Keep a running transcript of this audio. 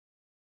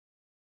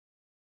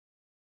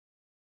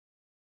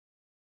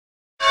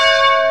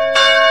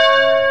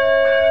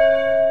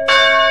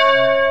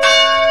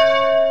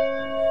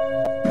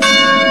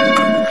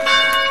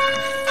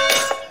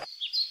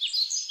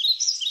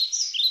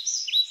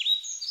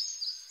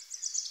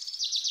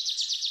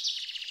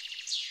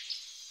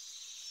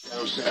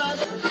Hola,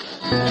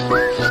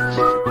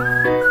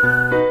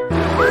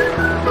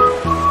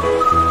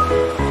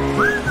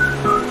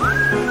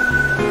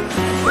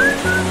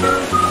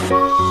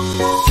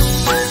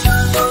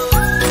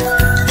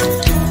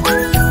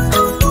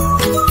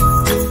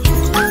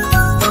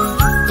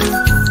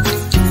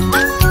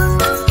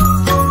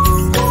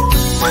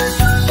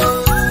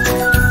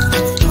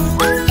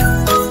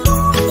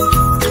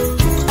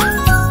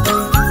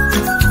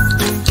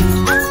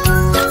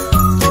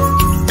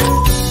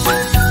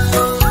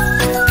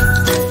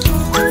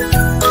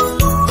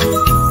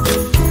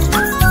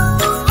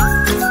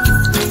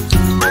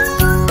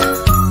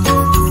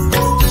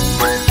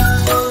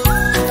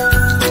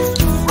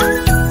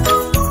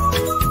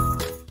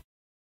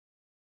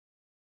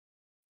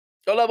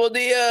 bom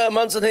dia.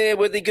 Munson here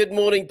with the Good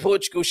Morning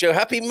Portugal show.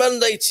 Happy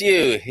Monday to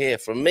you here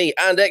from me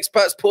and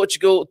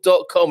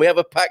expatsportugal.com. We have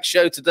a packed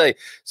show today.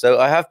 So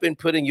I have been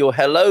putting your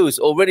hellos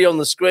already on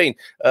the screen.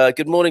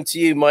 Good morning to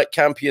you, Mike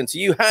Campion, to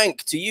you,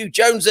 Hank, to you,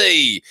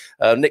 Jonesy.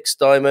 Nick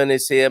Steinman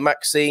is here,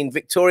 Maxine,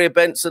 Victoria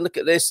Benson. Look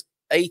at this.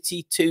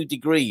 82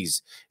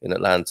 degrees in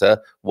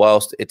Atlanta,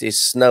 whilst it is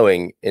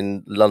snowing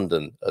in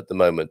London at the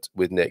moment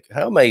with Nick.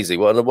 How amazing.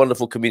 What a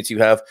wonderful community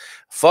you have.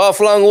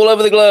 Far-flung all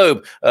over the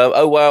globe.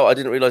 Oh, wow, I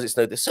didn't realise it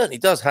snowed. It certainly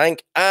does,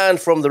 Hank. And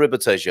from the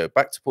Ribatejo.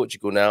 Back to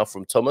Portugal now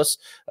from Thomas.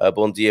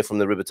 Bon dia from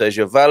the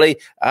Ribatejo Valley.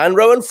 And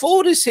Rowan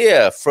Ford is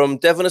here from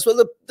Devon as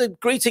well. The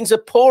greetings are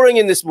pouring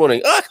in this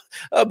morning.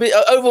 I'll be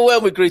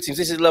overwhelmed with greetings.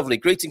 This is lovely.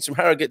 Greetings from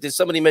Harrogate. Did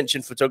somebody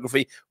mention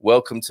photography?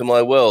 Welcome to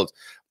my world.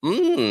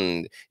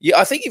 Yeah,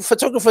 I think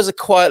photographers are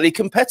quietly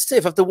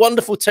competitive. I have the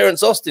wonderful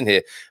Terence Austin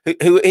here,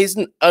 who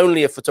isn't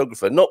only a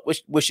photographer, not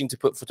wishing to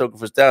put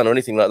photographers down or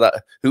anything like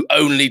that, who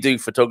only do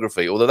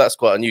photography, although that's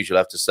quite unusual, I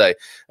have to say.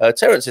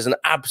 Terence is an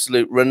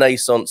absolute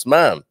Renaissance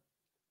man.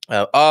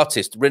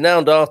 Artist,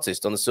 renowned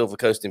artist on the Silver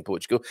Coast in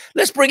Portugal.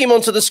 Let's bring him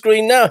onto the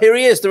screen now. Here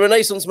he is, the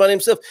Renaissance man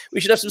himself. We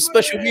should have some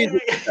special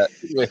music for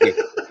that.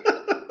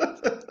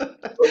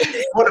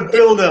 What a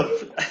build-up.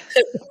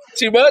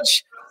 Too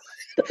much?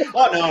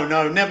 Oh,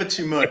 no, never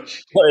too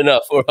much. Not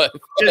enough, all right.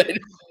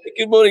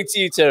 Good morning to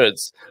you,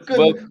 Terence.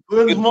 Good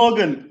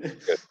morning.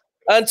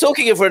 And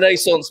talking of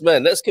Renaissance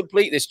men, let's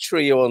complete this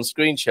trio on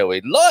screen, shall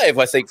we? Live,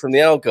 I think, from the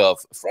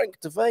Algarve. Frank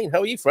Devane,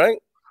 how are you,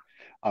 Frank?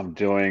 I'm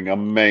doing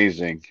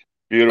amazing.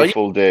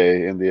 Beautiful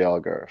day in the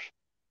Algarve.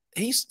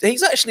 He's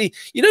actually,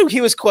 you know,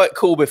 he was quite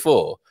cool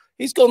before.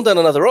 He's gone down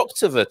another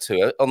octave or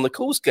two on the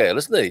cool scale,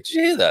 hasn't he? Did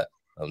you hear that?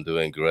 I'm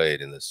doing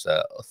great in the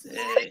south.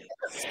 Hey,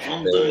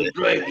 I'm doing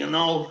great, you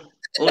know.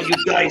 All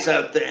you guys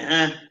out there,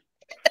 huh?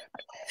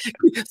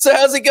 So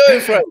how's it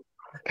going, Frank?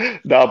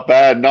 Not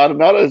bad.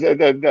 Not as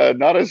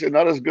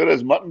good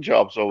as mutton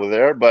chops over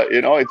there, but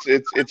you know, it's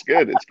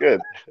good. It's good.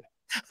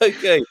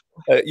 Okay,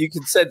 you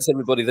can sense,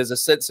 everybody, there's a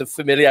sense of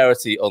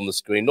familiarity on the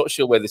screen. Not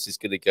sure where this is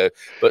going to go,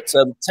 but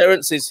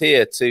Terence is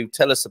here to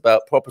tell us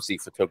about property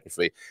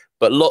photography,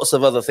 but lots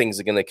of other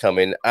things are going to come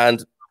in.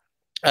 And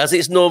as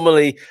it's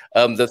normally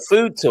the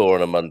food tour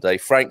on a Monday,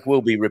 Frank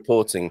will be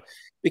reporting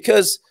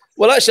because,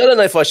 well, actually, I don't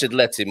know if I should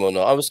let him or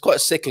not. I was quite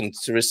sickened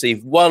to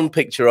receive one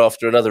picture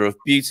after another of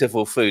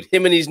beautiful food.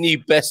 Him and his new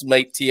best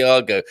mate,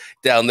 Tiago,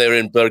 down there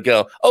in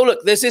Bergamo. Oh,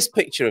 look, there's this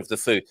picture of the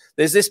food.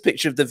 There's this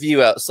picture of the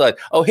view outside.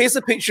 Oh, here's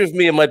a picture of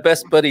me and my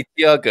best buddy,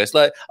 Tiago. It's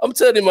like, I'm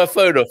turning my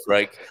phone off,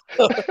 Frank.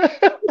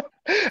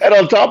 And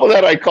on top of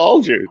that, I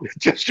called you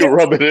just to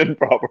rub it in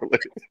properly.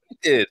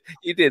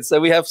 You did. So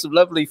we have some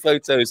lovely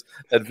photos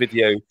and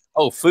video.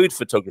 Oh, food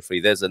photography.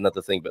 There's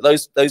another thing. But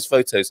those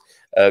photos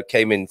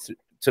came in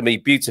to me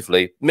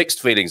beautifully. Mixed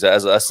feelings,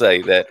 as I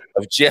say, there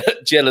of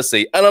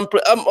jealousy. And I'm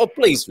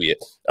pleased for you.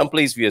 I'm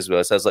pleased for you as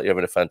well. It sounds like you're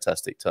having a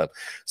fantastic time.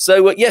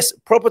 So, yes,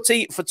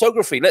 property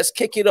photography. Let's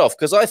kick it off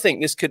because I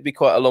think this could be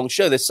quite a long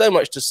show. There's so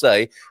much to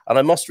say, and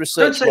I must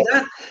research. Don't say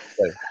that.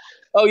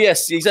 Oh,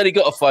 yes, he's only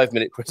got a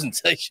 5-minute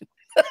presentation.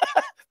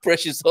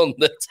 Pressure's on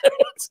the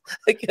Terence.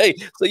 Okay,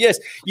 so yes,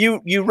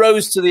 you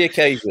rose to the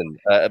occasion,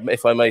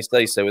 if I may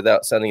say so,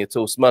 without sounding at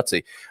all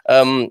smutty,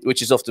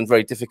 which is often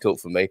very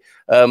difficult for me.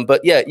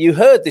 But yeah, you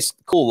heard this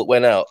call that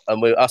went out, and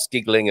we're us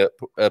giggling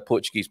at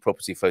Portuguese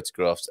property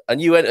photographs,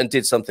 and you went and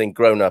did something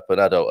grown up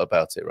and adult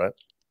about it, right?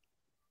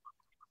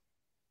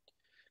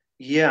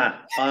 Yeah,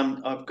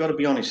 I've got to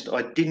be honest.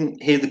 I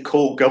didn't hear the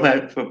call go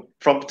out for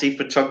property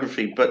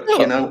photography, but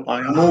you know,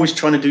 I'm always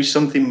trying to do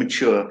something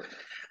mature.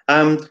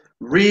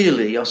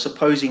 Really, I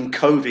suppose in the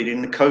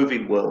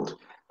COVID world,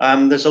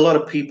 there's a lot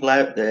of people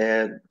out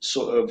there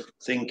sort of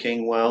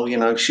thinking, well, you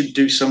know, should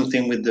do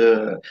something with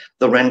the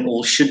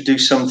rental, should do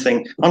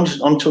something. I'm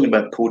talking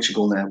about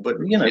Portugal now, but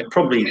you know,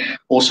 probably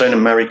also in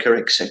America,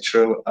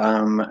 etc.,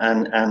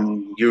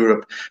 and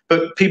Europe.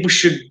 But people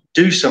should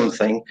do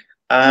something,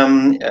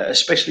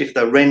 especially if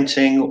they're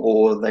renting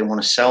or they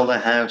want to sell their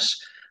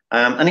house.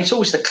 And it's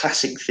always the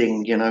classic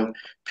thing, you know,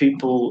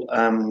 people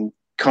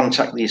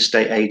contact the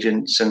estate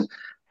agents, and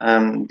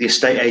the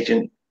estate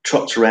agent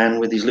trots around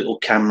with his little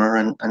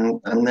camera,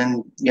 and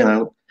then, you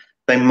know,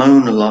 they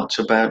moan a lot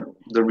about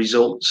the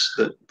results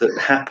that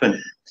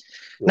happen.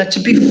 Now, to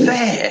be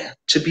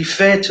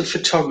fair to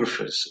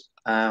photographers,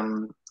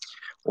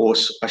 or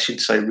I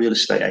should say real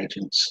estate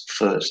agents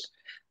first,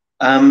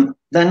 they're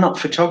not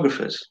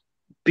photographers.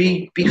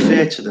 Be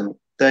fair to them.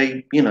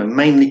 They,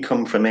 mainly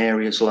come from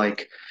areas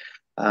like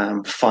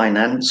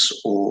finance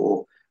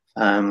or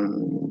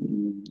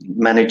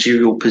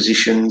managerial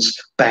positions,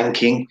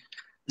 banking.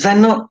 They're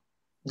not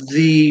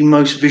the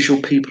most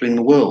visual people in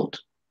the world.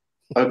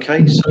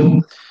 Okay,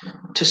 so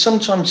to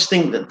sometimes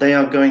think that they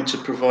are going to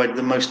provide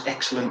the most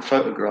excellent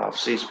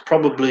photographs is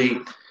probably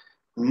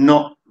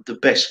not the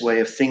best way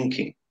of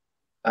thinking.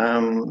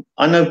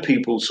 I know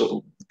people sort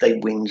of, they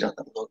whinge at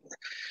them,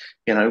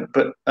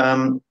 but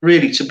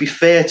really, to be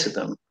fair to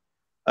them,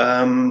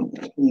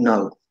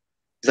 no,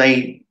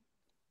 they're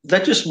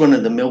just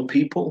run-of-the-mill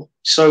people.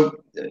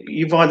 So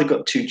you've either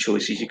got two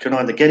choices. You can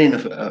either get in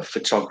a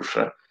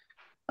photographer.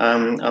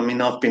 I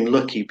mean, I've been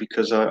lucky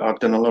because I've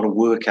done a lot of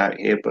work out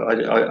here,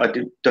 but I've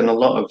done a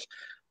lot of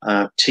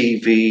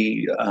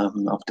TV.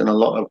 I've done a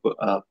lot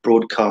of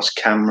broadcast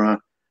camera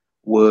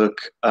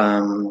work,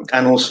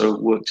 and also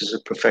worked as a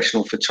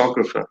professional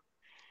photographer.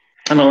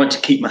 And I like to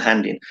keep my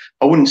hand in.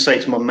 I wouldn't say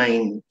it's my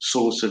main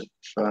source of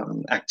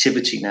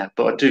activity now,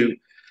 but I do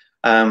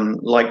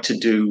like to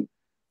do.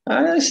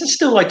 I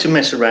still like to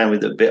mess around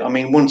with it a bit. I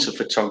mean, once a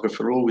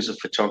photographer, always a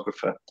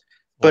photographer.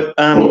 But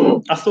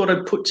I thought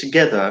I'd put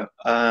together,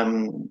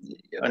 and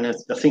I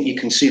think you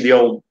can see the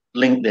old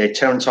link there,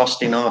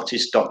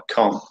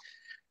 terenceaustinartist.com.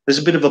 There's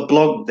a bit of a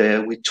blog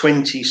there with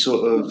 20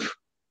 sort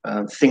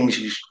of things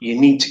you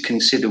need to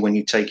consider when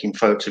you're taking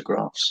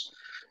photographs.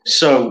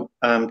 So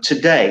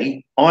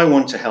today, I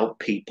want to help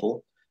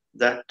people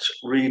that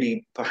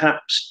really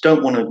perhaps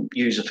don't want to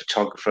use a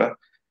photographer,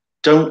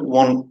 don't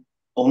want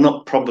or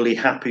not probably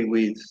happy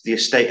with the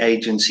estate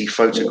agency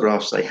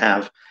photographs they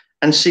have,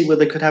 and see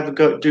whether they could have a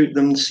go at do it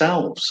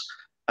themselves.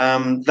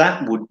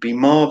 That would be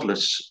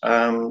marvellous.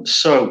 To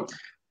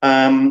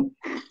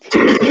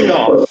kick it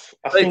off,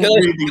 I think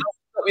really...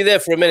 Stop you there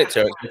for a minute,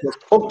 Terence.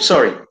 Oh,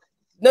 sorry.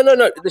 No,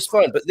 that's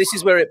fine. But this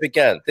is where it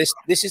began. This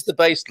is the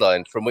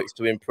baseline from which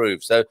to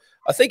improve. So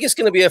I think it's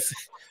going to be a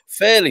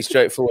fairly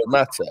straightforward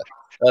matter.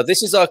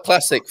 This is our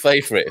classic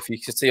favourite, if you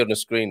can see on the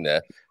screen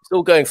there. It's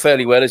all going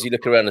fairly well as you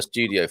look around the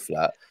studio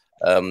flat.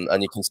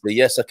 And you can see,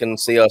 yes, I can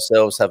see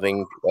ourselves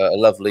having a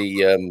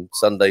lovely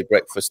Sunday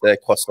breakfast there,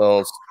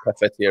 croissants,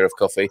 cafetiere of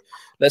coffee.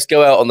 Let's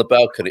go out on the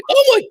balcony.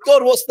 Oh, my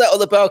God, what's that on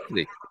the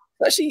balcony?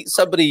 Actually,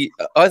 somebody,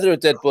 either a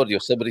dead body or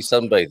somebody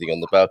sunbathing on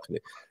the balcony.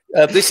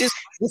 This is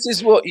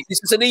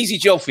an easy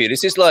job for you.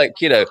 This is like,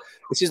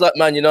 this is like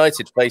Man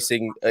United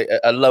facing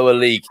a lower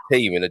league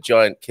team in a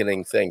giant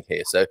killing thing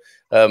here. So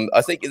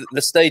I think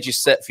the stage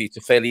is set for you to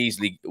fairly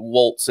easily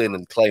waltz in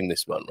and claim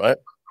this one, right?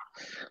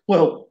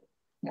 Well,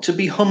 to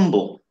be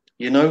humble,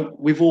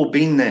 we've all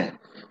been there.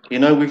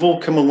 We've all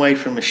come away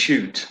from a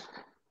shoot,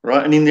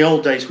 right? And in the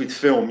old days with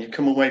film, you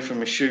come away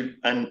from a shoot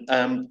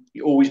and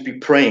you always be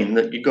praying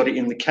that you got it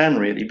in the can,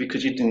 really,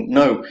 because you didn't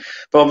know.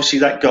 But obviously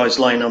that guy's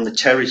lying on the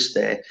terrace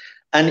there.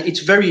 And it's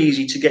very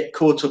easy to get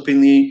caught up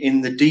in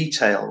the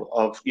detail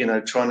of,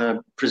 trying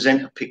to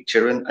present a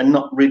picture and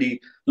not really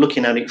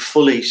looking at it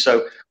fully.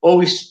 So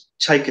always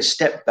take a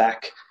step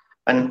back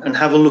and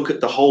have a look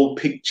at the whole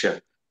picture,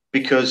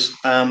 because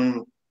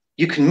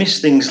you can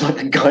miss things like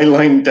a guy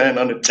lying down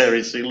on a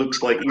terrace who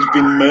looks like he's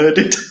been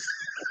murdered.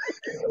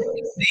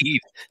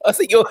 Indeed. I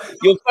think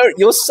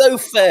you're so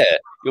fair.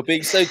 You're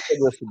being so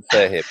generous and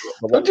fair here.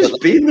 I've just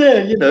been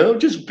there, I've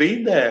just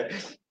been there.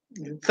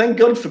 Thank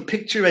God for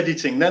picture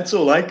editing. That's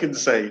all I can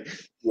say.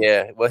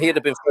 Yeah, well, he'd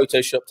have been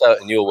photoshopped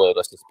out in your world,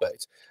 I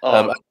suspect.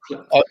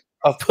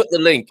 I've put the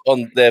link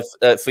on there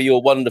for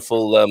your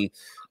wonderful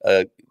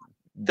That's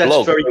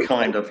blog. very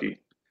kind of you.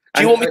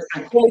 Do you want me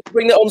to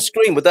bring that on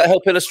screen? Would that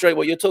help illustrate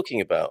what you're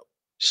talking about?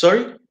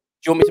 Sorry?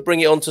 Do you want me to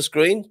bring it onto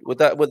screen? Would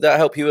that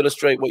help you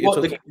illustrate what you're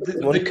talking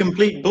about? The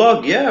complete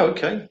blog, yeah,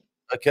 okay.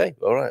 Okay,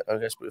 all right. I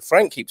guess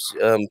Frank keeps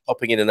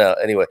popping in and out.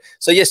 Anyway,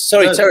 so yes,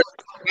 sorry, Terence,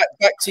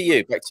 back to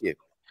you.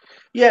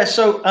 Yeah,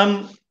 so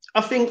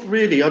I think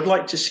really I'd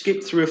like to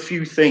skip through a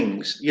few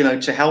things,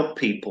 to help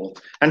people.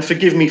 And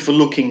forgive me for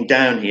looking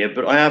down here,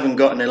 but I haven't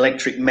got an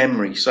electric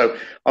memory. So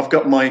I've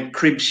got my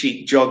crib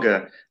sheet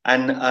jogger,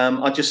 and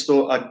I just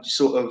thought I'd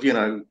sort of,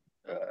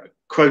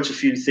 quote a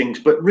few things.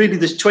 But really,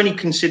 there's 20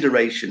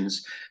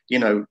 considerations,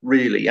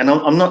 really. And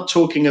I'm not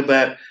talking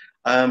about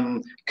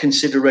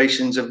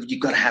considerations of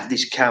you've got to have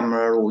this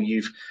camera, or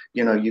you've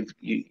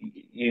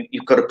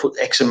got to put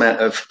X amount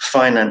of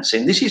finance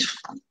in.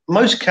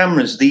 Most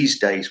cameras these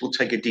days will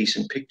take a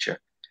decent picture.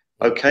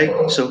 Okay,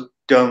 so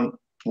don't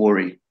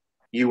worry,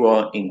 you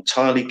are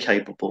entirely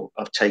capable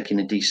of taking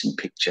a decent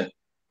picture.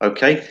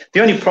 Okay, the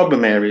only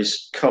problem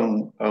areas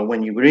come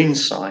when you were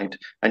inside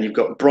and you've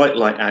got bright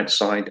light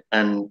outside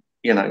and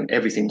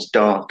everything's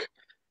dark,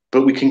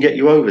 but we can get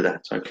you over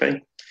that.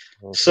 Okay.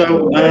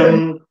 So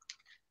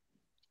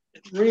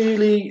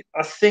really,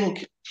 I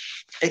think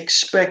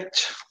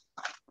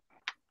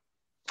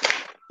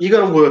you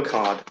got to work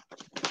hard.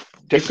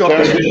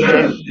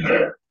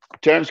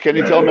 Terence, can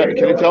you tell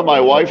my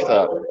wife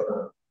that?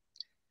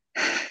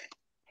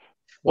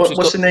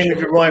 What's the name of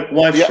your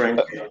wife, Yeah, Frank?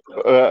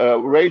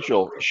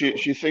 Rachel.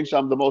 She thinks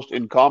I'm the most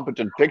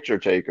incompetent picture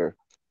taker.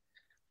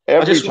 I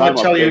Every just want time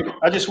to I'm tell taking. you,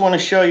 I just want to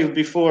show you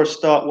before I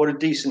start what a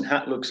decent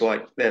hat looks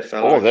like there,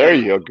 fella. Oh, there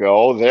Okay. you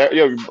go. There,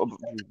 you $1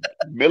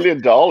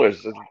 million.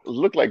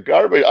 Look like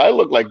garbage. I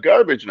look like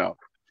garbage now.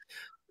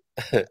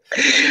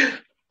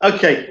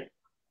 Okay.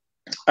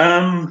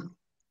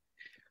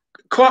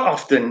 Quite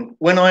often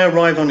when I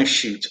arrive on a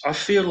shoot, I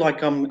feel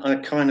like I'm a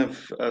kind of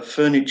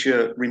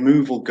furniture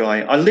removal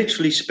guy. I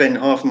literally spend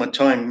half my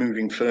time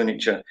moving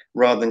furniture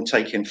rather than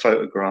taking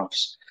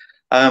photographs.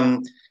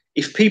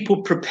 If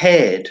people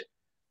prepared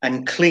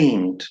and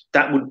cleaned,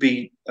 that would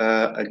be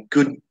a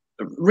good,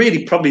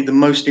 really probably the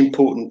most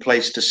important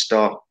place to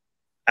start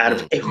out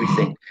of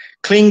everything.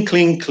 Clean,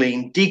 clean,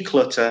 clean,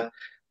 declutter,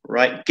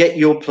 right? Get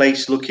your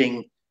place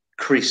looking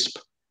crisp.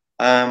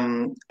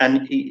 And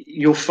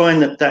you'll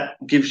find that that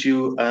gives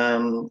you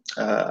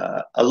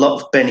a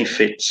lot of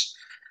benefits.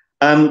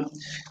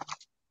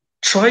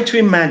 Try to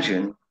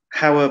imagine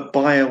how a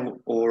buyer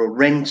or a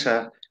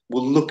renter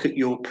will look at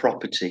your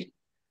property.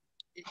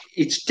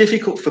 It's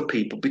difficult for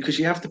people because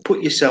you have to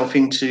put yourself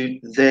into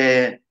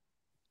their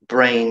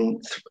brain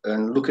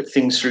and look at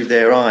things through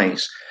their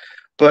eyes.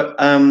 But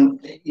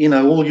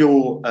all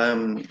your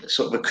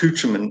sort of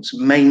accoutrements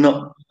may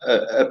not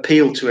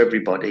appeal to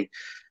everybody.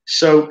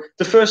 So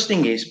the first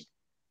thing is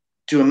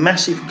do a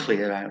massive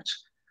clear out,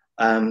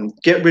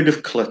 get rid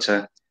of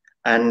clutter,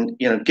 and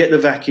get the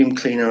vacuum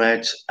cleaner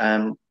out,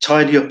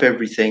 tidy up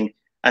everything,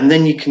 and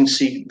then you can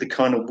see the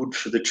kind of wood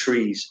for the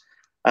trees.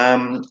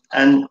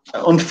 And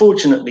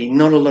unfortunately,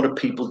 not a lot of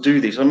people do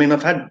this. I mean,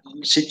 I've had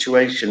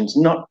situations,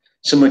 not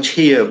so much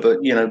here,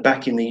 but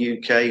back in the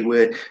UK,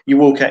 where you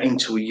walk out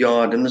into a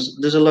yard and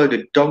there's a load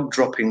of dog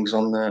droppings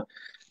on the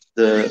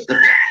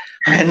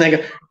and they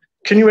go,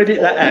 "Can you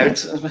edit that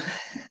out?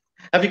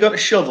 Have you got a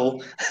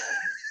shovel?"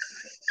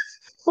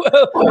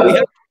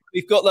 Well,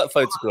 we've got that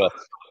photograph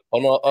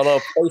on our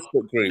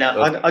Facebook group.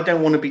 Now, I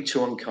don't want to be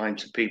too unkind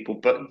to people,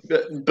 but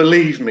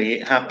believe me,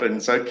 it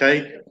happens.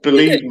 Okay,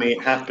 believe me,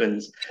 it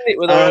happens.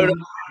 With our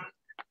own,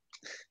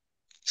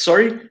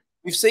 sorry,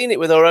 we've seen it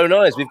with our own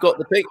eyes. We've got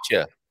the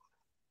picture.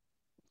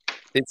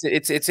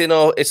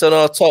 It's on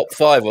our top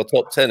 5 or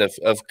top 10 of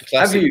classic.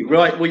 Have you?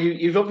 Right. Well,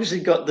 you've obviously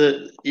got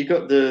the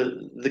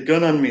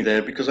gun on me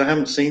there because I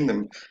haven't seen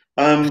them.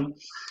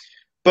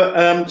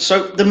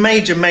 So the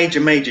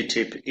major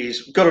tip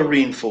is got to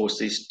reinforce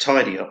this,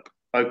 tidy up,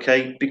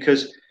 okay?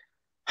 Because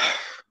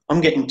I'm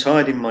getting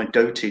tired in my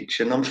dotage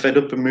and I'm fed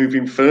up of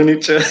moving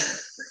furniture.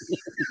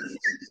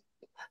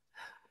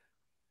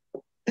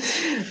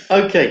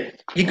 Okay,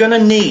 you're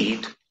gonna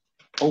need.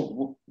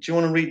 Oh, do you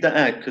want to read that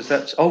out? Because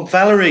that's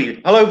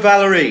Valerie. Hello,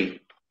 Valerie.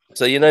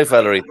 So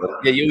Valerie.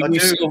 Yeah, you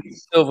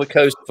Silver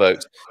Coast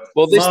folks.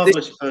 Well,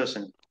 marvelous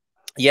person.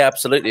 Yeah,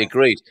 absolutely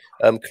agreed.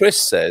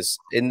 Chris says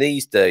in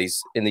these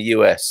days in the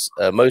US,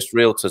 most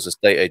realtors,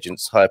 estate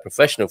agents hire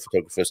professional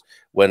photographers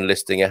when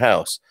listing a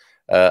house.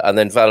 And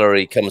then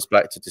Valerie comes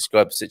back to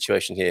describe the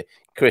situation here.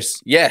 Chris,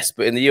 yes,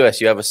 but in the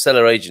US, you have a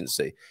seller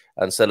agency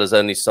and sellers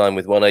only sign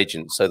with one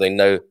agent, so they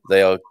know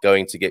they are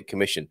going to get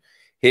commission.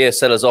 Here,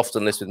 sellers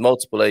often list with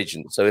multiple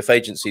agents. So if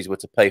agencies were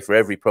to pay for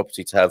every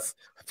property to have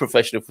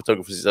professional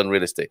photographers, it's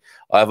unrealistic.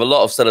 I have a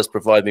lot of sellers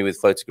provide me with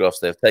photographs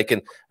they have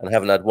taken and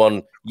haven't had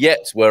one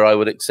yet where I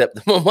would accept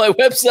them on my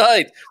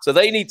website. So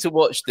they need to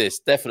watch this,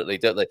 definitely,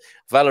 don't they?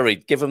 Valerie,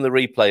 give them the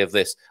replay of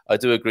this. I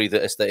do agree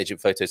that estate agent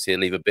photos here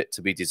leave a bit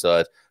to be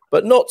desired,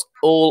 but not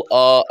all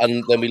are,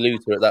 and then we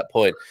lose her at that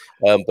point.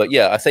 But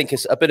yeah, I think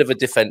it's a bit of a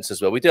defense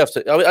as well. We do have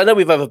to. I know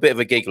we've had a bit of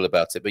a giggle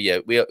about it, but yeah,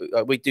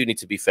 we do need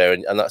to be fair,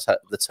 and that's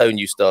the tone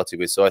you started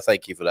with. So I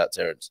thank you for that,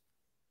 Terence.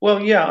 Well,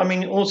 yeah, I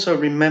mean, also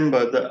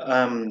remember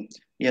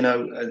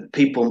that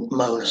people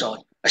moan on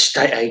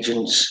estate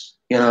agents.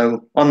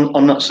 I'm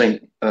not saying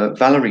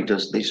Valerie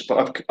does this,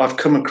 but I've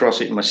come across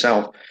it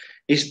myself.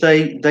 Is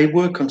they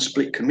work on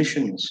split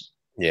commissions.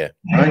 Yeah.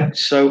 Right.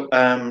 So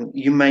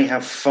you may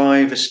have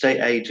 5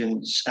 estate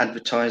agents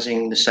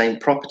advertising the same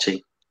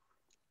property,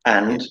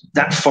 and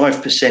that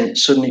 5%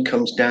 suddenly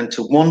comes down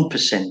to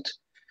 1%.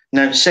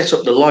 Now, set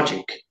up the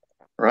logic,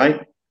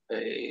 right?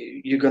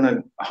 You're going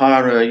to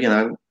hire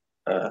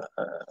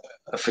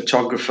a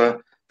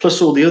photographer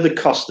plus all the other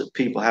costs that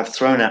people have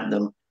thrown at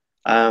them.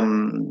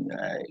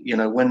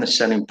 When they're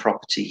selling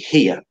property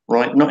here,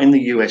 right? Not in the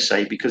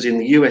USA, because in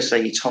the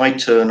USA it's high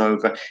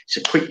turnover, it's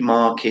a quick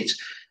market.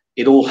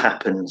 It all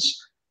happens.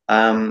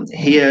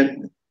 Here,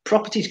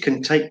 properties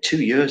can take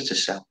 2 years to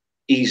sell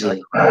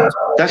easily.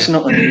 That's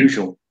not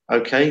unusual,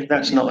 okay?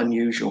 That's not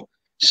unusual.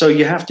 So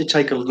you have to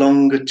take a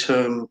longer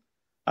term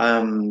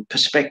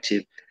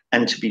perspective.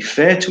 And to be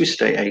fair to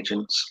estate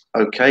agents,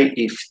 okay,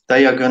 if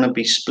they are going to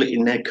be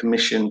splitting their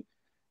commission,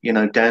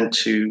 down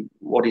to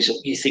what is it,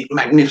 you think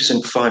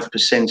magnificent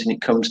 5%, and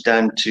it comes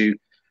down to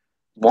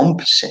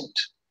 1%,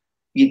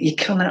 you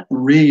cannot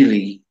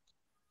really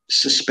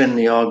suspend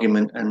the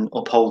argument and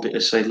uphold it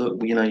and say, look,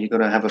 you know, you've got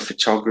to have a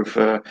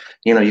photographer,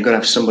 you know, you've got to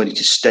have somebody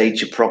to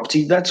stage your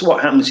property. That's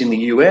what happens in the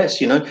US.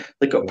 You know,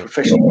 they've got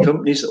professional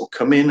companies that will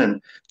come in and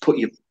put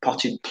your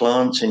potted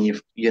plants and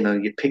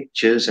your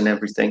pictures and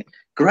everything.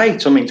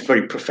 Great. I mean, it's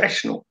very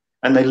professional,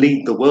 and they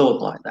lead the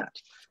world like that.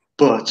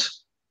 But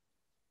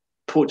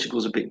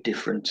Portugal's a bit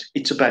different.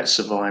 It's about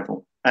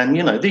survival. And,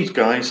 you know, these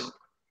guys,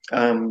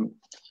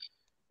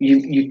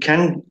 you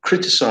can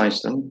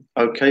criticize them,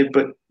 okay,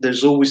 but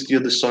there's always the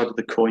other side of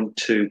the coin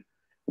too,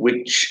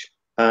 which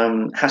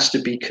has to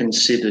be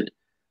considered.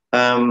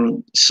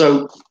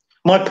 So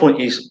my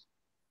point is,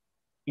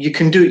 you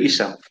can do it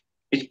yourself.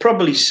 It's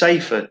probably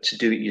safer to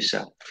do it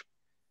yourself.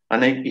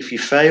 And if you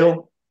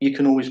fail, you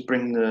can always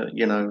bring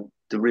the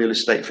real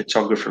estate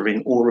photographer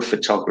in, or a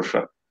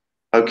photographer,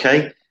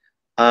 okay?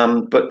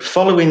 But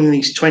following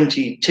these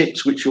 20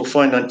 tips, which you'll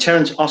find on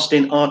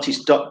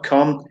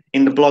terenceaustinartist.com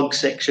in the blog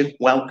section,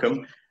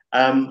 welcome,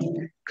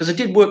 because I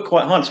did work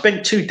quite hard. I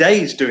spent 2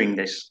 days doing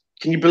this.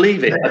 Can you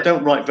believe it? I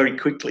don't write very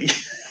quickly.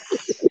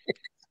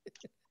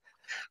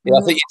 Yeah,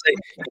 I think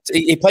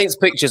he paints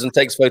pictures and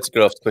takes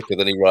photographs quicker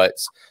than he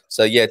writes.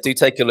 So yeah, do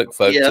take a look,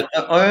 folks. Yeah,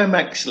 I am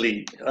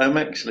actually, I've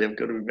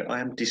got to admit, I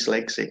am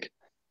dyslexic.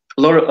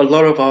 A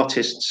lot of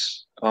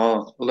artists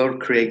are, a lot of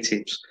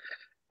creatives.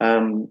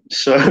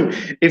 So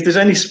if there's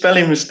any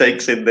spelling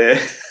mistakes in there.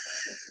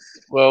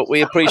 Well,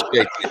 we appreciate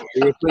it.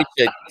 We appreciate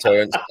it,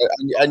 Terence,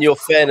 and your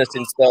fairness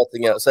in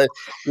starting out. So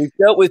we've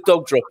dealt with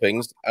dog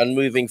droppings and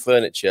moving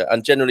furniture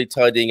and generally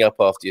tidying up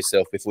after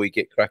yourself before you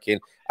get cracking.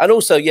 And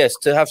also, yes,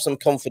 to have some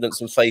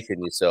confidence and faith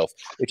in yourself,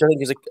 which I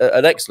think is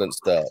an excellent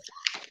start.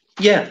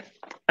 Yeah,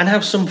 and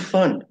have some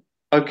fun,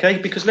 okay?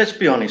 Because let's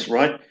be honest,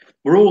 right?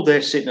 We're all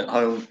there sitting at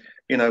home,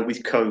 you know,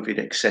 with COVID,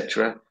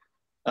 etc.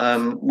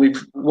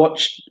 We've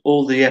watched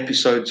all the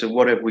episodes of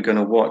whatever we're going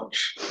to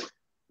watch.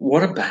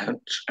 What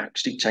about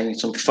actually taking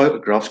some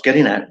photographs,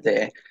 getting out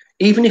there?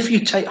 Even if you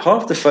take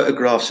half the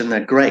photographs and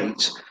they're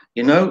great,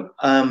 you know,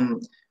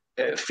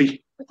 for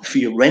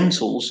your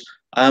rentals,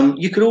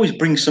 you could always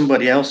bring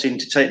somebody else in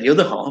to take the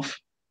other half.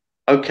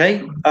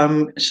 Okay,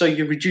 so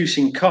you're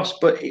reducing costs,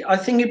 but I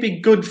think it'd be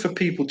good for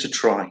people to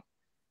try.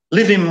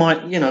 Live in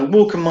my, you know,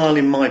 walk a mile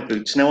in my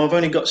boots. Now, I've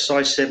only got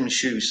size 7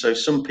 shoes, so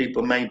some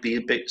people may be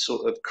a bit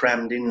sort of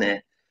crammed in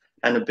there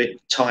and a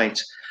bit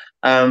tight.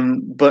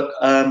 But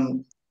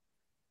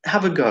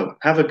have a go,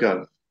 have a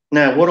go.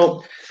 Now, what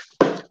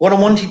I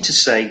wanted to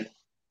say,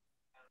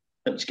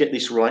 let's get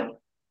this right.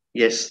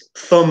 Yes,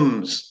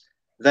 thumbs.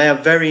 They are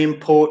very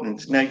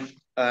important. Now,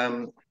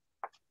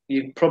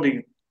 you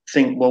probably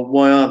think, well,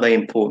 why are they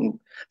important?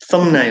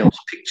 Thumbnails,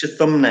 picture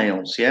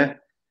thumbnails, yeah?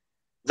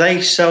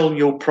 They sell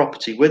your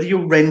property, whether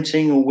you're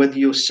renting or whether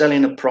you're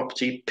selling a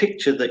property.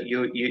 Picture that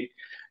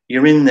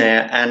you're in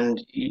there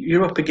and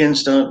you're up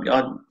against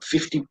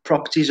 50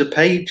 properties a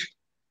page.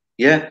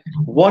 Yeah,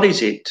 what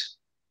is it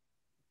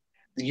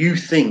you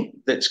think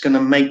that's going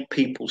to make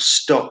people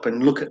stop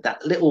and look at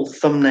that little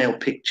thumbnail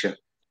picture?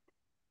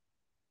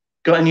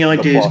 Got any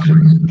ideas?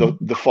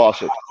 The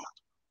faucet,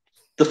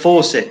 the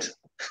faucet,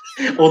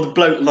 or the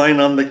bloke lying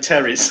on the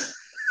terrace.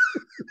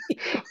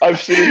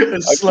 I've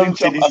seen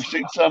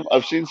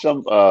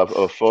some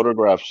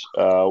photographs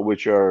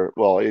which are,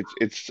 well,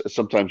 it's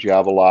sometimes you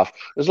have a laugh.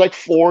 There's like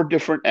 4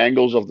 different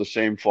angles of the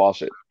same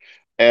faucet,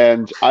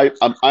 and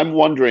I'm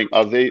wondering,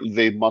 are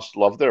they must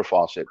love their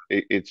faucet.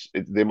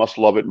 They must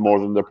love it more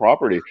than their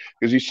property,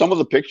 because some of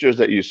the pictures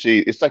that you see,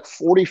 it's like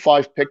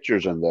 45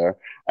 pictures in there,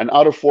 and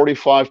out of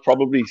 45,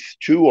 probably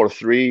 2 or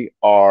 3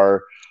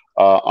 are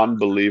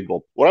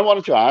unbelievable. What I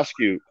wanted to ask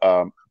you,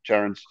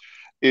 Terence,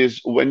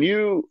 is when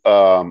you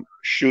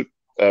shoot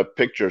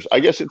pictures, I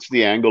guess it's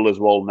the angle as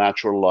well,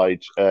 natural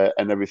light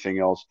and everything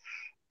else.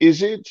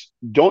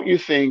 Don't you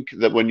think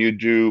that when you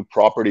do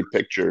property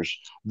pictures,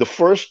 the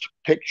first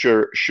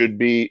picture should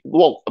be,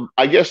 well,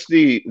 I guess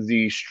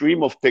the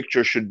stream of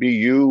pictures should be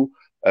you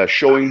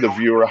showing the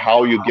viewer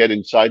how you get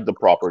inside the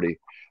property.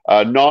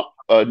 Not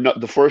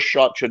the first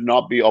shot should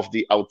not be of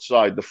the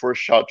outside. The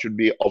first shot should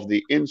be of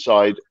the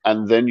inside,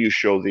 and then you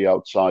show the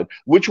outside.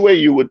 Which way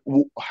you would?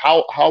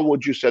 How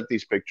would you set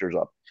these pictures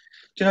up?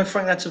 Do you know,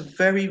 Frank? That's a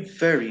very,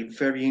 very,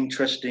 very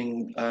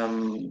interesting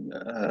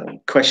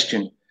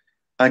question.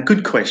 A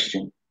good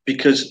question,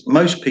 because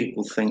most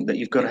people think that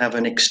you've got to have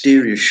an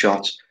exterior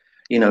shot,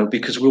 you know,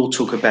 because we all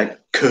talk about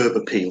curb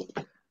appeal.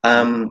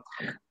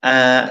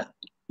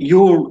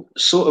 You're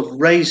sort of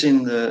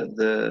raising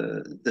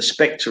the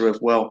spectre of,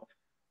 well,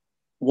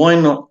 why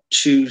not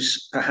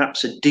choose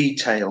perhaps a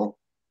detail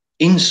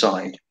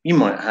inside? You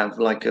might have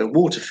like a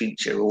water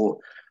feature, or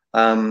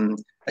a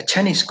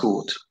tennis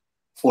court,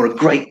 or a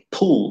great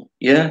pool,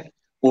 yeah,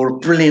 or a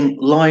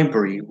brilliant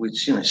library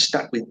which, you know,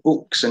 stacked with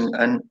books.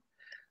 And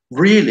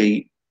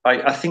really,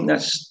 I think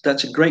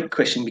that's a great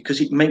question,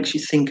 because it makes you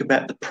think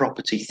about the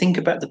property. Think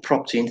about the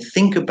property and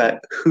think about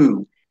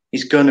who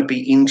is going to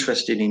be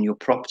interested in your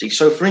property.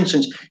 So, for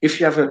instance, if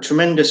you have a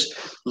tremendous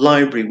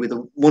library with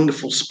a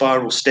wonderful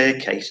spiral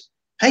staircase,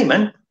 hey,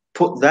 man,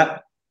 put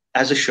that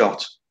as a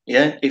shot,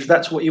 yeah? If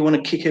that's what you want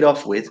to kick it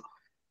off with,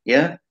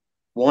 yeah?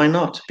 Why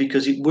not?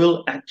 Because it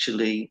will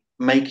actually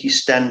make you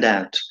stand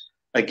out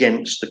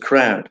against the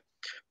crowd.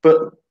 But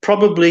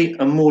probably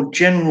a more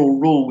general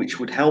rule which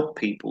would help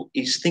people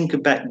is think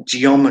about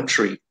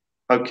geometry,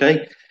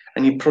 okay?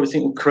 And you probably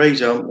think, well,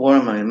 crazy, why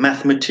am I a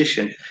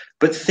mathematician?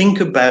 But think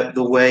about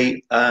the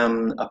way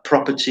a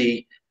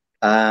property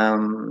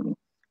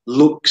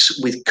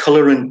looks with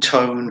color and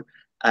tone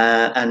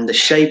and the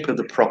shape of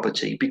the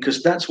property,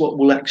 because that's what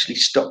will actually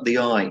stop the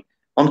eye.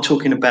 I'm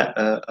talking about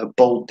a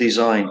bold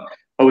design.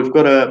 Oh, we've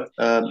got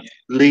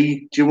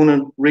Lee, do you want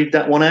to read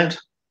that one out?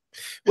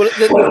 Well,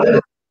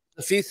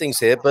 a few things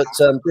here, but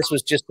this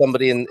was just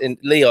somebody in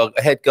Lee, our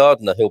head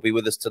gardener. He'll be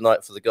with us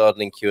tonight for the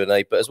gardening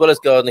Q&A. But as well as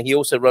gardening, he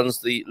also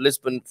runs the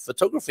Lisbon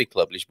Photography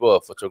Club,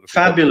 Lisboa Photography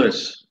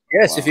Fabulous. Club.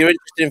 Yes, wow. If you're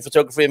interested in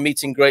photography and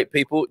meeting great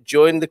people,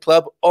 join the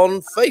club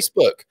on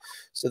Facebook.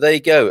 So there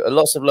you go.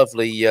 Lots of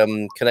lovely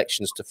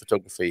connections to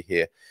photography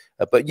here.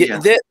 But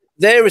yeah,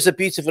 there is a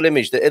beautiful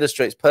image that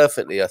illustrates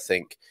perfectly, I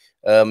think,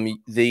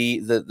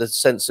 the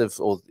sense of,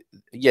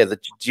 the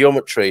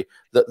geometry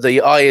that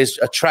the eye is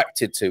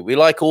attracted to. We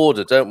like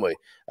order, don't we?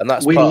 And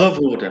that's we love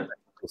order.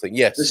 Thing.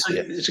 Yes,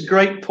 it's a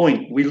great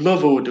point. We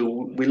love order.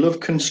 We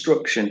love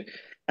construction,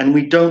 and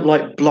we don't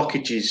like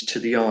blockages to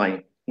the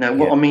eye. Now,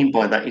 what I mean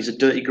by that is a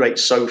dirty, great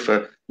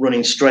sofa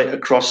running straight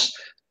across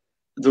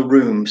the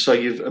room, so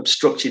you've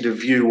obstructed a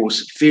view or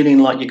feeling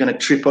like you're going to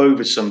trip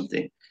over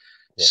something.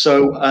 Yeah.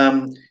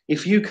 So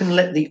if you can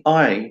let the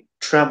eye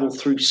travel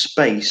through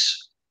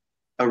space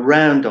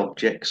around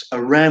objects,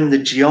 around the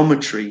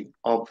geometry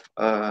of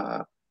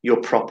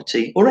your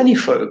property or any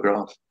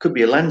photograph, could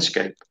be a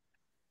landscape,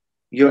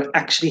 you're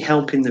actually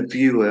helping the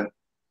viewer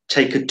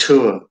take a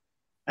tour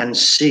and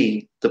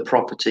see the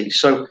property.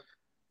 So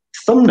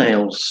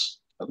thumbnails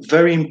are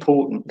very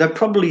important. They're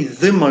probably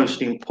the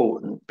most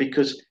important,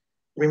 because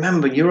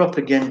remember, you're up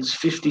against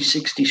 50,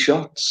 60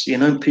 shots,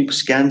 people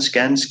scan.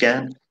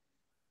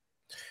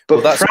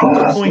 But well,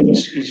 Frank's point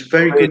is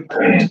very good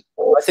point.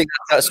 I think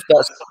that's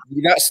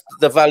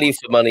the value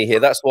for money here.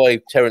 That's why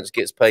Terence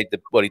gets paid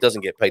he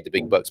doesn't get paid the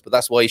big bucks, but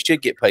that's why he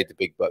should get paid the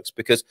big bucks,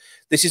 because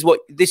this is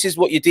what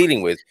you're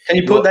dealing with. Can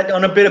you put that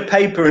on a bit of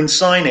paper and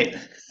sign it?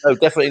 No,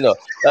 definitely not.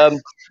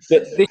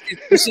 But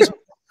this is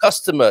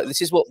customer.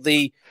 This is what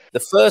the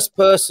first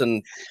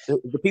person,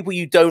 the people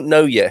you don't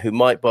know yet who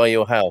might buy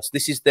your house.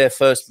 This is their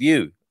first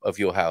view of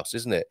your house,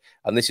 isn't it?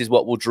 And this is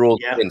what will draw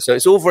them in. So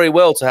it's all very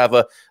well to have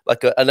an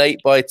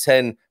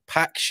 8x10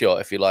 pack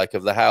shot, if you like,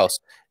 of the house,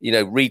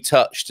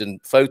 retouched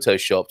and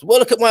photoshopped. Well,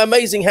 look at my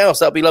amazing house.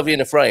 That'd be lovely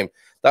in a frame.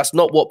 That's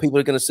not what people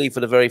are going to see for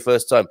the very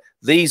first time.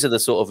 These are the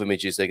sort of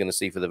images they're going to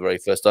see for the very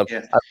first time,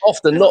 and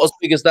often not as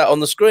big as that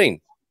on the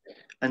screen.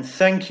 And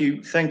thank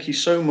you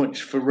so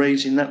much for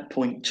raising that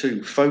point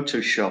too.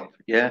 Photoshop,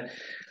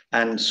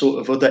 and sort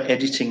of other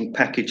editing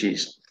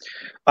packages.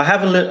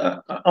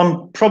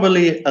 I'm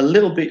probably a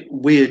little bit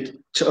weird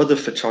to other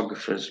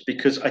photographers,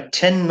 because I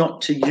tend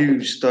not to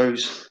use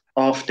those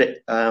after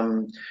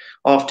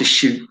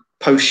shoot,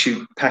 post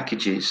shoot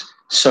packages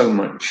so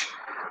much,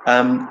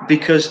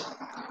 because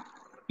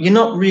you're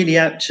not really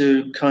out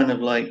to kind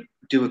of like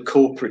do a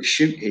corporate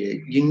shoot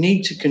here. You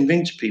need to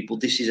convince people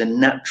this is a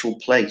natural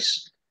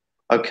place.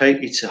 Okay,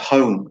 it's a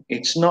home.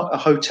 It's not a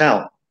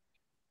hotel.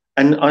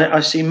 And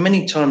I see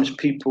many times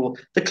people,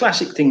 the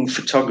classic thing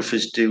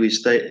photographers do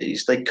is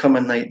they come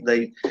and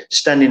they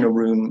stand in a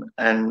room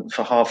and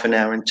for half an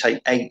hour and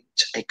take 8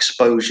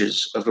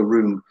 exposures of a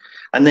room.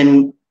 And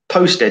then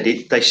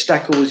post-edit, they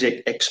stack all these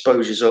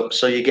exposures up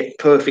so you get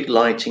perfect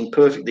lighting,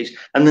 perfect this,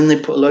 and then they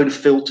put a load of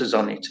filters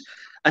on it.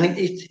 And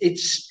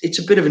it's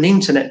a bit of an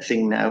internet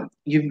thing now.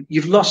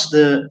 You've lost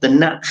the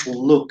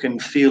natural look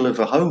and feel of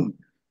a home,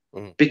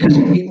 because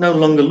it no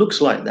longer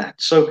looks like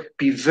that. So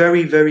be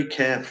very, very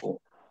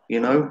careful.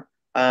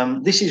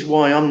 This is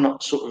why I'm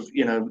not sort of,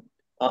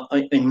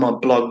 in my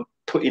blog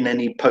putting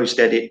any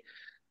post-edit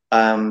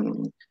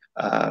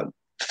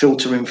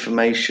filter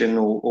information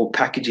or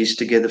packages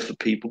together for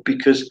people,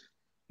 because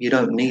you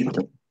don't need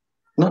them.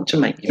 Not to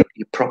make your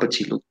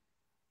property look,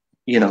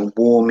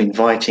 warm,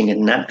 inviting,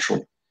 and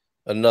natural.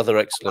 Another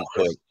excellent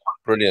point.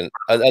 Brilliant.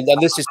 And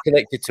this is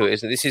connected to it,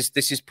 isn't it?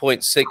 This is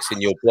point 6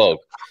 in your blog.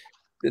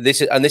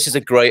 This is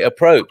a great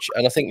approach,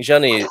 and I think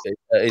Gianni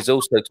is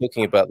also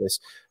talking about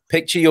this.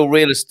 Picture your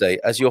real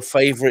estate as your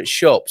favorite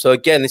shop. So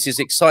again, this is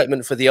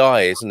excitement for the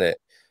eye, isn't it?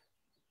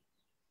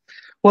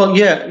 Well,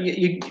 yeah,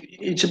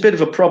 it's a bit of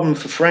a problem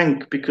for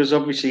Frank, because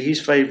obviously his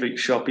favorite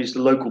shop is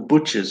the local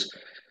butcher's.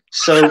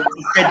 So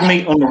dead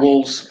meat on the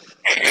walls.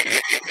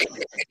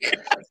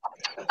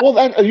 Well,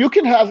 then you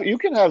can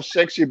have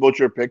sexy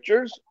butcher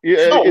pictures.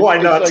 Why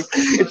not? It's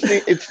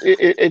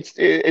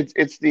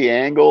the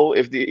angle.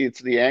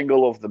 It's the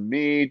angle of the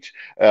meat.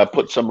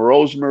 Put some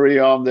rosemary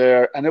on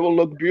there, and it will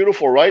look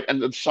beautiful, right?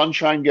 And the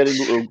sunshine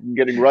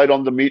getting right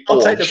on the meat.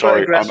 I'll take the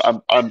sorry, photograph.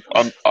 I'm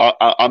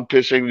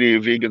pissing the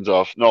vegans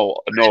off.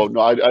 No,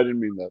 I didn't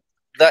mean that.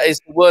 That is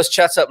the worst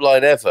chat up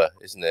line ever,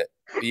 isn't it?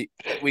 we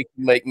can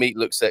make meat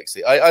look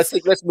sexy. I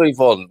think let's move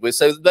on.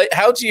 So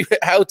how do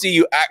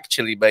you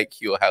actually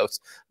make your house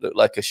look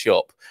like a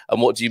shop,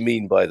 and what do you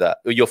mean by that?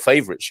 Or your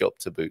favorite shop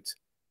to boot?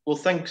 Well,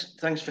 thanks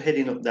for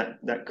heading up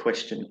that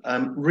question.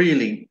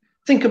 Really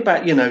think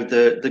about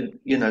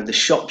the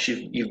shops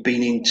you've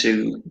been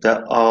into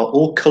that are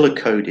all color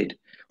coded.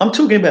 I'm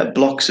talking about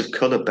blocks of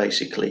color,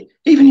 basically.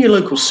 Even your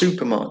local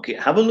supermarket,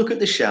 have a look at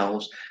the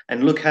shelves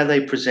and look how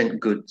they present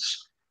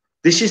goods.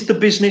 This is the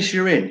business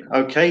you're in,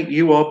 okay?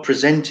 You are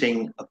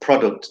presenting a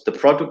product. The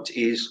product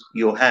is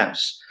your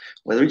house,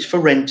 whether it's for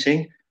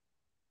renting,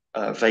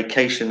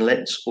 vacation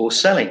lets, or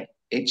selling.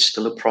 It's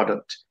still a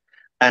product.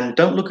 And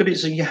don't look at it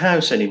as your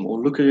house anymore.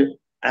 Look at it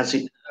as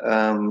is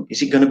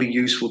it going to be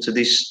useful to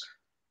this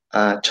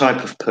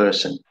type of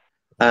person?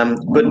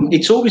 But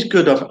it's always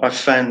good, I've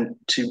found,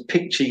 to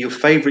picture your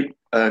favorite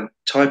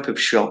type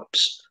of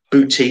shops,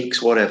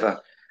 boutiques,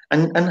 whatever,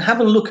 and have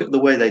a look at the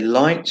way they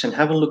light and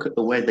have a look at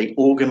the way they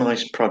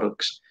organize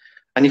products.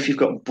 And if you've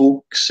got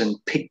books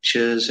and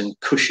pictures and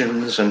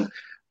cushions and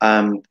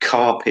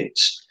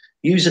carpets,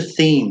 use a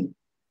theme,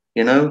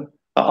 you know.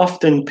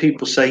 Often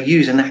people say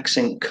use an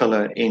accent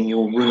color in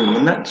your room,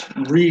 and that's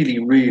really,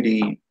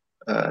 really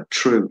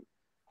true.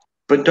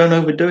 But don't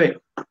overdo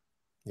it.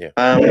 Yeah.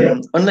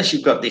 Unless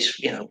you've got this,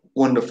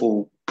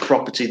 wonderful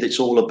property that's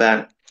all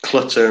about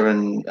clutter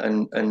and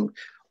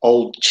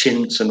old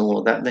chintz and all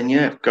of that, then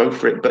yeah, go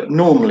for it. But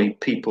normally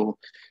people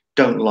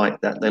don't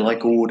like that. They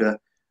like order,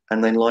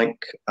 and they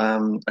like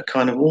a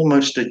kind of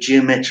almost a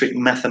geometric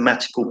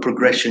mathematical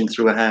progression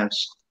through a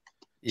house.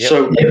 Yep.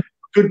 So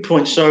good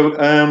point.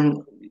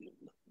 So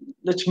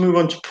let's move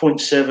on to point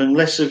 7,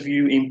 less of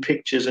you in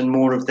pictures and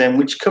more of them,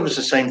 which covers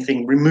the same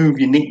thing. Remove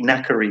your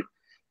knick-knackery.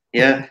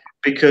 Yeah,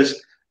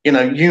 because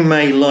you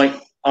may like,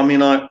 I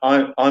might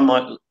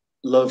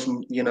love,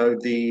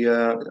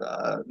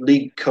 the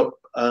League Cup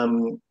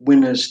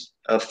winners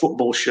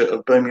football shirt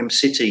of Birmingham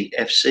City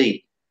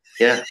FC.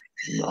 Yeah,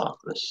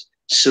 marvellous.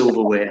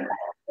 Silverware.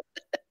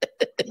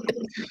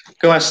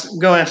 Go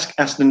ask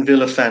Aston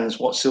Villa fans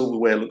what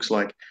silverware looks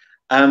like.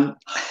 And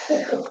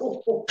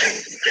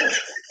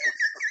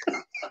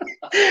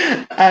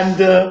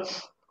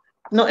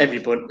not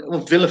everybody, well,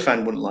 Villa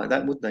fan wouldn't like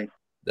that, would they?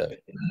 No.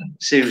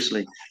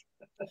 Seriously.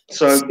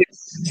 So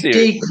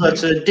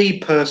declutter,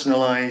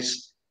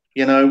 depersonalize,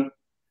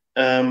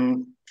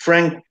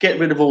 Frank, get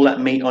rid of all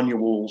that meat on your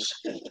walls.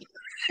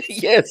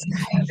 Yes,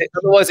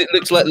 otherwise it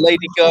looks like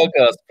Lady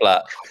Gaga's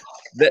flat.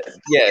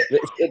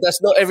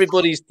 That's not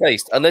everybody's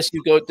taste, unless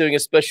you go doing a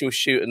special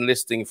shoot and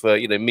listing for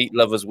Meat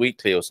Lovers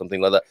Weekly or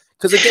something like that.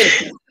 Because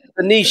again,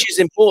 the niche is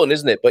important,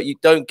 isn't it? But you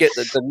don't get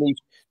the niche.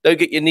 Don't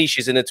get your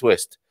niches in a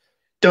twist.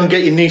 Don't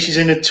get your niches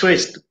in a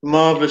twist.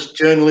 Marvelous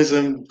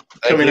journalism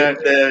coming out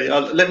there.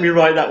 Let me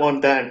write that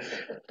one down.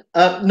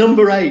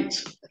 Number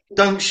 8,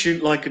 don't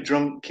shoot like a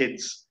drunk,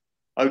 kids.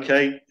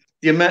 Okay?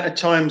 The amount of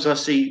times I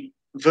see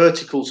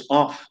verticals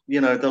off,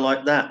 they're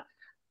like that.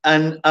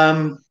 And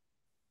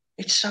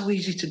it's so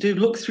easy to do.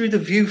 Look through the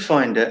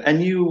viewfinder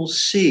and you will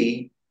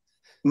see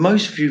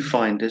most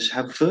viewfinders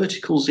have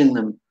verticals in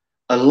them.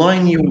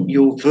 Align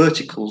your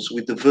verticals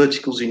with the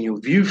verticals in your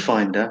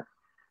viewfinder,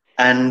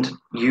 and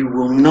you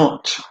will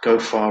not go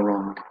far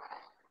wrong.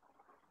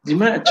 The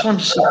amount of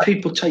times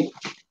people take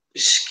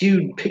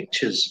skewed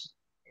pictures,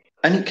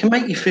 and it can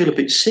make you feel a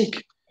bit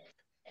sick.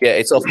 Yeah,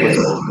 it's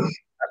off-putting.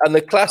 And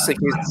the classic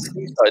is,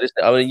 isn't it?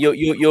 I mean,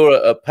 you're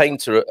a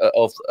painter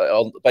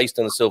based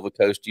on the Silver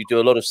Coast. You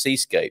do a lot of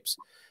seascapes,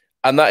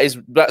 and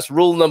that's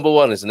rule number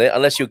 1, isn't it?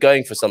 Unless you're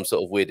going for some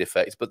sort of weird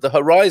effect, but the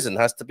horizon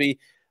has to be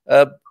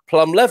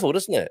plumb level,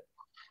 doesn't it?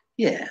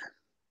 Yeah.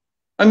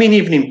 I mean,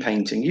 even in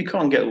painting, you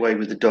can't get away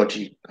with a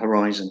dodgy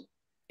horizon.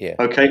 Yeah.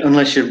 Okay,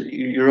 unless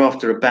you're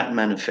after a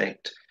Batman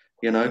effect,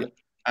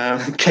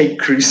 Cape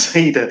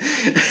Crusader.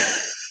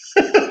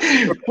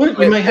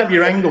 Well, you may have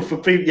your angle for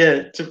people,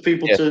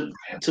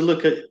 to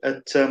look at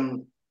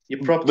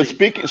your property.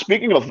 But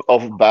speaking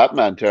of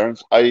Batman,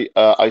 Terence,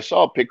 I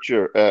saw a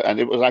picture,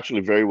 and it was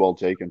actually very well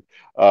taken.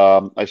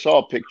 I saw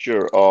a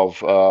picture of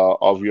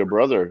your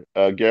brother,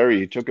 Gary.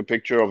 He took a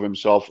picture of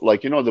himself,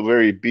 like the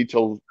very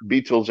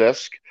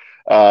Beatles-esque.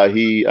 I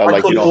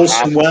call it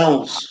Orson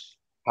Welles.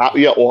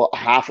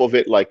 Half of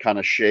it like kind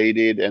of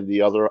shaded, and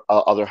the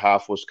other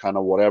half was kind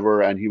of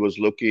whatever. And he was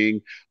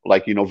looking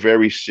like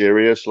very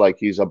serious, like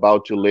he's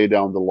about to lay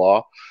down the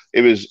law.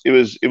 It was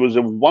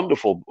a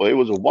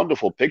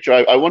wonderful picture.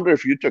 I wonder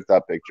if you took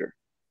that picture.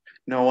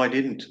 No, I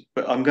didn't.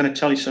 But I'm going to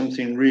tell you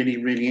something really,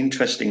 really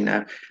interesting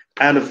now.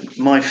 Out of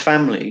my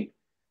family,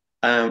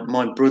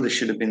 my brother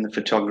should have been the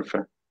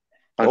photographer.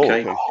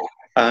 Okay.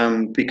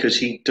 Because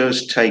he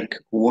does take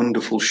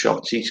wonderful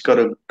shots. He's got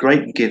a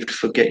great gift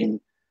for getting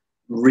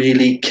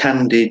really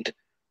candid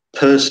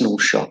personal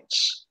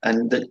shots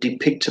and that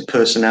depict a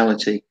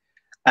personality.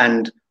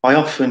 And I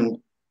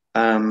often,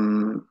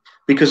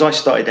 because I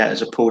started out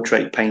as a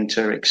portrait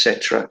painter,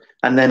 etc.,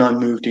 and then I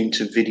moved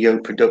into video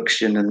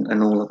production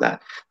and all of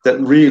that, that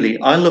really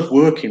I love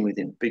working with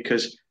him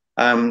because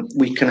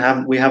We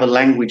have a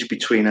language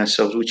between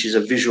ourselves, which is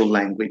a visual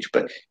language.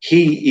 But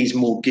he is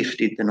more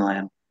gifted than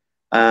I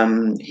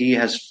am. He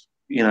has,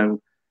 you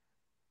know,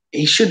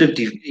 he should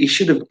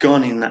have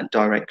gone in that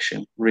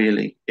direction.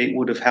 Really, it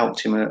would have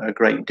helped him a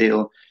great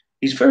deal.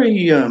 He's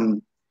very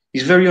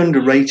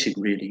underrated,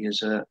 really,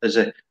 as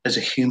a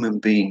human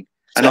being.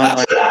 And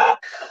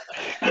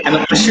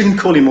I shouldn't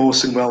call him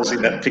Orson Welles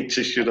in that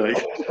picture, should I?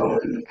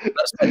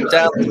 That's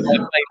down to my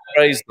main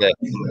phrase there.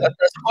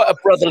 That's quite a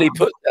brotherly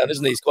put down,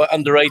 isn't he? He's quite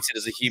underrated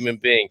as a human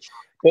being.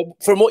 But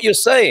from what you're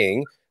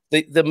saying,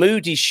 the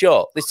moody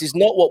shot, this is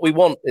not what we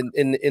want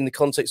in the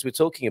context we're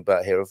talking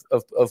about here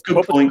of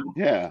Good point.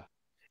 Yeah.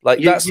 Like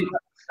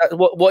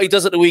what he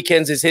does at the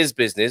weekends is his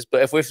business.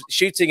 But if we're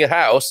shooting a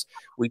house,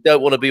 we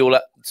don't want to be all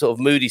that sort of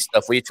moody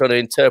stuff where you're trying to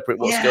interpret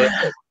what's going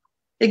on.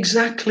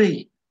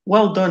 Exactly.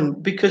 Well done.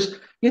 Because,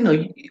 you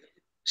know,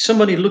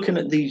 somebody looking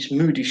at these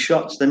moody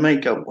shots, they may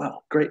go,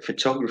 wow, great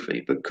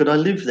photography, but could I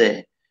live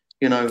there?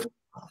 You know,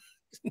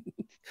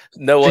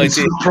 no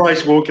idea.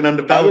 Price walking on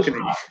the balcony.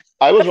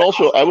 I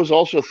was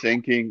also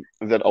thinking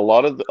that a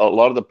lot of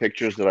the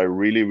pictures that I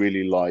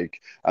really like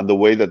and the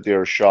way that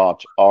they're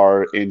shot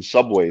are in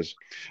subways.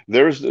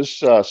 There's this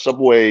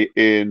subway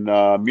in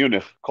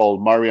Munich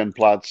called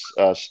Marienplatz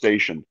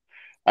station.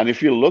 And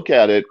if you look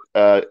at it,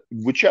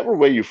 whichever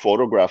way you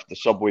photograph the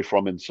subway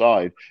from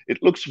inside,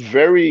 it looks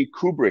very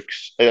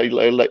Kubrick's,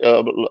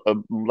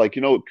 like,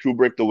 you know,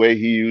 Kubrick, the way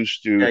he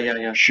used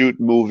to shoot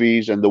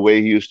movies and the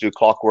way he used to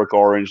Clockwork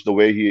Orange, the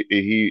way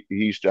he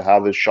used to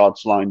have his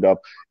shots lined up.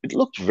 It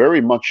looked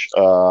very much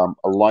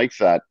like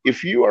that.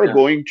 If you are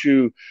going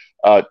to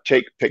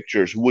take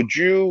pictures, would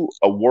you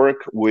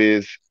work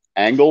with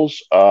angles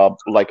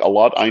like a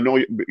lot? I know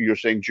you're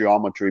saying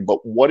geometry,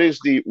 but what is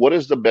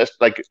the best?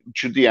 Like,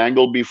 should the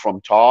angle be from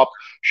top?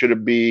 Should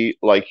it be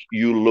like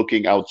you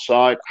looking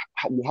outside?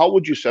 How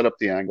would you set up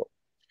the angle?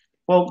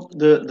 Well,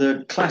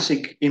 the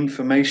classic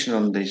information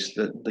on this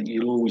that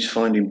you'll always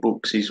find in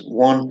books is,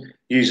 one,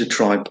 use a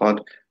tripod,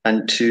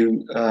 and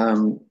two,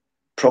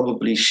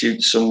 probably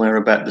shoot somewhere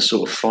about the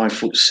sort of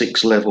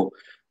 5'6" level,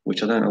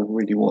 which I don't know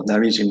really what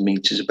that is in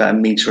meters, about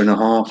 1.5 meters,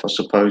 I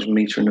suppose,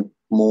 meter and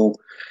more.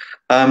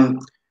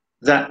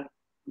 That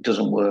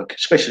doesn't work,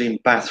 especially in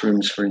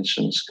bathrooms, for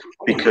instance,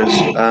 because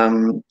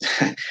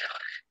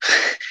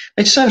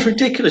it sounds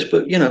ridiculous,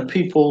 but, you know,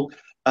 people,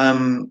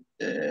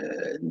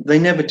 they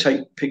never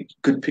take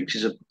good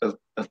pictures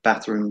of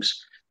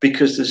bathrooms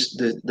because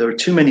there are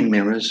too many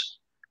mirrors.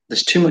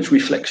 There's too much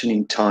reflection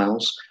in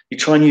tiles. You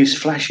try and use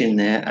flash in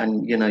there,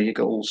 and, you know, you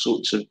got all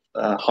sorts of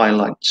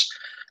highlights.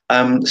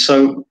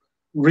 So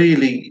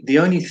really, the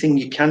only thing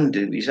you can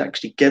do is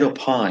actually get up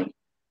high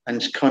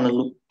and kind of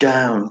look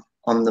down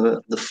on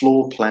the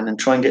floor plan and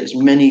try and get as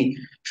many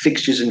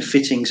fixtures and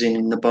fittings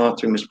in the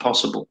bathroom as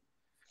possible.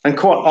 And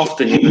quite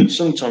often, you know,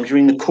 sometimes you're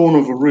in the corner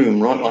of a room,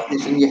 right, like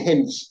this, and your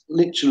head's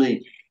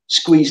literally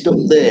squeezed up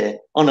there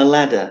on a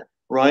ladder,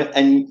 right,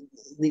 and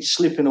it's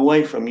slipping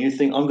away from you. You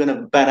think, I'm going to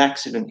have a bad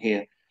accident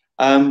here.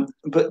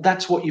 But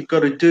that's what you've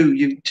got to do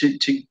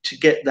to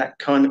get that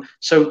kind of.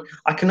 So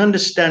I can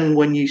understand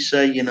when you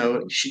say, you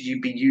know, should you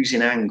be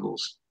using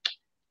angles?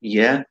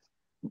 Yeah.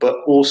 But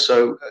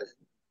also,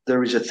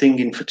 there is a thing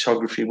in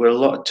photography where a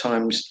lot of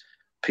times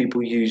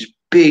people use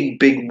big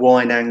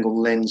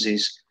wide-angle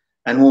lenses,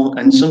 and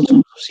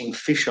sometimes I've seen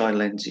fisheye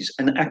lenses.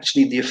 And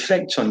actually, the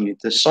effect on you,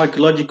 the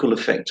psychological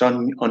effect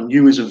on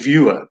you as a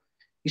viewer,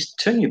 is to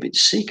turn you a bit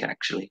sick,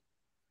 actually.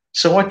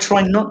 So I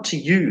try not to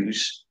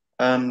use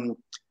so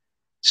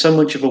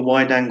much of a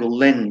wide-angle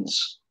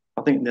lens.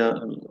 I think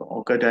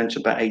I'll go down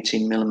to about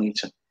 18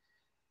 millimeter,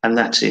 and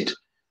that's it.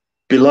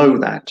 Below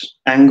that,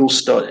 angles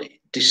start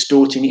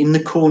distorting in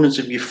the corners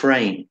of your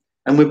frame,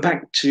 and we're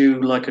back to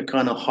like a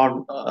kind of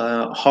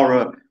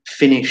horror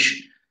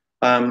finish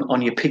on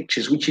your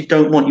pictures, which you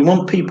don't want. You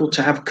want people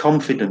to have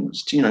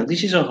confidence. You know,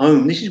 this is a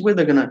home. This is where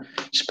they're going to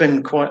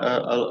spend quite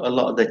a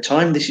lot of their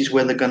time. This is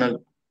where they're going to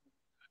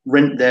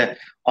rent their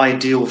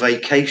ideal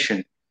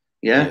vacation.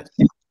 Yeah.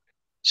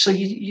 So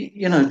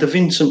you know, the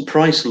Vincent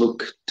Price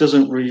look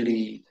doesn't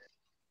really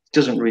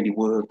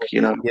work.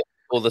 You know,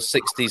 or the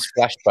 '60s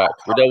flashback.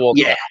 We don't want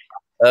that.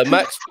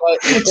 Max,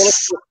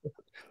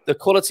 the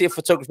quality of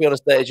photography on a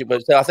stage.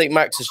 But I think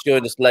Max has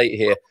joined us late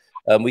here.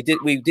 We did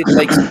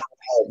make some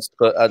comments,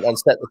 and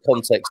set the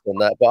context on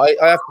that. But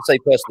I have to say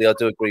personally, I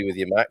do agree with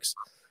you, Max.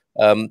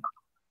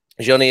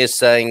 Johnny is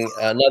saying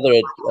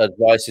another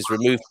advice is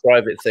remove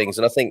private things,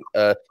 and I think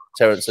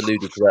Terence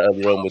alluded to that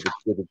earlier on with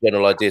the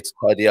general idea to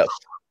tidy up.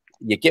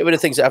 You get rid of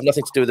things that have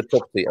nothing to do with the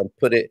property and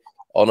put it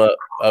on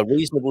a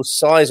reasonable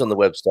size on the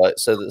website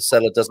so that the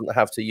seller doesn't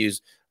have to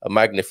use a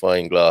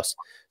magnifying glass.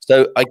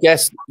 So I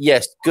guess,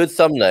 yes, good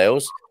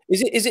thumbnails.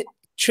 Is it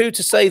true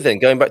to say then,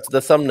 going back to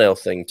the thumbnail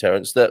thing,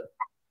 Terence, that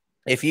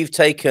if you've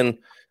taken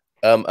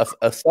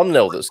a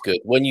thumbnail that's good,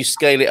 when you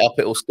scale it up,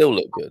 it will still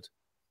look good?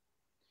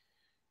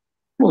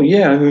 Well,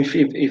 yeah. I mean,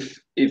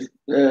 if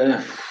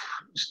the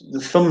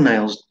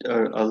thumbnails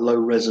are low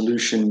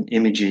resolution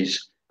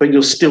images, but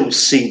you'll still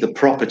see the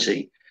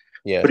property.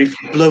 Yeah. But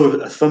if you blow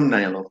a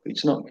thumbnail up,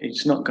 it's not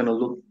going to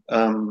look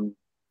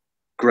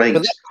great.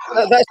 But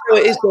that's how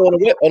it is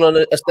on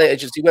an estate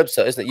agency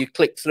website, isn't it? You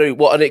click through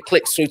and it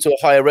clicks through to a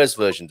higher res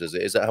version, does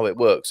it? Is that how it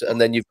works?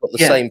 And then you've got the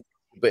same.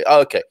 But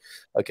okay.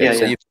 Yeah,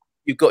 so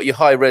you've got your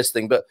high res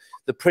thing, but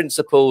the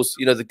principles,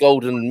 the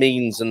golden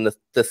means and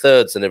the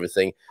thirds and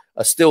everything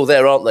are still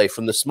there, aren't they?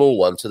 From the small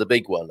one to the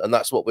big one, and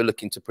that's what we're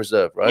looking to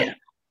preserve, right? Yeah.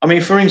 I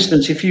mean, for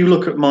instance, if you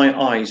look at my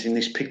eyes in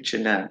this picture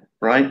now,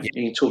 right? Yeah.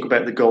 You talk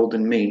about the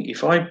golden mean.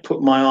 If I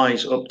put my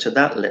eyes up to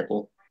that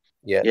level,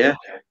 you're going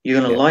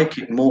to like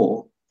it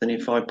more than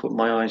if I put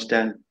my eyes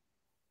down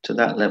to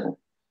that level.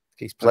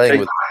 He's playing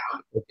with.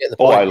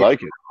 I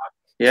like it.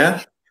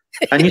 Yeah.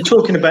 And you're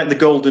talking about the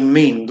golden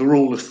mean, the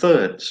rule of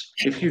thirds.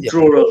 If you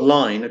draw a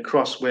line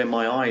across where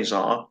my eyes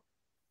are,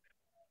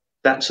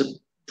 that's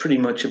pretty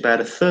much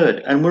about a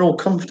third, and we're all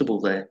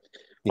comfortable there.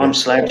 Yeah. I'm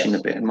slouching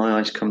a bit, and my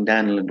eyes come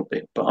down a little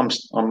bit, but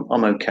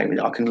I'm okay with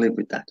it. I can live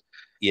with that.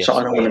 Yes. So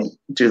I don't want to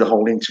do the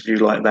whole interview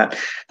like that.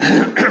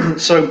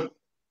 So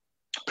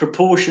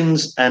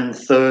proportions and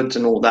thirds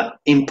and all that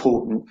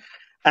important.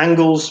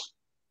 Angles,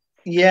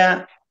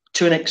 yeah,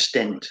 to an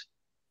extent,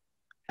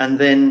 and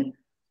then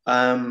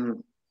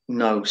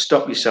no,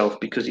 stop yourself,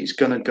 because it's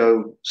going to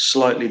go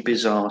slightly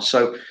bizarre.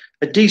 So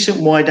a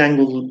decent wide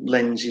angle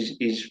lens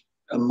is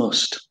a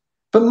must.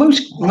 But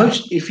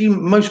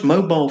most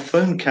mobile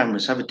phone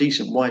cameras have a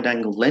decent wide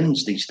angle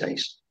lens these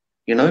days,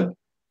 Okay.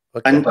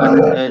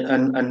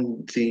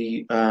 And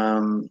the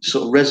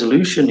sort of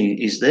resolution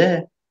is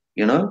there,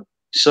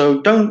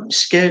 So don't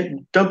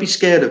be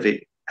scared of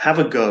it. Have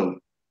a go.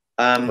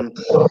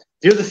 The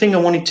other thing I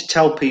wanted to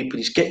tell people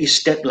is get your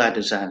step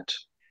ladders out,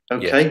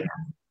 okay? Yes.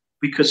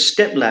 Because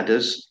step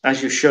ladders,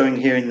 as you're showing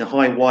here in the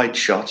high wide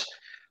shot,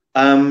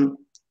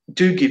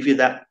 do give you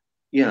that,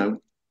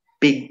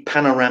 big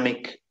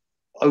panoramic,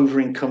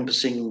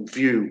 over-encompassing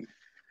view.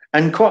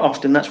 And quite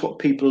often that's what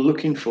people are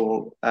looking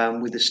for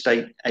with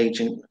estate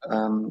agent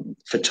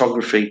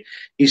photography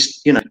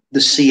is,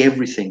 to see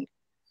everything,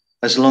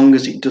 as long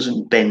as it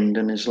doesn't bend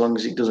and as long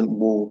as it doesn't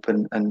warp.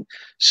 And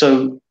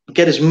so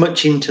get as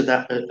much into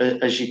that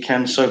as you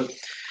can. So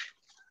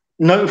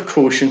note of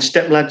caution,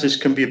 step ladders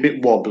can be a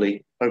bit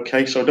wobbly,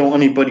 okay? So I don't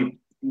want anybody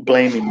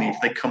blaming me if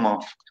they come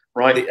off.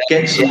 Right,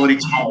 get somebody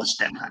to hold the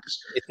step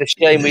ladders. It's a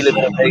shame we live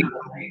in a age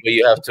where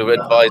you have to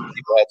advise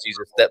people how to use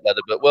a step ladder,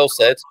 but well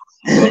said.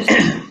 Well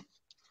said.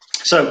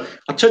 So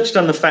I touched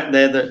on the fact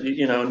there that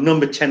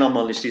number 10 on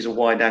my list is a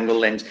wide angle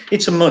lens.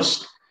 It's a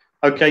must.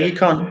 Okay, you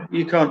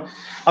can't.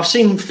 I've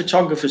seen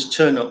photographers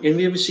turn up. Have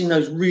you ever seen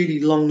those really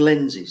long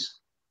lenses?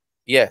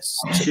 Yes.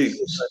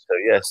 Shoots.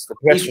 Yes.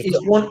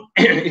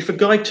 If a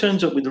guy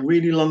turns up with a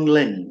really long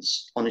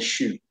lens on a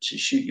shoot to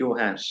shoot your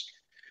house,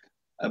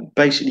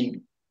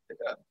 basically.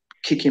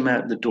 Kick him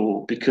out the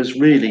door, because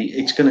really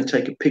it's going to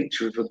take a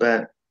picture of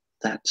about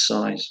that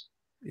size.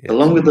 Yes. The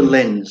longer the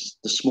lens,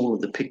 the smaller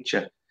the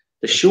picture.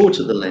 The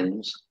shorter the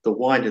lens, the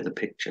wider the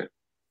picture.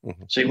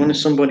 Mm-hmm. So you want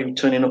somebody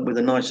turning up with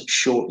a nice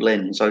short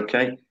lens,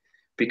 okay?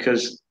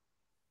 Because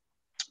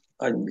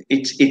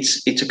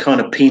it's a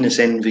kind of penis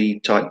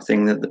envy type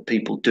thing that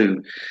people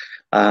do.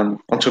 I'm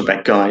talking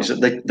about guys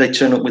that they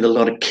turn up with a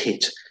lot of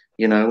kit,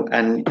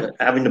 and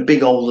having a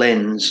big old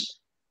lens,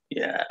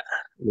 yeah.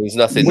 There's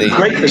nothing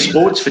great for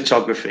sports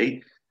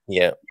photography.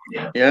 Yeah.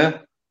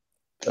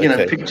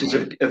 Okay. Pictures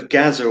of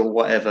Gaza or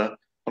whatever.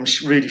 I'm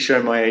really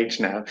showing my age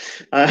now.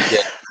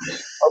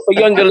 For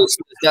younger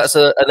listeners, that's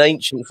an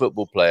ancient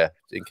football player,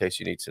 in case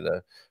you need to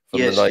know,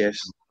 from the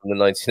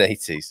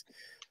 1980s.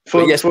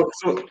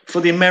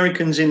 For the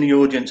Americans in the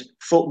audience,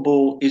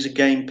 football is a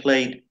game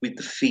played with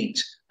the feet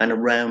and a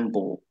round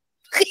ball.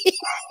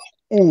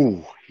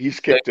 Ooh, he's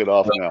kicked it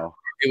off now.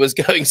 It was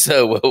going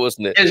so well,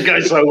 wasn't it? It was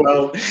going so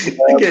well.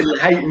 I'm getting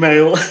hate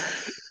mail.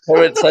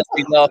 Terence has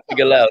been laughing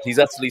aloud. He's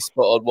utterly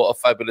spot on. What a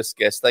fabulous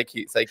guest. Thank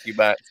you,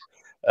 Matt.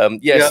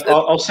 Yes, yeah,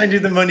 I'll send you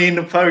the money in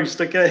the post.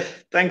 Okay,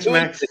 thanks,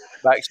 Max.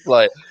 Max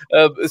Fly.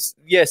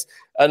 Yes,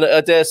 and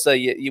I dare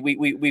say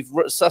we've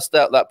sussed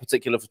out that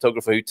particular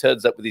photographer who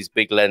turns up with his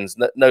big lens.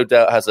 No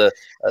doubt has a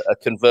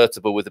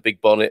convertible with a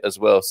big bonnet as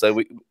well. So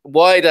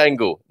wide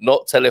angle,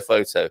 not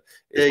telephoto.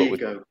 There you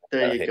go.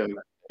 There you go.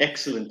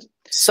 Excellent.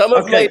 Some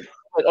have made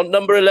on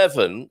number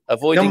 11.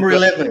 Avoiding number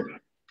 11.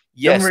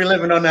 Yes, number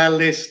 11 on our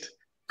list.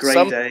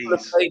 Great days. Some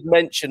have made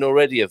mention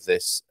already of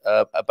this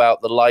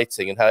about the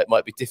lighting and how it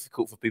might be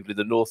difficult for people in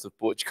the north of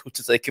Portugal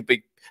to take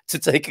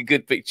a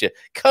good picture.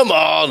 Come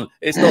on,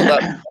 it's not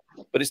that,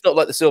 but it's not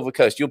like the Silver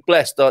Coast. You're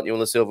blessed, aren't you, on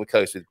the Silver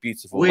Coast with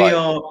beautiful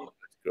lighting?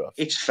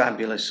 It's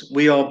fabulous.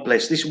 We are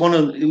blessed. This is one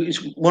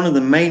of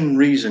the main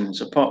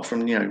reasons, apart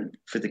from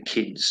for the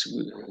kids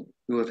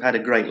who have had a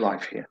great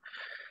life here.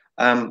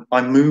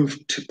 I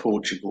moved to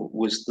Portugal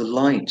was the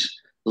light.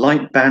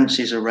 Light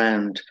bounces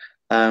around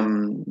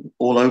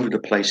all over the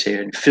place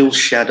here and fills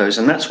shadows,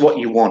 and that's what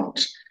you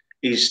want,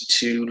 is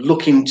to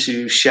look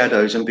into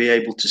shadows and be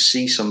able to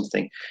see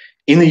something.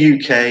 In the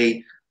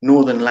UK,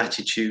 northern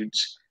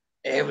latitudes,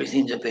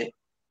 everything's a bit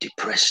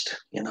depressed,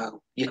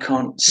 you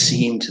can't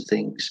see into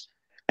things,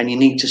 and you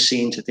need to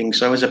see into things.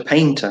 So as a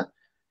painter,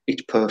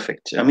 it's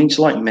perfect. I mean, it's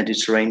like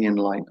Mediterranean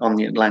light on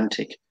the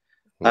Atlantic,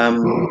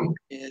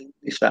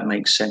 if that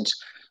makes sense.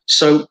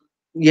 So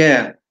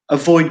yeah,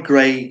 avoid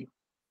grey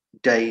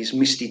days,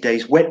 misty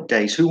days, wet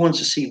days. Who wants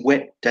to see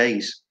wet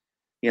days?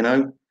 You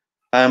know,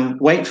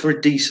 wait for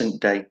a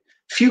decent day.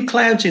 Few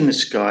clouds in the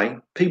sky.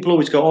 People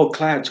always go, "Oh,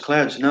 clouds,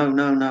 clouds." No,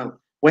 no, no.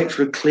 Wait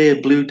for a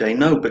clear blue day.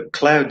 No, but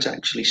clouds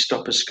actually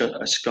stop a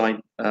sky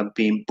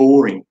being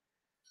boring.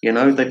 You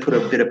know, they put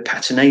a bit of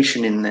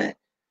patination in there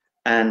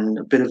and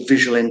a bit of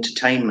visual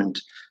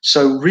entertainment.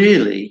 So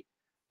really,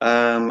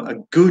 a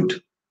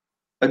good,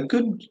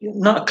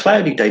 not a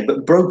cloudy day,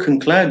 but broken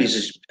cloud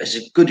is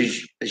as good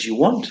as you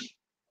want.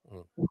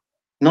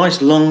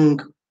 Nice long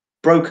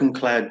broken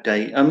cloud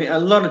day. I mean, a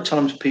lot of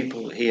times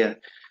people here,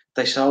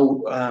 they say,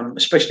 oh,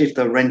 especially if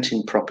they're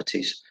renting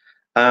properties,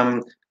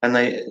 and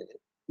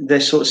their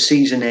sort of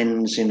season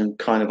ends in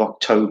kind of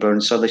October,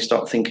 and so they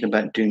start thinking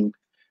about doing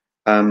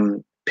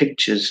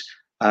pictures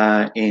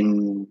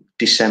in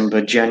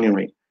December,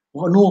 January.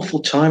 What an awful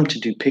time to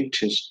do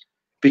pictures,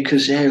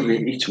 because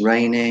it's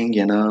raining,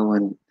 you know,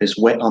 and there's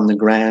wet on the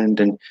ground,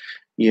 and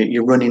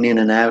you're running in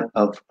and out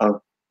of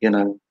you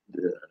know,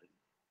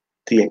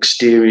 the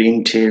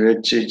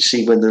interior to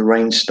see whether the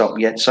rain stopped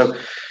yet. So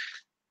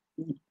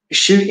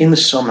shoot in the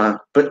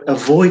summer, but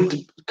avoid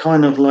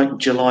kind of like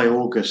July,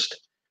 August,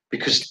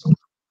 because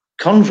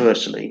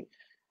conversely,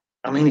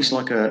 I mean, it's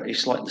like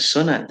the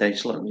sun out there.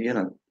 It's like, you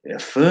know, a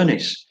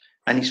furnace,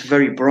 and it's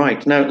very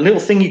bright. Now, a little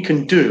thing you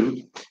can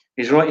do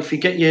is, right, if you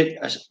get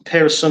a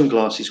pair of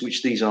sunglasses,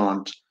 which these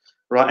aren't,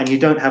 right, and you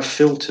don't have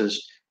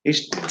filters,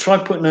 is try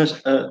putting a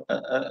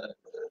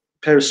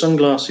pair of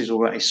sunglasses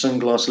or a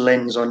sunglass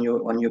lens on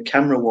your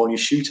camera while you're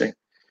shooting.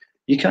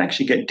 You can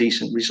actually get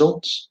decent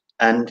results.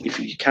 And if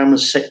your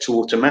camera's set to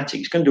automatic,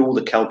 it's going to do all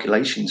the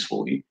calculations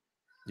for you.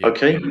 Yeah.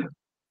 Okay.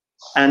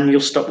 And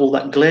you'll stop all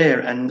that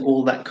glare and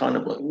all that kind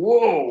of like,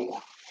 whoa.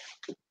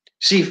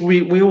 See, if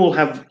we all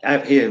have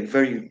out here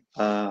very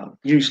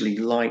usually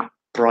light,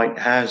 bright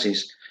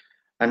houses.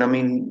 And I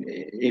mean,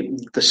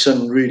 the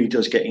sun really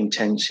does get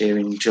intense here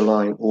in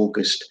July,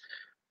 August.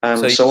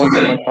 So we're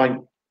going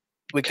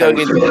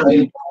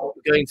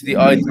to the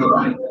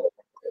ideal.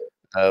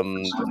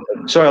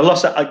 Sorry, I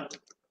lost that.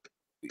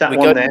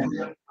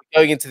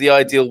 Going into the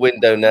ideal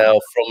window now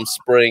from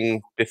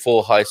spring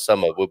before high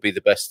summer would be the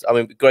best. I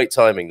mean, great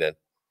timing then.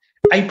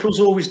 April's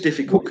always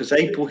difficult because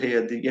April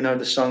here, you know,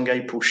 the song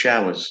April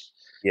Showers.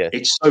 Yeah,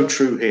 it's so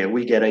true here.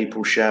 We get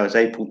April showers,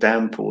 April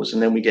downpours,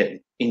 and then we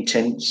get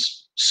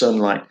intense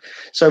sunlight.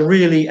 So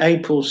really,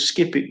 April,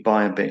 skip it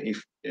by a bit.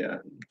 If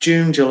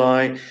June,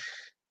 July,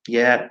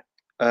 yeah,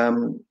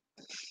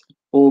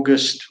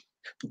 August.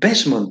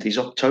 Best month is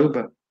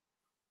October.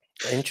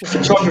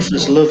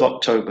 Photographers love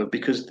October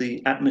because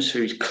the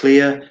atmosphere is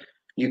clear.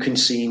 You can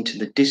see into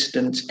the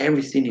distance.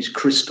 Everything is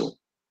crystal.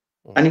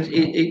 And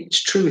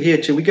it's true here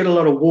too. We get a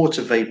lot of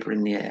water vapor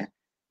in the air,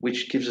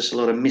 which gives us a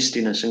lot of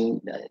mistiness, and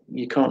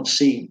you can't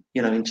see,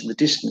 you know, into the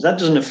distance. That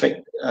doesn't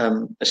affect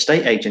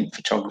estate agent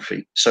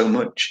photography so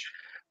much.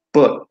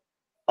 But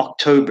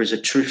October is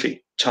a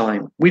terrific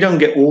time. We don't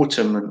get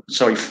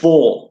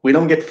fall. We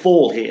don't get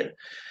fall here,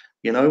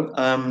 you know,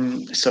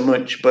 so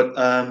much. But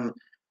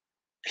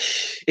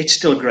it's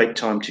still a great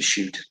time to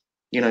shoot.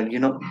 You know,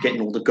 you're not getting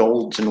all the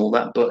golds and all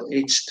that, but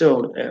it's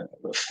still a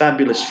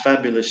fabulous,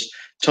 fabulous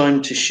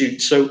time to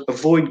shoot. So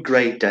avoid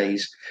grey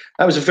days.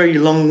 That was a very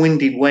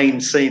long-winded way in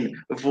saying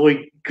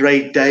avoid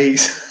grey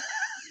days.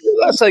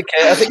 That's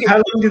okay. I think. How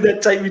long did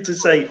that take me to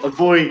say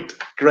avoid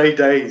grey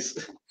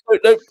days?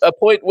 No, a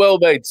point well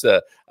made,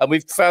 sir. And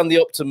we've found the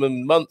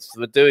optimum month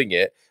for doing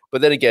it.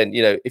 But then again,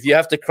 you know, if you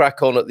have to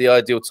crack on at the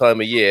ideal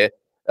time of year,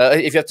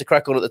 if you have to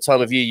crack on at the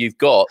time of year you've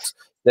got,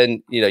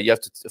 then, you know, you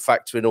have to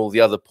factor in all the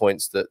other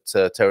points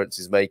that Terence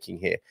is making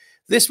here.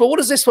 What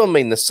does this one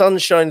mean? The sun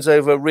shines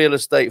over real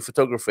estate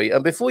photography.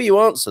 And before you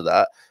answer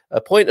that, a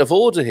point of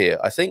order here,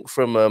 I think,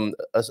 from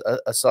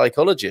a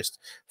psychologist.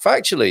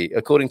 Factually,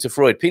 according to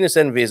Freud, penis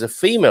envy is a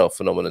female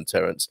phenomenon,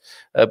 Terence.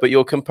 But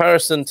your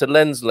comparison to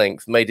lens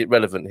length made it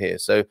relevant here.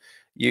 So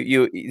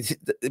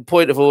the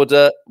point of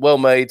order, well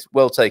made,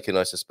 well taken,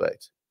 I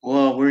suspect.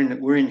 Well,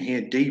 we're in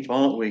here deep,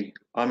 aren't we?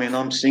 I mean,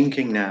 I'm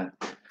sinking now.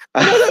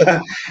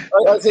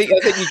 I think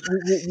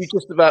you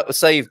just about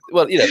saved.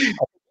 Well, you know,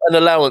 an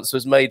allowance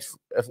was made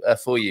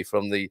for you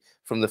from the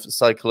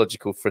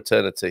psychological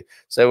fraternity,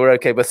 so we're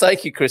okay. But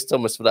thank you, Chris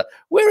Thomas, for that.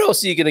 Where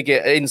else are you going to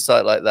get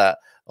insight like that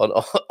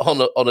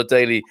on a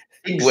daily?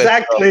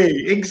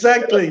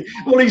 Exactly.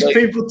 All these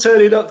people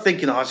turning up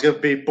thinking, "Oh, it's going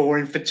to be a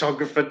boring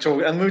photographer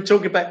talk," and we're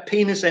talking about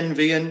penis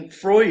envy and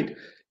Freud.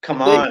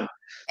 Come on.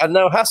 And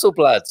now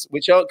Hasselblads,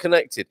 which aren't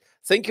connected.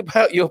 Think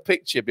about your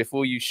picture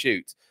before you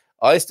shoot.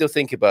 I still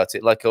think about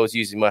it like I was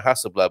using my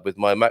Hasselblad with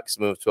my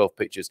maximum of 12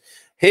 pictures.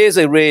 Here's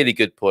a really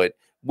good point.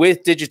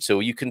 With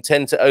digital, you can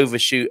tend to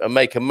overshoot and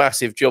make a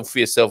massive job for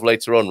yourself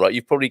later on, right?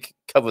 You've probably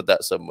covered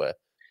that somewhere.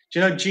 Do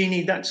you know,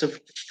 Jeannie, that's a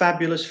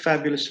fabulous,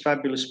 fabulous,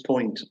 fabulous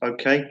point,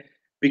 okay?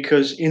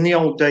 Because in the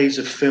old days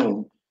of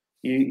film,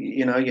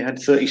 you know, you had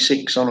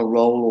 36 on a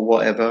roll or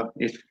whatever,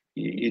 if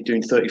you're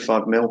doing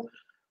 35 mil.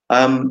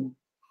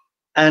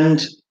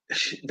 And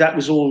that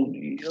was all,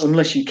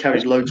 unless you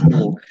carried loads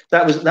more,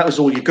 that was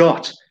all you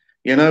got,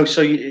 you know.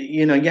 So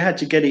you know, you had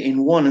to get it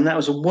in one, and that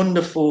was a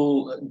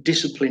wonderful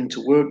discipline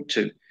to work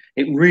to.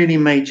 It really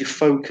made you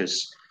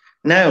focus.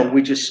 Now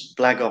we just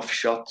blag off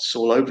shots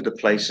all over the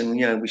place, and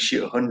you know, we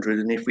shoot 100,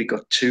 and if we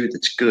got 2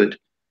 that's good,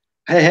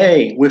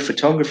 hey, we're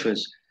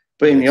photographers.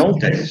 But in the old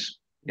days,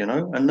 you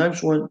know, and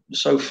those weren't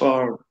so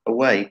far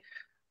away,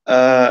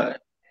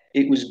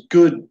 it was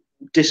good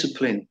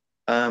discipline,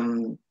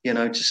 you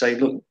know, to say,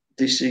 look,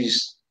 this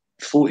is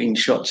 14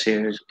 shots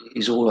here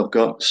is all I've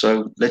got,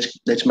 so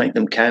let's make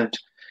them count.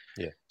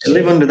 Yeah. To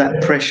live under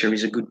that pressure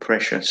is a good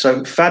pressure.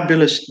 So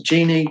fabulous,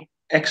 Jeannie,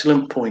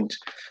 excellent point.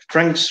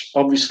 Frank's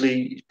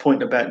obviously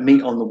point about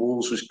meat on the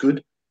walls was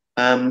good,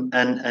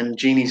 and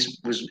Jeannie's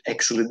was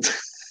excellent.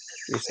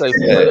 You're so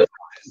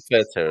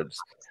fair, Terence.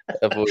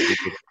 Avoided.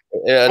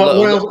 Yeah,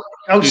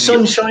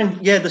 sunshine.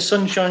 Yeah, the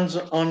sun shines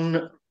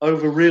on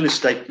over real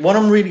estate. What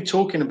I'm really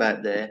talking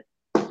about there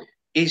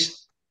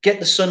is get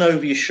the sun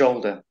over your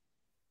shoulder.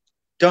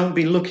 Don't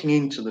be looking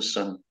into the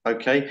sun,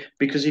 okay?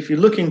 Because if you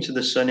look into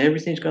the sun,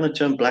 everything's going to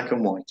turn black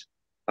and white,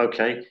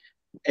 okay?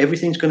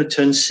 Everything's going to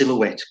turn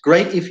silhouette.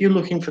 Great if you're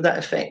looking for that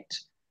effect,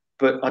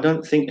 but I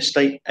don't think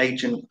estate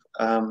agent,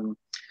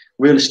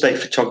 real estate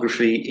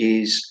photography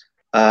is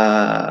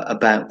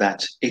about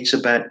that. It's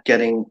about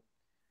getting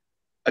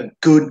a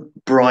good,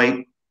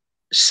 bright,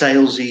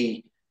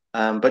 salesy,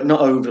 but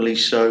not overly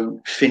so,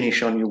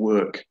 finish on your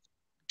work,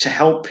 to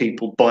help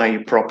people buy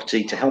your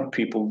property, to help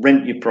people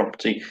rent your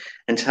property,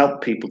 and to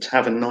help people to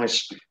have a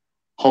nice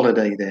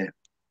holiday there.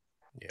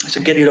 Yeah.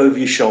 So get it over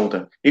your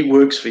shoulder. It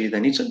works for you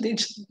then. It's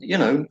you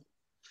know,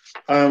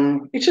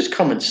 it's just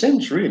common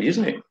sense, really,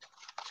 isn't it?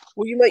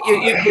 Well, you're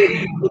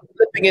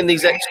living in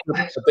these extra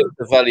bits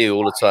of value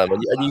all the time,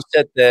 and you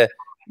said there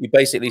you're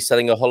basically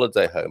selling a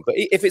holiday home. But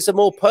if it's a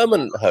more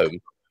permanent home,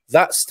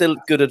 that's still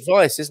good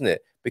advice, isn't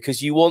it?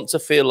 Because you want to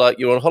feel like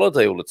you're on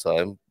holiday all the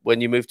time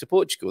when you move to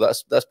Portugal.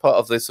 That's part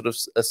of the sort of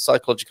a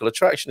psychological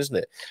attraction, isn't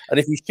it? And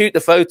if you shoot the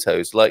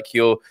photos like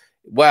you're,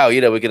 wow, you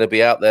know, we're going to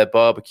be out there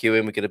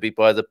barbecuing, we're going to be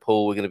by the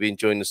pool, we're going to be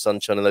enjoying the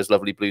sunshine and those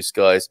lovely blue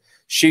skies.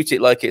 Shoot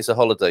it like it's a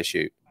holiday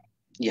shoot.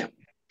 Yeah.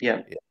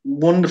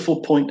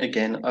 Wonderful point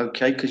again.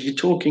 Okay, because you're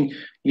talking,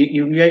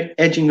 you're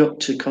edging up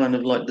to kind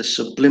of like the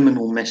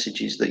subliminal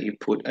messages that you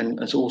put,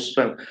 and as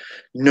also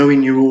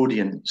knowing your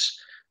audience.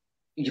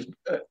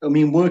 I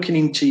mean, working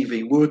in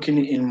TV,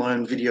 working in my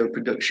own video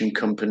production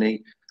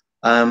company,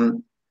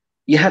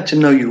 you had to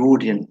know your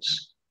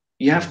audience.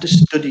 You have to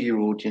study your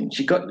audience.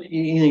 You got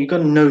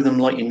to know them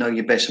like you know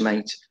your best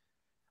mate.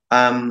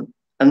 And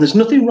there's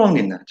nothing wrong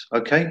in that.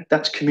 Okay,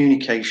 that's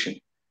communication.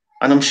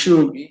 And I'm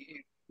sure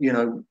you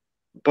know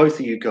both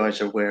of you guys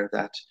are aware of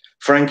that.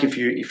 Frank, if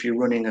you're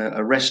running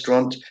a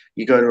restaurant,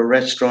 you go to a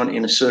restaurant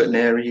in a certain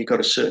area, you got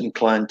a certain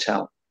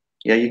clientele.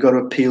 Yeah, you got to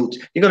appeal.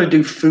 You got to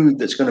do food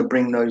that's going to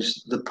bring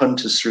the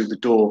punters through the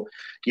door.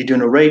 You're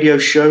doing a radio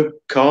show,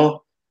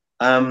 Carl.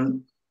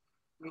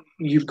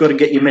 You've got to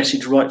get your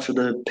message right for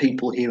the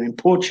people here in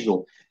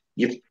Portugal.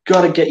 You've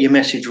got to get your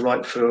message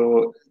right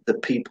for the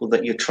people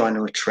that you're trying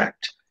to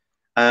attract.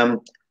 And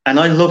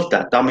I love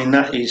that. I mean,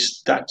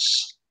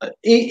 that's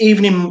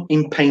even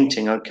in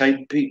painting.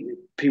 Okay,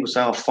 people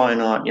say, "Oh,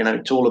 fine art." You know,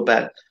 it's all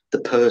about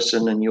the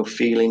person and your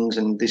feelings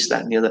and this,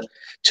 that, and the other.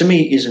 To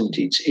me, it isn't.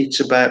 It's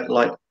about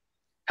like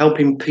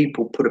helping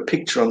people put a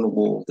picture on the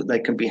wall that they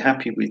can be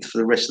happy with for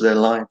the rest of their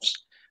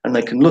lives, and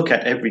they can look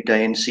at every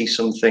day and see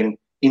something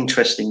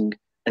interesting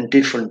and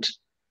different,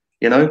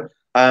 you know,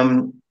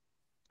 and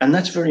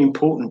that's very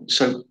important.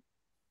 So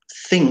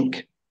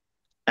think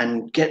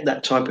and get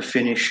that type of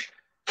finish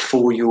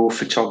for your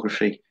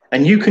photography,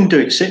 and you can do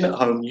it sitting at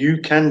home. You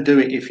can do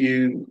it if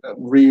you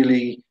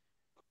really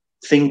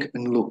think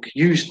and look.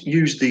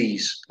 Use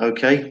these,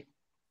 okay?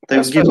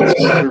 They'll give us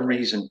a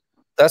reason.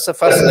 That's a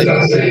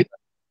fascinating.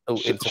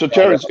 So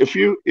Terence, if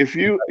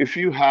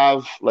you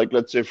have, like,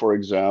 let's say for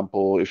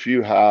example, if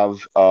you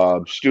have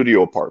a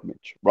studio apartment,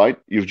 right?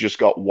 You've just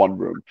got one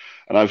room,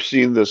 and I've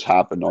seen this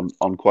happen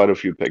on quite a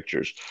few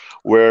pictures,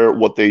 where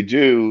what they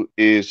do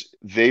is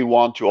they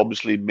want to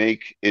obviously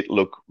make it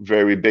look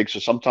very big, so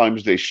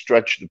sometimes they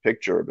stretch the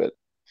picture a bit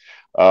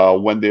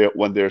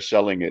when they're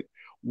selling it.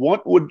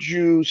 What would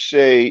you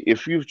say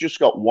if you've just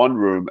got one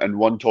room and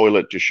one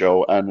toilet to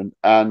show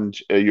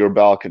and your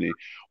balcony?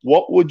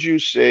 What would you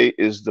say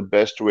is the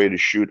best way to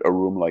shoot a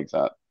room like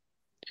that?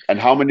 And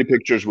how many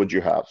pictures would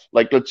you have?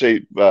 Like, let's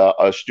say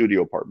a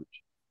studio apartment.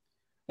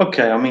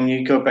 Okay, I mean,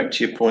 you go back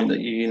to your point that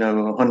you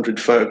know 100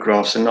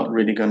 photographs are not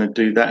really going to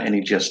do that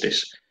any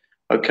justice.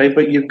 Okay,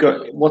 but you've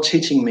got, what's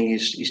hitting me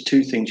is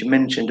two things. You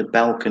mentioned a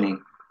balcony,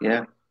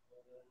 yeah.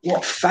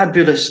 What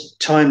fabulous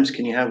times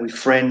can you have with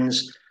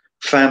friends,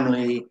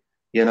 family,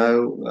 you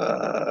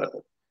know,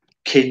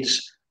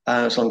 kids,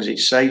 as long as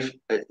it's safe.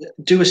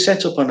 Do a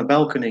setup on a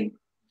balcony.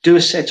 Do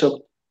a setup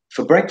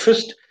for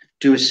breakfast,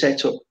 do a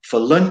setup for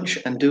lunch,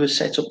 and do a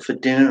setup for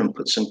dinner, and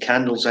put some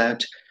candles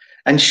out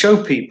and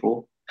show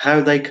people how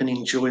they can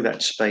enjoy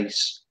that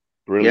space.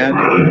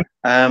 Brilliant.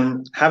 Yeah.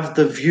 Have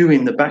the view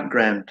in the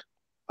background.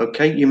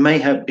 Okay, you may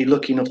be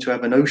lucky enough to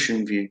have an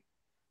ocean view.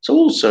 So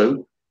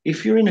also,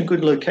 if you're in a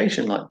good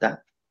location like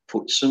that,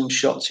 put some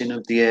shots in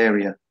of the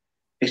area.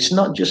 It's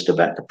not just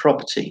about the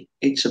property,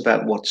 it's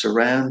about what's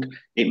around.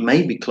 It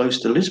may be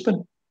close to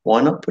Lisbon.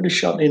 Why not put a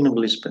shot in of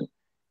Lisbon?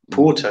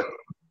 Porto,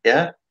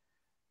 yeah?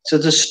 So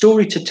the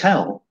story to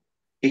tell,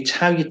 it's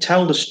how you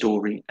tell the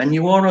story, and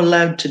you are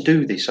allowed to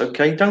do this,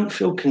 okay? Don't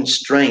feel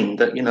constrained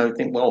that,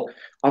 think, well,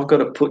 I've got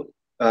to put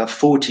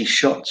 40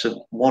 shots of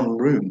one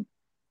room.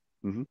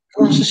 Mm-hmm.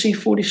 Who wants to see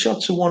 40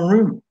 shots of one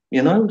room,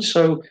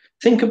 So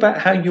think about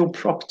how your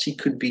property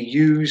could be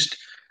used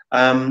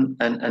and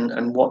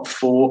what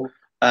for,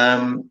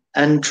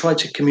 and try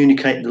to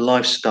communicate the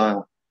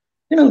lifestyle.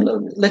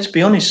 Let's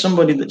be honest,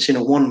 somebody that's in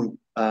a one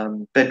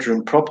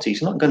bedroom property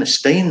is not going to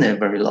stay in there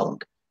very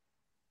long.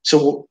 So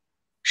we'll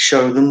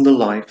show them the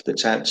life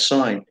that's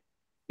outside.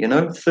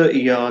 30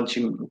 yards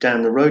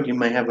down the road, you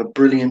may have a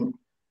brilliant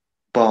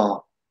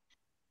bar.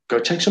 Go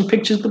take some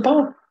pictures of the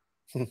bar.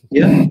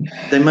 Yeah.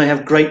 They may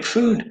have great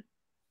food.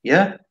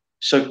 Yeah.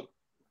 So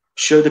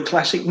show the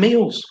classic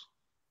meals.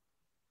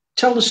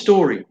 Tell the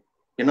story,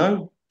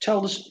 tell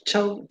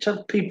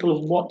people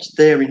of what's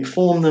there,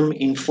 inform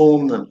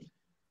them.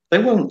 They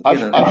won't,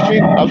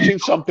 I've seen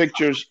some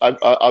pictures.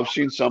 I've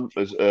seen some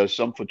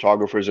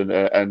photographers,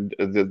 and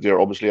they're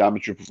obviously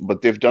amateur,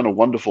 but they've done a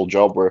wonderful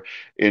job where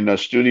in a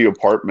studio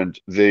apartment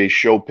they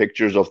show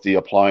pictures of the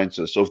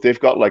appliances. So if they've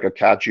got like a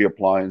catchy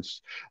appliance,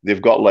 they've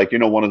got like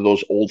one of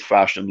those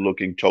old-fashioned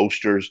looking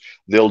toasters,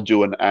 they'll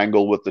do an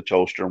angle with the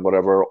toaster and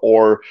whatever,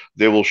 or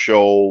they will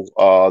show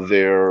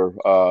their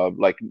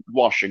like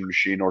washing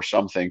machine or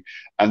something,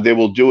 and they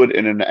will do it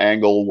in an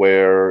angle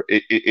where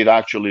it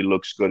actually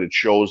looks good. It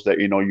shows that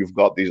you've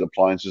got these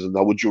appliances. And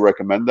would you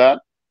recommend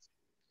that?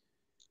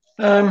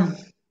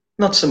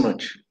 Not so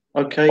much.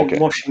 Okay.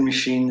 Washing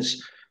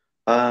machines.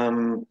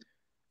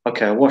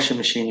 Okay, a washing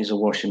machine is a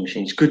washing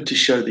machine. It's good to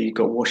show that you've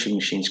got washing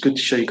machines. It's good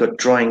to show you've got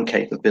drying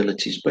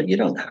capabilities, but you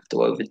don't have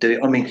to overdo it.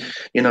 I mean,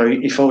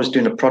 if I was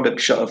doing a product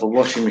shot of a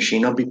washing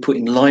machine, I'd be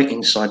putting light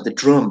inside the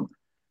drum.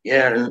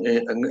 Yeah,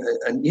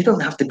 and you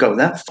don't have to go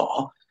that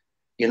far.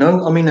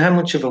 I mean, how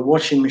much of a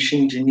washing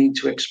machine do you need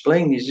to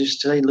explain? You just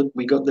say, look,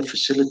 we got the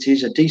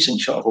facilities, a decent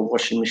shot of a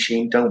washing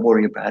machine. Don't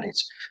worry about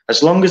it.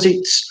 As long as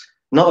it's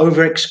not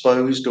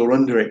overexposed or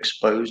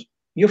underexposed,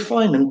 you're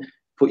fine. And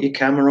put your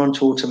camera on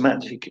to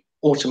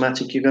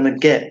automatic, you're going to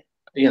get,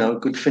 a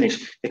good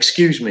finish.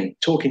 Excuse me,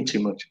 talking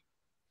too much.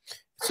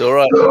 It's all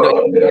right.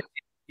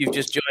 You've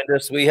just joined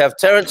us. We have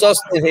Terence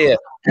Austin here,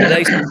 an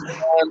ace from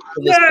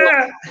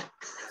the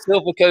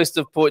Silver Coast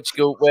of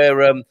Portugal,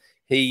 where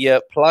he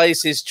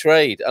plies his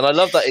trade. And I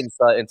love that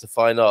insight into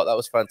fine art. That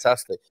was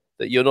fantastic.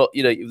 That you're not,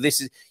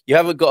 you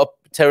haven't got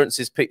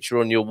Terence's picture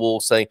on your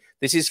wall saying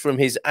this is from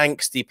his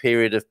angsty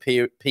period of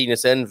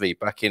penis envy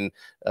back in,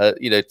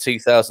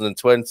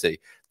 2020.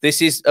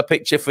 This is a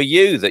picture for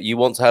you that you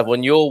want to have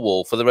on your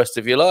wall for the rest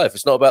of your life.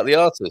 It's not about the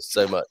artist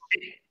so much.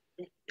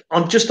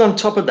 I'm just on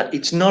top of that.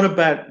 It's not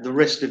about the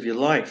rest of your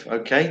life,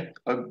 okay?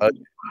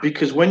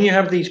 Because when you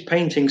have these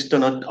paintings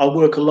done, I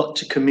work a lot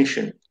to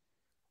commission.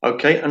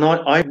 Okay, and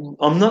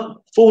I'm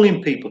not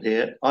fooling people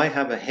here. I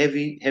have a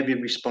heavy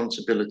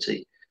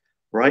responsibility,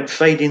 right?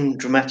 Fade in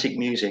dramatic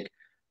music.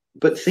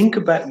 But think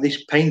about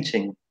this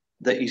painting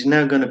that is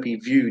now going to be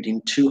viewed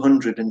in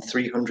 200 and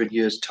 300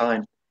 years'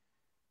 time.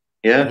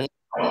 Yeah?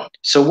 Mm-hmm.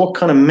 So what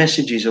kind of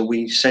messages are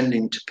we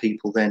sending to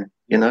people then,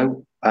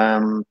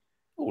 Oh,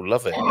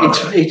 love it.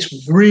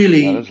 It's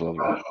really,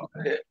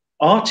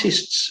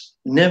 artists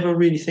never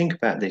really think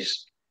about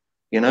this,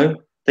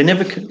 They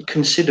never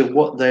consider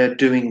what they're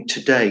doing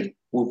today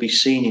will be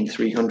seen in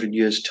 300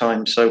 years'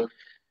 time. So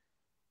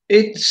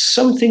it's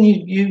something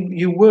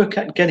you work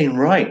at getting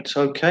right,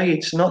 okay?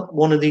 It's not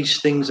one of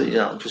these things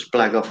that, just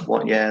blag off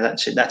what, yeah,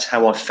 that's it. That's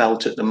how I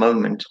felt at the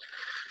moment.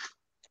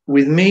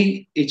 With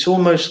me, it's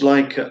almost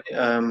like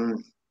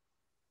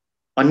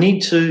I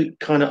need to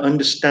kind of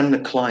understand the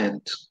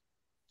client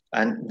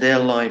and their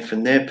life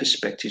and their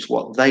perspectives,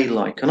 what they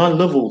like. And I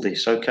love all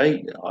this,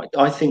 okay?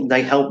 I think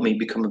they help me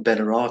become a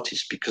better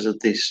artist because of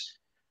this.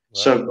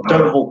 Wow. So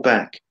don't hold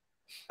back.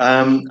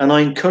 And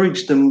I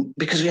encourage them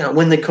because,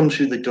 when they come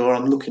through the door,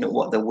 I'm looking at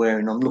what they're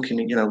wearing. I'm looking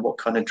at, what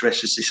kind of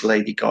dresses this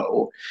lady got,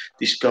 or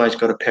this guy's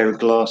got a pair of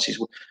glasses.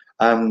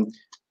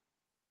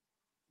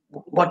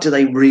 What do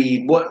they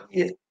read?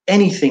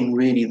 Anything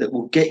really that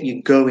will get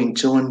you going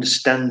to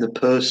understand the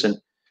person.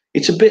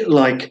 It's a bit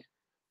like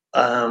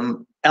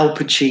Al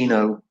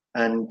Pacino,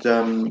 and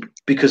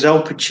because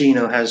Al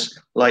Pacino has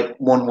like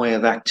one way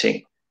of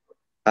acting,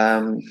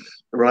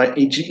 right?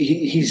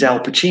 He's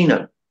Al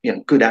Pacino,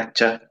 good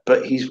actor,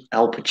 but he's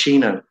Al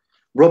Pacino.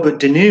 Robert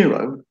De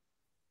Niro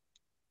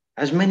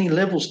has many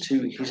levels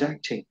to his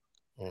acting,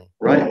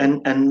 right?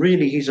 And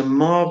really, he's a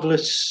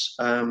marvelous.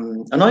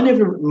 And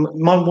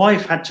my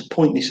wife had to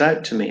point this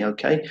out to me,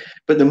 okay?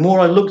 But the more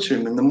I looked at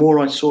him, and the more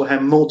I saw how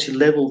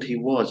multi-leveled he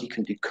was. He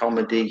can do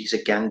comedy. He's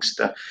a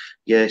gangster.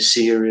 Yeah,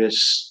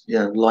 serious,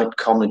 light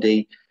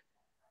comedy.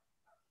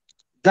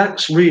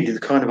 that's really the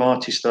kind of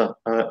artist that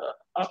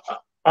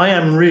I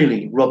am.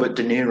 Really, Robert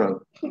De Niro.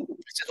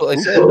 That's what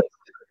they said.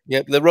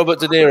 Yeah, the Robert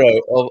De Niro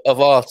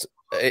of art,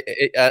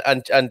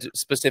 and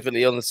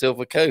specifically on the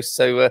Silver Coast.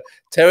 So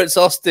Terence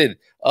Austin,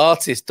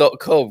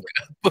 artist.com.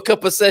 Book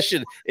up a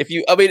session if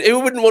you. I mean, who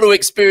wouldn't want to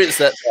experience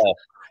that now?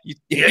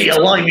 You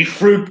limey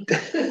fruit.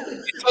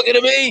 You're talking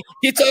to me.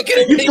 You're talking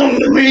to me. You're talking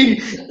to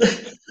me.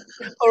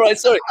 All right,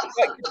 sorry.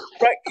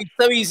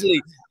 So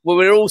easily. Well,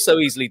 we're all so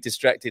easily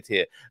distracted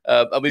here,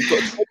 and we've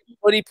got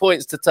 20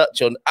 points to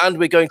touch on, and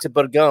we're going to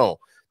Bergamo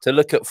to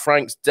look at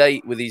Frank's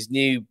date with his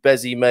new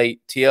Bezzy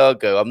mate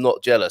Tiago. I'm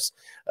not jealous.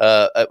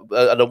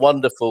 And a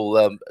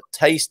wonderful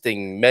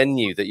tasting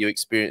menu that you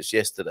experienced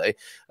yesterday.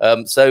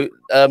 So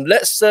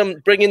let's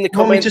bring in the comments.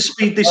 Want me to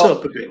speed this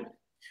up a bit?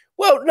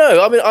 Well,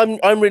 no, I mean,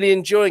 I'm really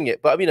enjoying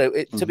it, but you know,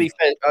 to be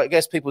fair, I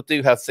guess people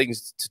do have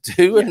things to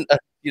do, and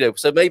you know,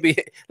 so maybe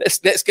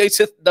let's go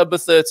to number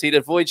 13.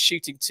 Avoid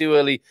shooting too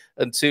early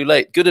and too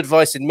late. Good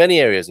advice in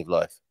many areas of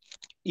life.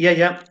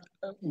 Yeah.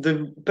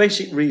 The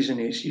basic reason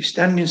is you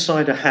stand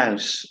inside a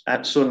house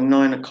at sort of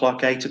 9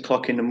 o'clock, 8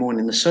 o'clock in the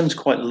morning. The sun's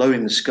quite low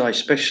in the sky,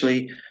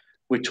 especially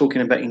we're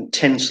talking about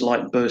intense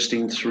light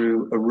bursting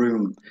through a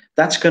room.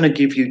 That's going to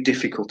give you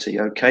difficulty,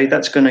 okay?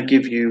 That's going to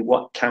give you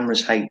what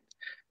cameras hate.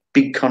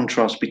 Big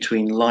contrast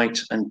between light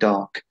and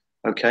dark,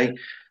 okay?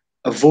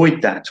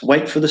 Avoid that.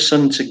 Wait for the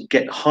sun to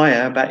get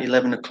higher, about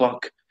 11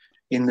 o'clock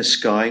in the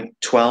sky,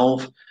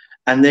 12,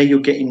 and there you're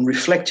getting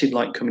reflected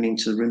light coming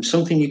into the room,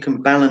 something you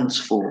can balance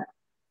for,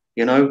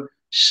 you know?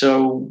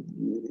 So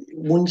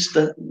once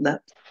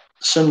that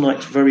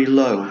sunlight's very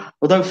low,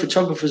 although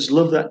photographers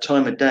love that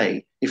time of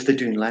day if they're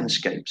doing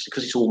landscapes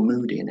because it's all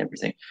moody and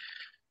everything,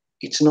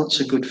 it's not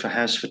so good for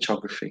house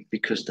photography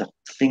because the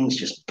thing's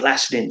just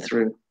blasting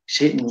through. It's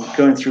hitting,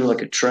 going through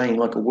like a train,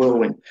 like a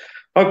whirlwind.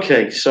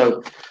 Okay,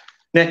 so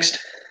next.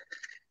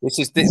 This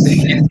is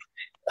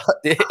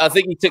I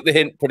think he took the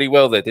hint pretty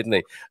well there, didn't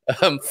he?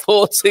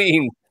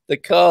 14. The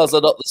cars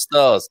are not the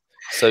stars.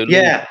 So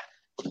yeah,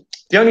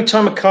 the only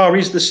time a car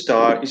is the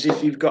star is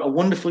if you've got a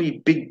wonderfully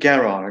big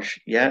garage,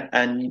 yeah,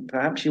 and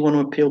perhaps you want to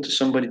appeal to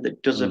somebody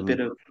that does a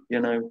bit of, you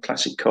know,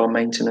 classic car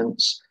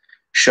maintenance.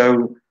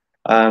 Show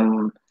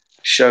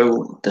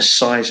the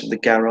size of the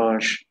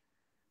garage.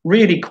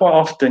 Really, quite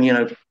often, you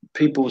know,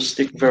 people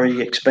stick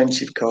very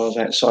expensive cars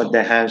outside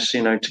their house,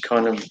 you know, to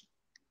kind of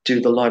do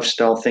the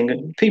lifestyle thing.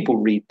 And people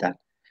read that.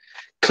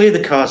 Clear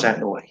the cars out of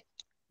the way.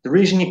 The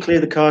reason you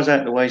clear the cars out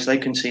of the way is they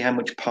can see how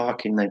much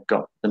parking they've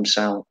got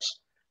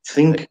themselves.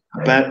 Think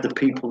about the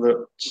people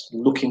that's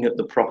looking at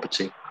the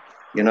property,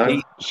 you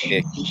know.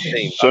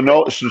 So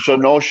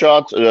no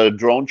shots,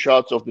 drone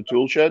shots of the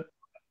tool shed.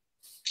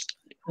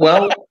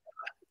 Well,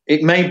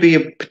 it may be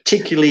a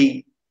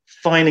particularly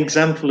fine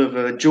example of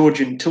a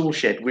Georgian tool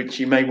shed, which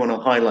you may want to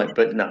highlight,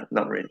 but no,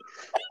 not really.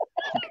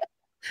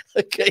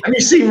 Okay. Have you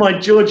seen my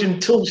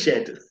Georgian tool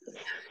shed?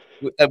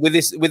 With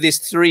this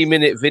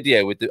 3-minute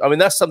video, I mean,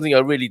 that's something I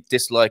really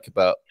dislike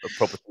about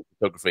property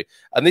photography.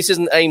 And this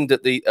isn't aimed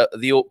at the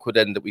awkward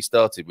end that we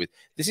started with.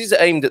 This is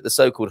aimed at the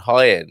so-called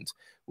high end,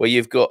 where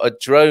you've got a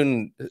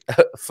drone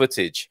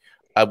footage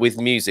with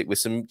music, with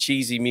some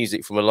cheesy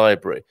music from a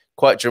library,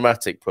 quite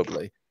dramatic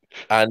probably.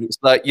 And it's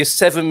like you're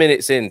 7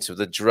 minutes into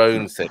the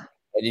drone thing,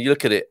 and you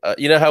look at it.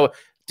 You know how,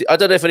 I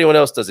don't know if anyone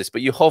else does this,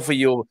 but you hover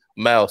your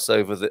mouse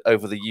over the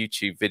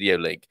YouTube video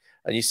link,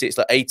 and you see it's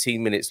like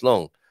 18 minutes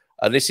long.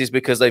 And this is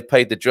because they've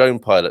paid the drone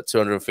pilot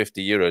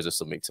 250 euros or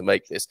something to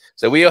make this.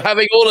 So we are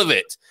having all of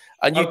it,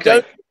 and you don't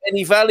get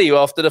any value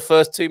after the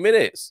first 2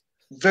 minutes.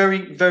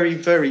 Very, very,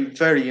 very,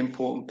 very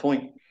important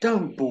point.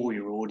 Don't bore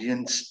your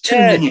audience. 2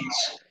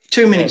 minutes.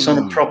 2 minutes on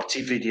a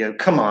property video.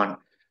 Come on.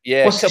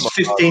 Yeah, what's this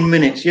 15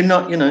 minutes? You're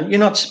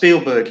not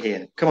Spielberg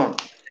here. Come on.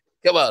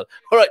 Come on.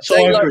 All right. So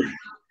I agree.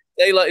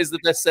 Daylight is the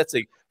best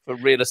setting for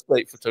real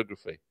estate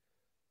photography.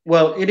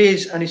 Well, it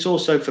is, and it's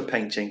also for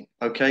painting,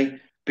 okay?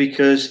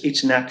 Because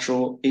it's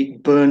natural.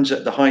 It burns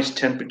at the highest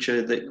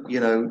temperature that, you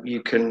know,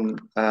 you can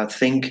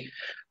think.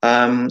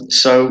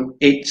 So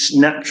it's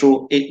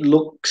natural. It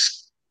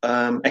looks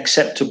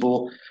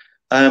acceptable.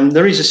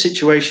 There is a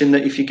situation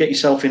that if you get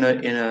yourself in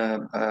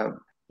a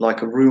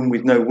like a room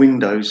with no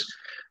windows,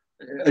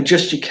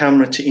 adjust your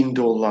camera to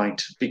indoor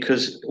light,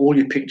 because all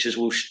your pictures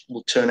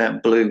will turn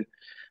out blue,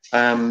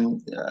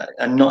 and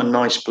not a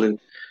nice blue.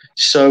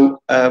 So,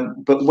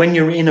 but when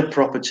you're in a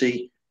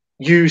property,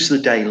 use the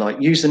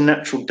daylight, use the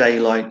natural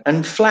daylight,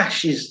 and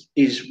flash is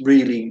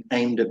really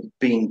aimed at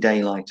being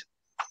daylight.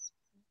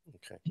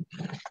 Okay.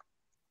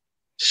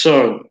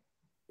 So,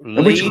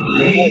 leave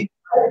the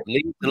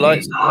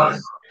lights on.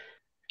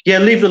 Yeah,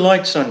 leave the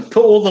lights on.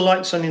 Put all the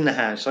lights on in the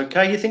house.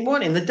 Okay, you think,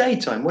 what, in the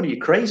daytime? What, are you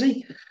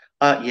crazy?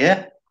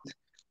 Yeah,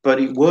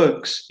 but it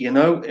works. You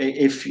know,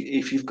 if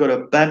you've got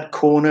a bad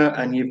corner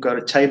and you've got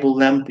a table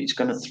lamp, it's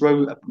going to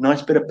throw a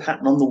nice bit of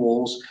pattern on the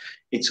walls.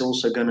 It's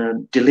also going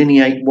to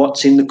delineate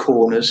what's in the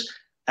corners,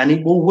 and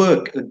it will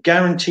work. I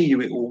guarantee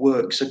you it will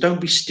work. So don't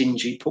be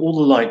stingy. Put all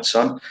the lights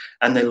on,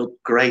 and they look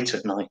great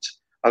at night.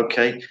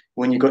 Okay,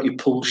 when you've got your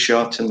pool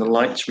shot and the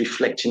lights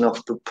reflecting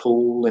off the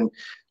pool, and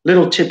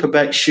Little tip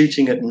about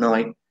shooting at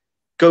night: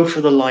 go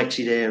for the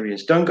lighted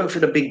areas. Don't go for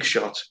the big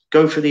shot.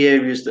 Go for the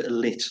areas that are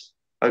lit,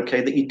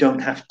 okay, that you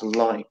don't have to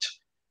light,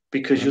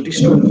 because you'll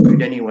destroy the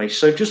mood anyway.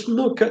 So just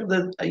look at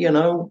the,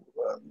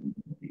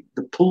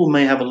 the pool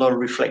may have a lot of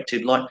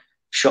reflected light.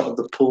 Shot of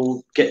the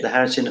pool, get the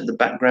house in at the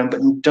background,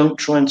 but don't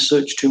try and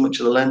search too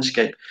much of the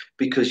landscape,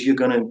 because you're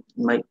going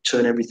to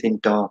turn everything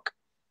dark.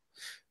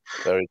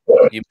 Very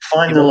good.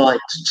 Find the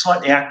light. It's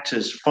like the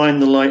actors. Find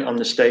the light on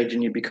the stage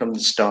and you become the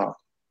star.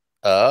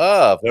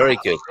 Ah, very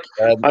good.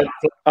 I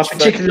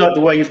particularly like the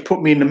way you've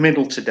put me in the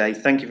middle today.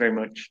 Thank you very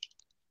much.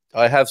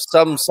 I have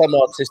some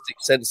artistic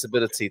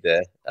sensibility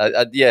there.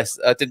 Yes,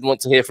 I didn't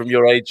want to hear from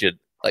your agent.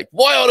 Like,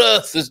 why on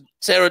earth is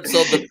Terence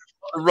on the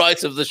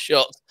right of the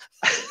shot?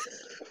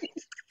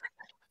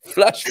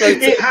 Flash photo.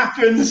 It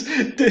happens.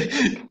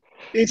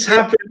 It's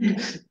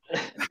happened.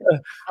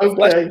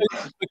 Okay.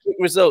 Quick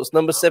results,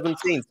 number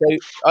 17. So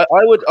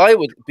I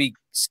would be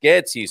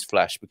scared to use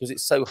flash because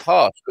it's so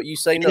harsh, but you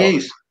say no. It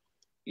is.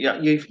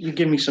 Yeah, you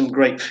give me some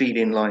great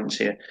feed-in lines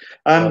here.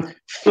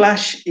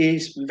 Flash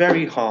is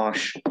very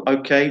harsh.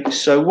 Okay,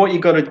 so what you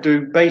got to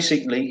do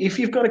basically, if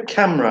you've got a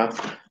camera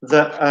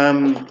that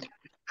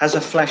has a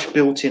flash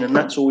built in and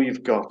that's all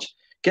you've got,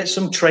 get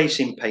some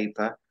tracing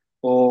paper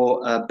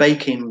or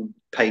baking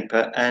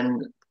paper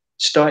and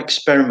start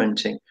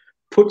experimenting.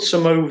 Put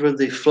some over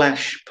the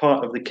flash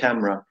part of the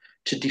camera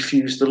to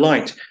diffuse the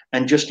light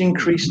and just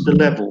increase the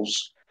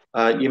levels.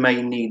 You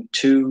may need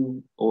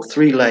 2 or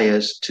 3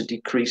 layers to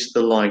decrease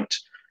the light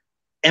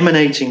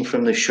emanating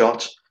from the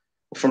shot,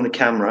 from the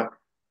camera,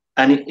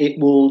 and it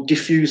will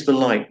diffuse the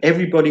light.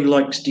 Everybody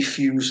likes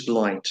diffused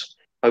light,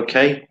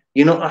 okay?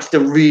 You don't have to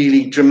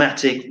really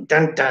dramatic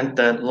dun, dun,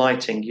 dun,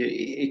 lighting.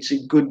 It's a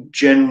good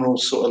general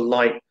sort of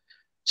light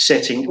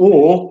setting.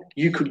 Or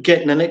you could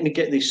get, now let me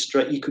get this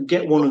straight, you could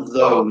get one of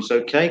those,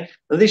 okay?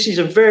 Now this is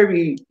a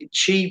very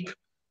cheap,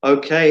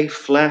 okay,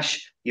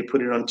 flash. You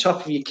put it on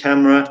top of your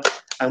camera.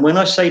 And when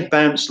I say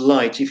bounce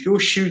light, if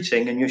you're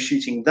shooting and you're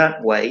shooting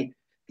that way,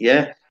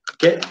 yeah,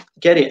 get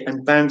it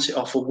and bounce it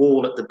off a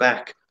wall at the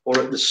back or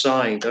at the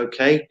side,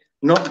 okay?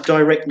 Not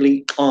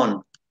directly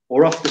on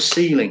or off the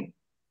ceiling.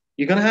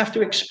 You're going to have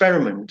to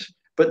experiment,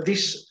 but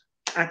this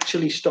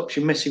actually stops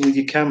you messing with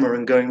your camera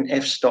and going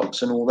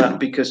f-stops and all that,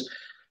 because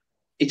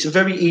it's a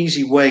very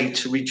easy way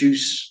to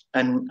reduce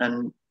and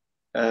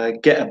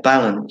get a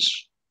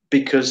balance,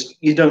 because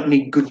you don't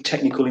need good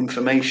technical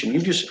information.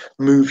 You just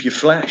move your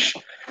flash.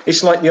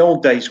 It's like the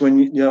old days when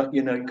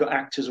you've got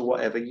actors or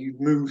whatever, you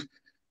move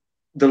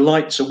the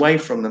lights away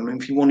from them.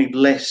 And if you wanted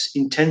less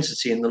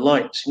intensity in the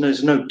lights,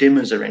 there's no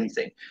dimmers or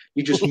anything.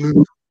 You just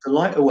move the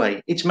light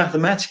away. It's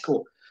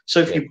mathematical.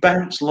 So if you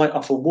bounce light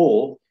off a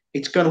wall,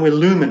 it's going to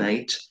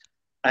illuminate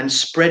and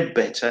spread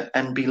better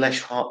and be less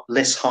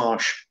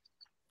harsh.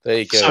 There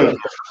you go. So,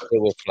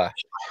 it will flash.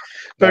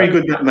 Very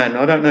good, that man.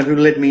 I don't know who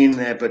led me in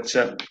there, but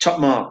top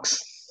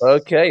marks.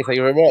 Okay, thank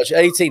you very much.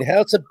 18,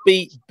 how to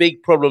beat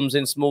big problems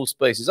in small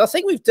spaces. I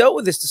think we've dealt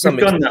with this to some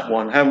extent. We've done that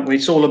one, haven't we?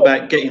 It's all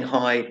about getting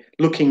high,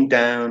 looking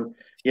down,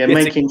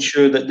 making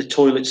sure that the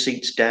toilet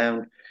seat's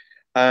down.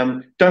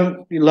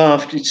 Don't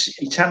laugh.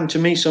 It's happened to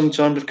me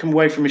sometimes. I've come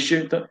away from a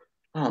shoot that,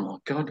 oh my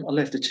God, I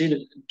left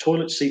the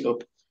toilet seat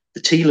up.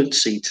 The toilet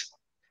seat.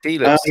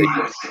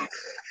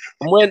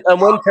 And when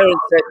Terence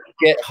said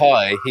get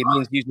high, he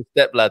means use a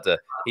step ladder.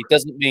 He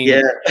doesn't mean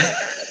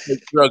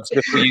take drugs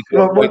before you do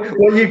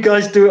what you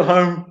guys do at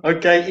home,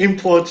 okay, in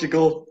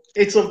Portugal,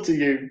 it's up to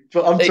you.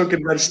 But I'm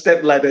talking about a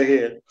step ladder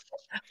here.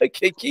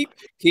 Okay,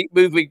 keep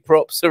moving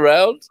props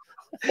around.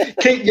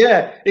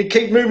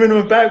 keep moving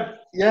them about.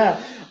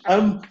 Yeah.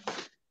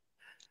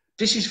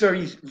 This is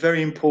very,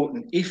 very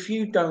important. If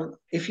you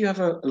have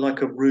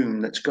a room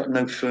that's got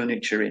no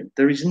furniture in,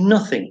 there is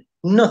nothing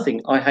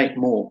I hate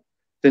more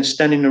than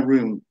standing in a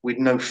room with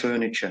no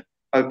furniture,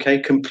 okay,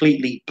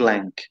 completely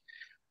blank.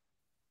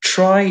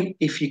 Try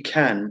if you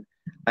can,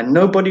 and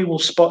nobody will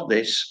spot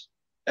this.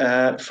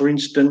 For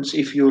instance,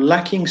 if you're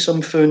lacking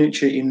some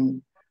furniture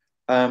in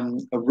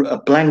a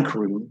blank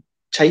room,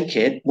 take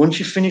it. Once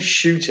you finish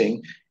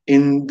shooting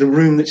in the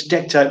room that's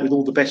decked out with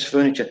all the best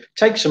furniture,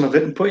 take some of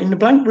it and put it in the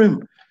blank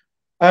room.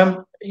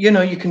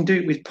 You can do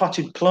it with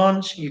potted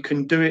plants. You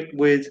can do it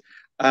with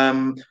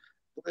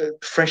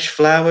fresh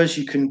flowers.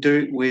 You can do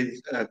it with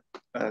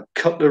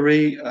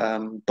cutlery,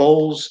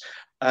 bowls,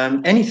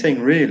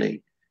 anything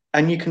really.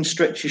 And you can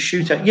stretch your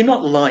shoot out. You're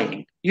not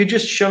lying. You're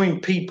just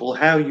showing people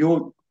how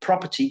your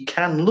property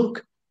can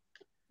look.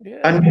 Yeah.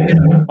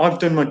 And I've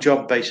done my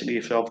job basically.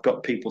 If I've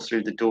got people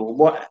through the door,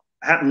 what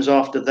happens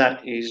after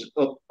that is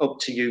up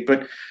to you.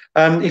 But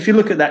if you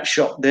look at that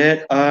shot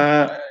there,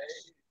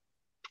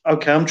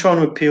 okay, I'm trying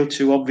to appeal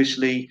to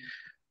obviously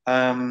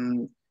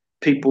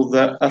people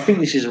that, I think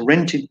this is a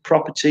rented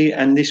property,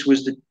 and this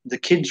was the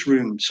kids'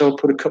 room. So I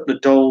put a couple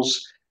of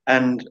dolls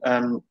and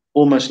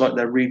almost like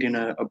they're reading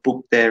a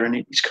book there, and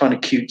it's kind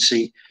of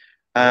cutesy,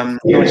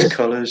 nice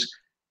colours.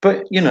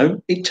 But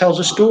it tells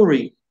a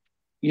story.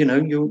 Your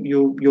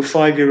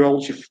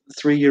 5-year-olds, your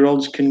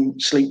 3-year-olds can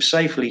sleep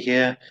safely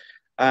here,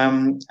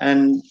 and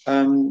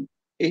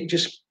it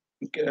just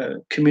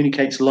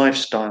communicates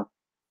lifestyle.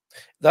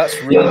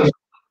 That's really,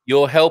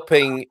 you're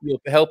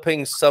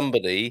helping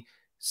somebody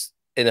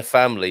in a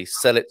family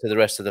sell it to the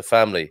rest of the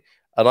family.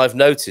 And I've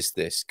noticed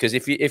this, because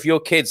if your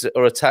kids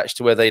are attached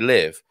to where they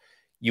live,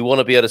 you want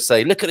to be able to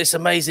say, look at this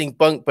amazing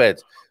bunk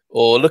bed,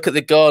 or look at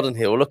the garden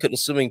here, or look at the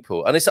swimming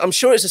pool. And I'm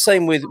sure it's the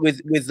same with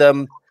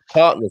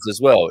partners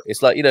as well.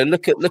 It's like,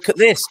 look at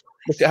this,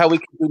 look at how we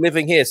can be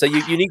living here. So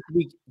you need to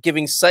be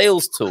giving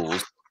sales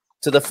tools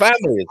to the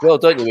family as well,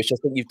 don't you? Which I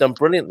think you've done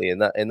brilliantly in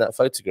that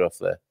photograph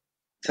there.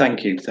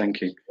 Thank you.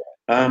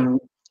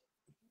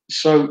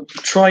 So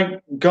try,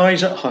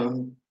 guys at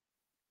home,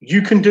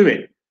 you can do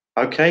it.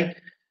 Okay,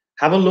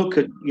 have a look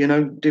at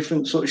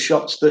different sort of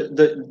shots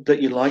that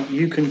you like.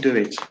 You can do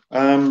it.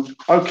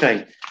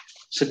 Okay,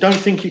 so don't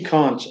think you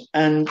can't.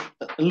 And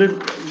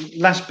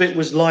last bit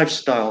was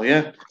lifestyle,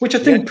 yeah, which I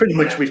think pretty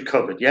much we've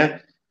covered. Yeah.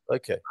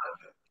 Okay.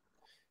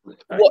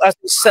 What as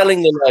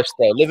selling the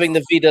lifestyle, living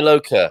the vida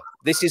loca?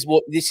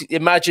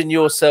 Imagine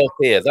yourself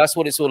here. That's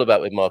what it's all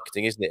about with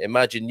marketing, isn't it?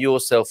 Imagine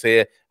yourself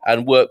here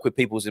and work with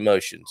people's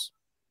emotions.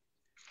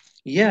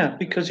 Yeah,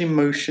 because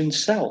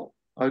emotions sell.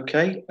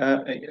 Okay,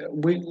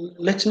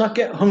 let's not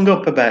get hung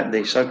up about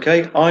this.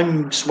 Okay,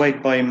 I'm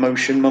swayed by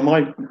emotion.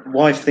 My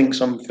wife thinks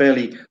I'm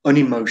fairly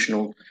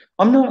unemotional.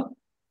 I'm not.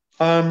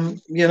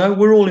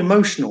 We're all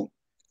emotional.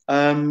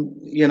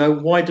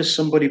 Why does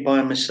somebody buy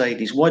a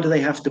Mercedes? Why do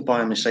they have to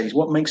buy a Mercedes?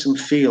 What makes them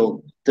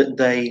feel that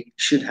they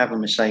should have a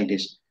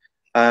Mercedes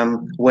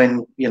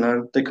when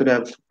they could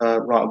have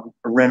a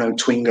Renault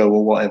Twingo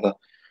or whatever?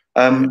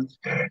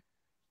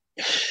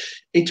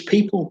 It's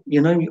people,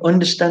 you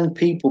understand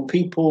people.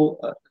 People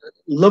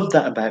love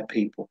that about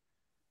people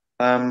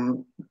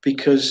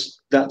because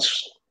that's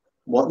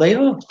what they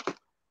are,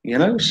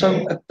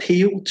 So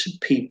appeal to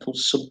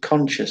people's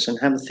subconscious and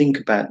have a think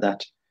about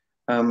that.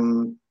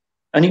 And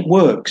it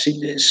works.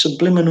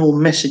 Subliminal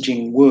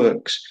messaging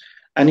works.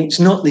 And it's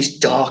not this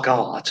dark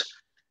art.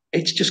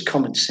 It's just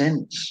common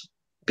sense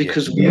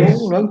because we're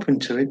all open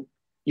to it.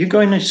 You go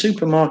in a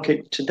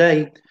supermarket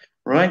today,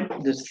 right?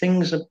 The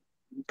things are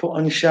put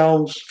on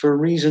shelves for a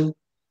reason,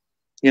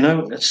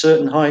 at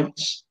certain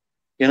heights,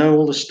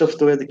 all the stuff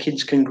where the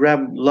kids can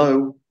grab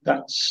low.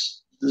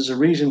 There's a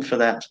reason for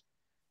that.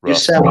 Right.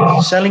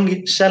 You're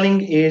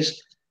selling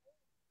is,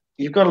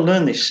 you've got to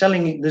learn this.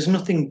 Selling, there's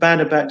nothing bad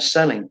about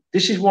selling.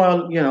 This is why I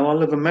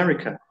love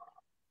America.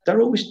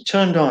 They're always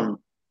turned on,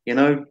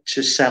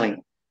 to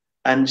selling,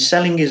 and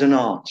selling is an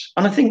art.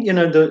 And I think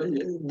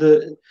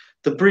the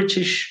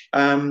British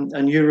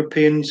and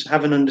Europeans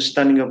have an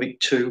understanding of it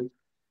too.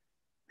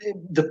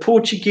 The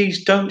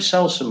Portuguese don't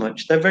sell so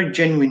much. They're very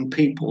genuine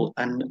people,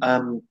 and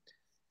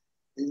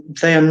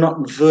they are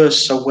not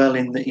versed so well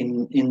in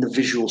the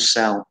visual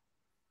sell.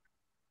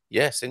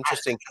 Yes,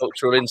 interesting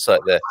cultural insight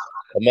there.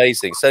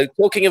 Amazing. So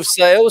talking of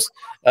sales,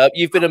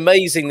 you've been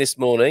amazing this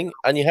morning,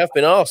 and you have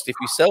been asked if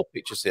you sell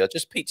pictures here. I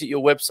just peeked at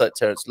your website,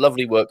 Terence.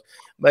 Lovely work.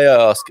 May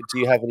I ask, do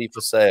you have any for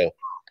sale?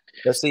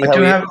 Let's see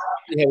how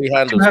he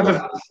handles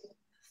it.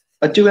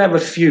 I do have a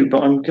few,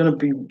 but I'm going to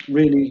be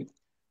really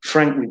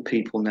frank with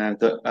people now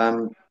that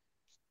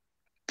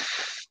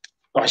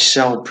I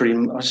sell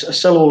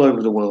all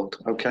over the world,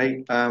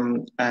 okay?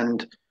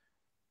 And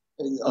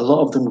a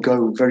lot of them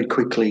go very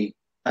quickly.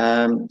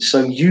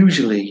 So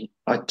usually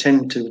I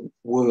tend to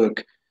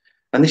work,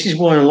 and this is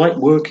why I like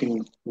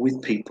working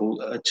with people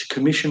to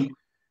commission,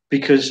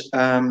 because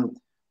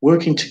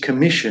working to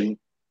commission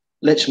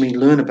lets me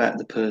learn about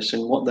the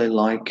person, what they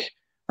like.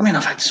 I mean,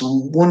 I've had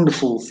some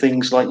wonderful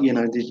things like,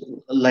 this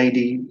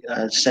lady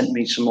sent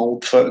me some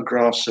old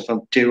photographs of a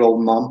dear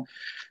old mom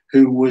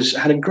who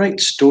had a great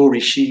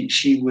story.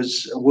 She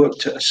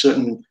worked at a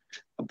certain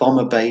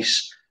bomber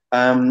base,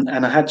 and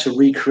I had to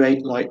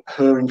recreate like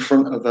her in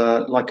front of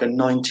a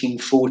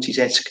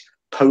 1940s-esque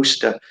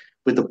poster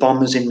with the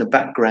bombers in the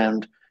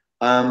background,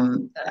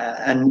 and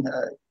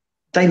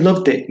they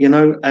loved it,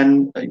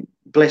 and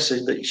bless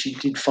her that she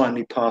did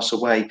finally pass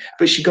away,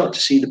 but she got to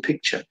see the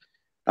picture.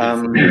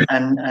 And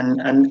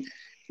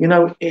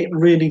it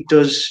really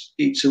does.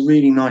 It's a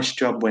really nice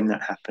job when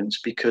that happens,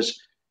 because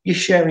you're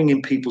sharing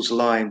in people's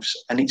lives,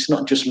 and it's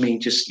not just me,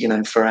 just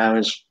for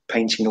hours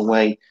painting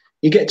away.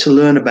 You get to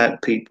learn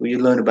about people. You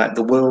learn about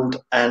the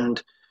world,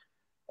 and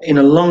in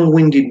a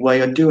long-winded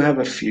way, I do have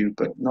a few,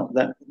 but not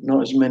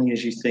as many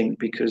as you think,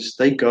 because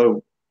they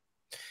go.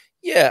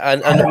 Yeah,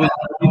 and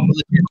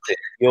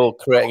you're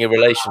creating a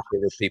relationship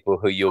with people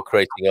who you're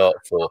creating art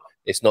for.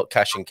 It's not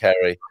cash and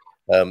carry.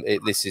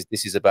 This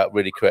is about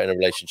really creating a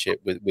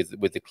relationship with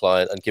the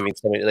client and giving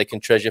something that they can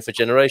treasure for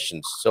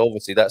generations. So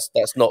obviously that's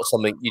not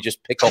something you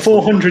just pick off.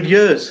 400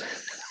 years.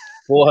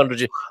 400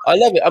 years. I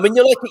love it. I mean,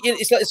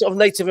 it's like a sort of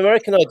Native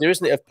American idea,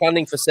 isn't it, of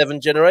planning for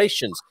 7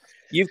 generations.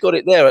 You've got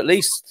it there, at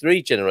least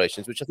 3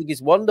 generations, which I think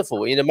is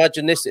wonderful. You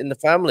imagine this in the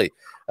family,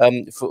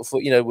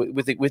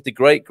 with the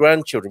great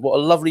grandchildren. What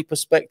a lovely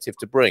perspective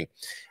to bring.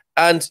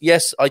 And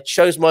yes, I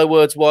chose my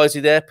words wisely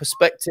there.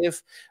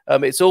 Perspective.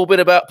 It's all been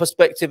about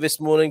perspective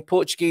this morning.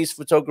 Portuguese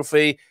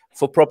photography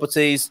for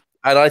properties.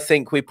 and I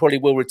think we probably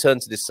will return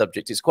to this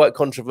subject. It's quite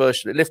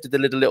controversial. It lifted the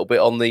lid a little bit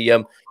on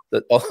the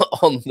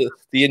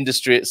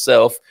industry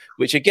itself,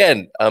 which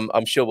again,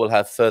 I'm sure we'll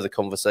have further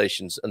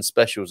conversations and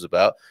specials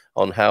about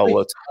on how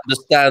to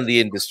understand the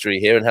industry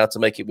here and how to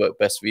make it work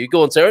best for you.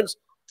 Go on, Terence.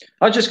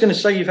 I was just going to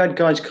say, you've had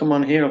guys come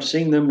on here. I've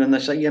seen them, and they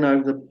say,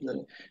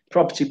 the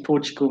property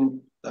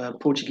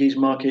Portuguese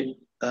market,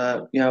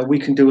 we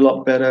can do a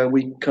lot better.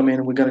 We come in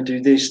and we're going to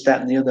do this,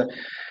 that, and the other.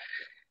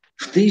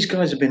 These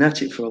guys have been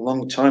at it for a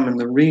long time, and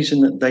the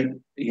reason that they,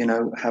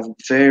 have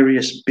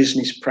various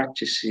business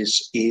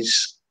practices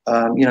is,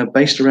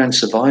 based around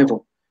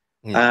survival.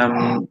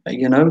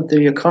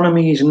 The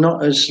economy is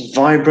not as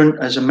vibrant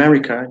as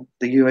America,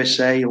 the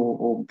USA,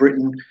 or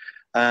Britain,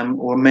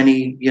 or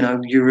many,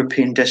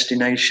 European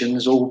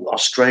destinations, or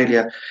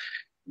Australia.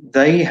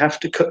 They have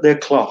to cut their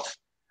cloth,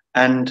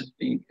 and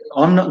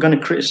I'm not going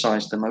to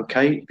criticize them,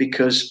 okay,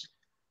 because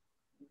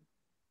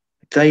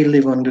they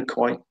live under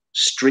quite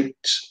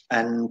strict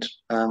and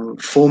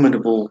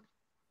formidable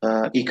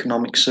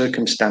economic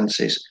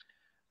circumstances.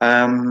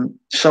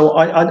 So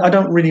I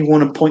don't really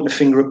want to point the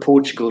finger at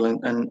Portugal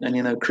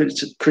and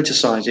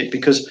criticize it,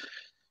 because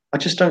I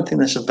just don't think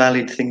that's a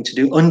valid thing to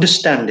do.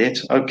 Understand it,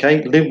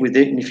 okay, live with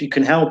it, and if you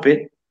can help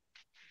it,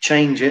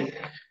 change it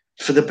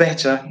for the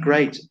better,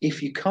 great.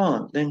 If you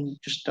can't, then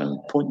just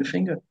don't point the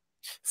finger.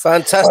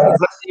 Fantastic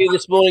to see you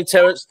this morning,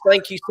 Terence.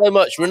 Thank you so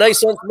much.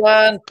 Renaissance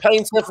man,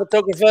 painter,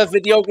 photographer,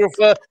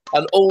 videographer,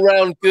 and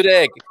all-round good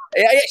egg.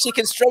 He actually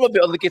can strum a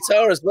bit on the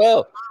guitar as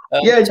well.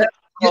 Yeah.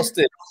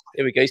 Austin.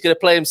 Here we go. He's going to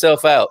play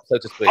himself out, so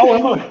to speak. Oh,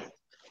 am I?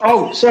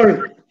 Oh,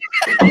 sorry.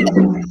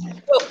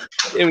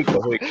 Here we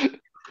go.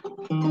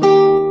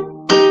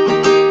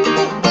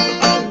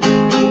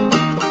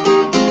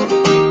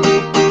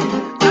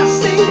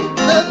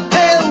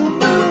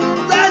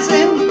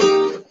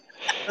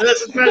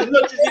 That's as much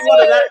as you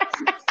wanted that.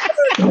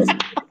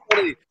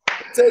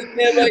 Take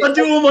care, mate. I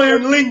do all my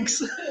own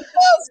links.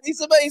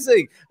 He's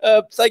amazing.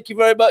 Thank you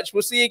very much.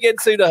 We'll see you again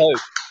soon, I hope.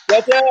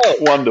 Ciao, ciao.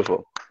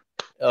 Wonderful.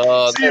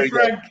 See you,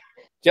 Frank.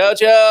 Ciao,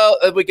 ciao.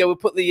 There we go. We'll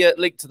put the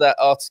link to that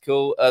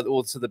article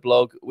or to the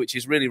blog, which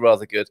is really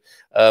rather good.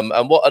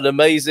 And what an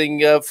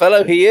amazing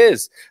fellow he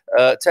is.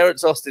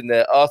 Terence Austin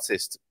there,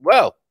 artist.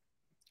 Well,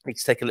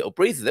 let's take a little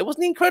breather there.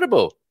 Wasn't he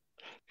incredible?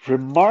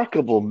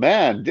 Remarkable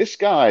man. This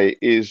guy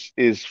is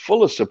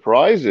full of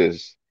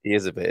surprises. He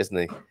is a bit, isn't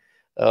he?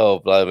 Oh,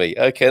 blimey.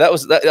 Okay, that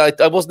was that.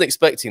 I wasn't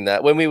expecting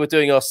that. When we were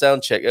doing our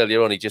sound check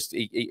earlier on,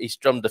 he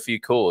strummed a few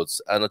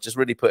chords, and I just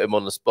really put him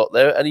on the spot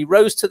there, and he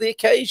rose to the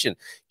occasion.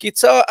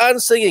 Guitar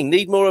and singing.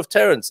 Need more of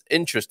Terence.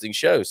 Interesting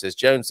show, says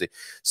Jonesy.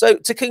 So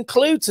to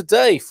conclude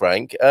today,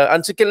 Frank,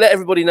 and to let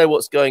everybody know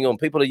what's going on,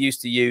 people are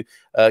used to you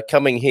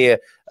coming here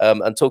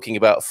and talking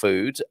about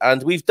food,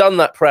 and we've done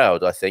that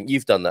proud. I think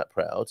you've done that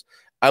proud.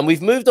 And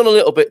we've moved on a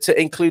little bit to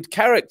include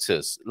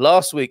characters.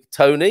 Last week,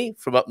 Tony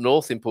from up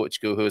north in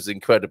Portugal, who was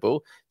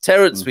incredible.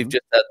 Terence, we've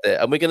just had there.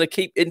 And we're going to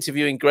keep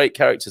interviewing great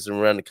characters from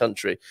around the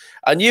country.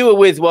 And you were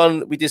with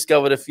one we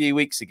discovered a few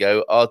weeks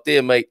ago, our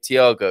dear mate,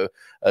 Tiago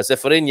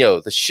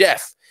Zeferino, the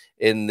chef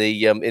in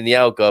the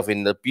Algarve,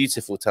 in the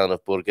beautiful town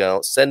of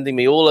Portugal, sending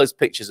me all those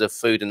pictures of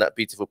food in that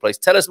beautiful place.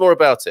 Tell us more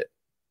about it.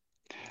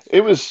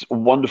 It was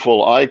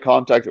wonderful. I'm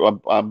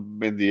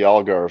in the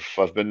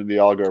Algarve. I've been in the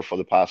Algarve for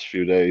the past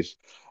few days.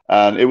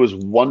 And it was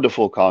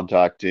wonderful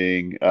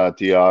contacting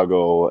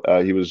Tiago.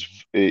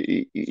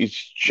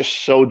 He's just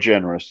so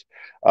generous.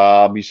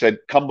 He said,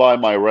 "Come by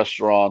my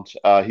restaurant."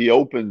 He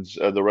opens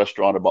the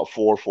restaurant about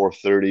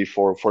 4:30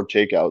 for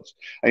takeouts.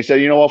 And he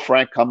said, "You know what,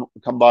 Frank? Come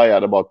by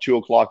at about 2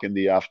 o'clock in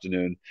the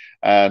afternoon,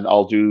 and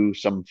I'll do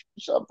some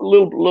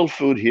little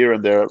food here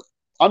and there."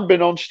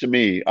 Unbeknownst to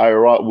me,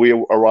 we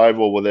arrive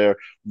over there,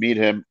 meet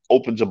him,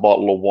 opens a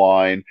bottle of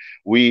wine.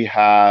 We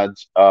had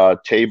a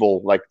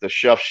table, like the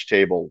chef's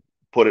table,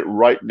 put it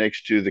right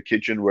next to the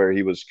kitchen where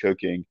he was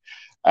cooking.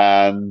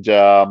 And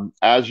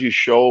as you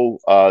show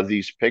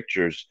these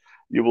pictures,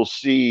 you will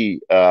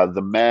see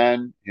the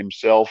man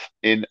himself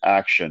in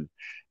action.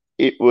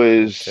 It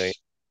was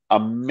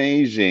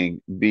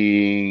amazing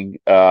being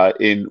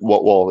in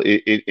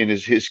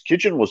his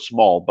kitchen was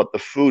small, but the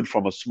food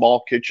from a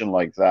small kitchen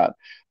like that,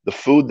 the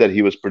food that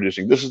he was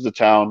producing. This is the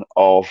town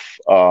of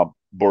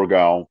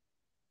Portugal.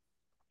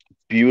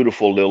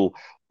 Beautiful little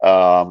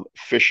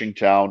fishing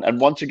town, and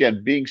once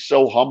again being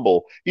so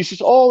humble, he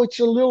says, "Oh, it's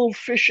a little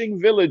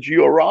fishing village.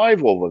 You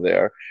arrive over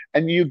there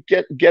and you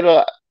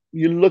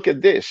you look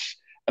at this,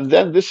 and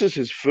then this is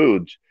his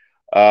food."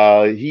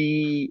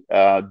 He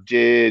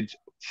did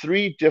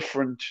 3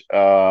 different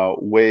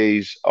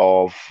ways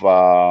of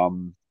what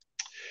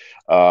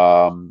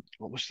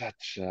was that?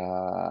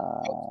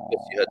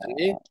 Didn't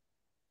you?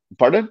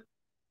 Pardon?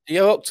 The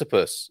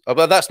octopus. Oh,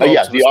 but that's not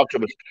yeah, the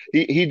octopus.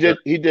 He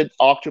did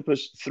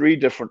octopus 3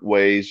 different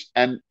ways,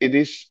 and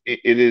there's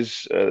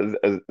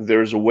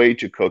a way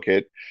to cook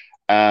it,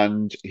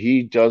 and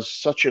he does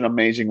such an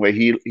amazing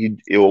way.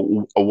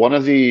 One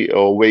of the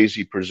ways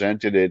he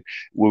presented it,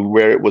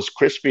 where it was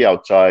crispy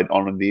outside,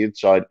 on the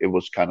inside it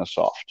was kind of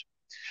soft.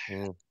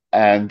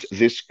 And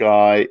this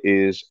guy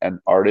is an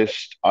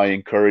artist. I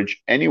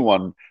encourage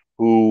anyone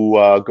who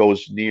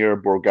goes near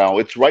Borgao.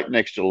 It's right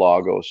next to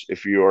Lagos.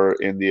 If you're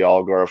in the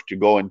Algarve, to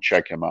go and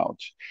check him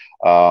out.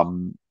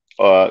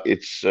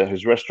 It's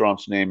his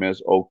restaurant's name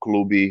is O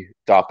Clube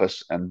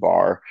Tapas and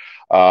Bar.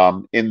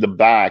 In the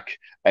back,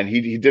 and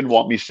he didn't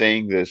want me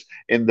saying this.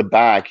 In the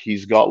back,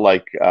 he's got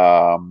like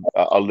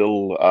a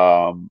little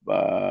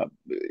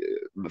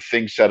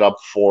thing set up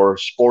for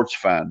sports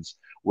fans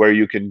where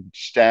you can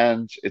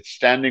stand. It's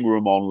standing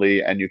room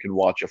only, and you can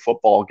watch a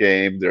football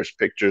game. There's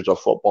pictures of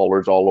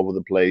footballers all over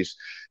the place.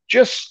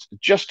 Just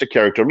a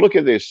character. Look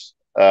at this.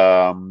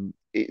 The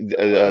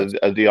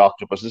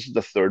octopus. This is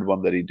the third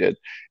one that he did.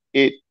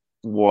 It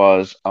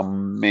was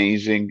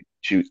amazing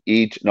to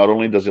eat. Not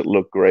only does it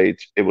look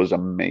great, it was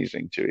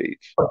amazing to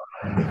eat.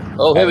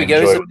 Oh, here we go.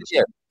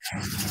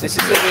 This is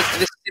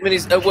him in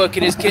his work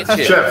in his kitchen.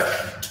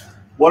 Chef,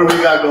 what do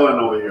we got going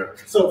over here?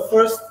 So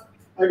first,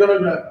 I'm gonna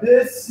grab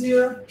this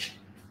here,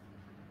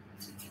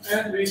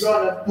 and we're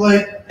gonna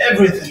plate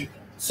everything.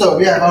 So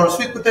we have our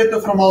sweet potato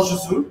from Al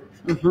Jazur.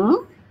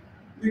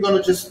 We're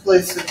gonna just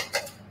place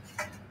it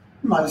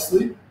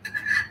nicely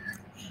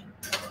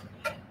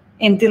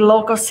in the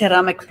local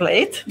ceramic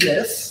plate.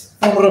 Yes,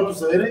 from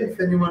Raposeira, if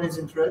anyone is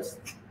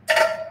interested.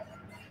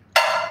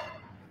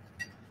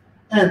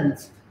 And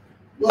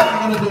what we're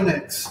gonna do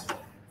next?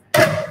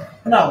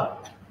 Now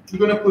we're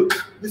gonna put.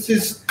 This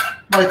is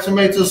my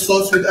tomato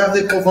sauce with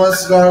Ave de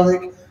Provence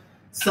garlic,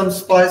 some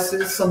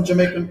spices, some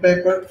Jamaican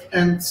pepper,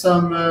 and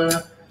some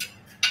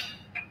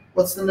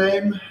what's the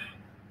name?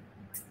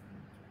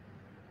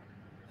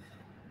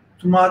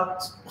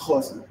 Tomate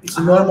rosa. It's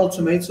a normal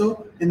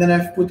tomato, and then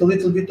I've put a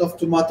little bit of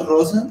tomate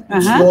rosa.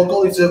 It's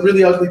local. It's a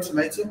really ugly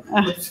tomato,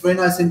 but it's very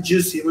nice and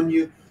juicy. When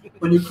you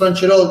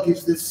crunch it all, it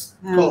gives this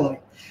color.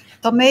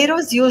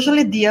 Tomatoes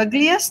usually the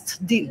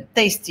ugliest, the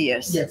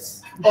tastiest.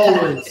 Yes,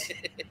 always.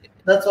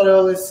 That's what I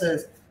always say.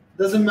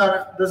 Doesn't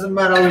matter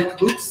how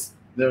it looks.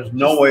 There's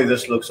no way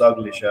this looks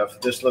ugly, chef.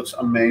 This looks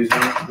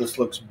amazing. This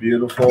looks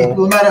beautiful.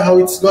 No matter how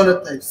it's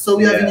gonna taste. So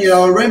we have in here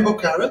our rainbow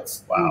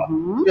carrots. Wow.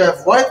 We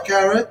have white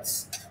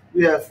carrots.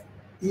 We have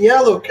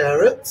yellow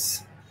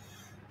carrots.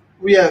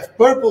 We have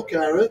purple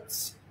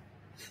carrots.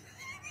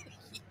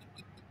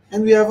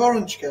 And we have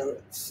orange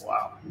carrots.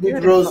 Wow.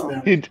 With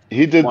rosemary.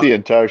 He did the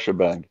entire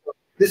shebang.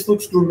 This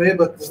looks gourmet,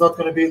 but it's not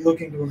going to be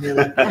looking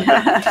gourmet.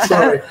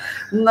 Sorry.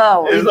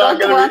 No, it's not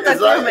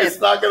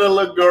going to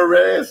look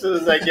gourmet as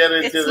soon as I get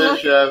into this,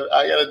 chef.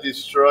 I got to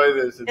destroy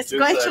this. It's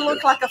going to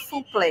look like a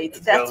full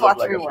plate. That's what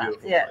we want.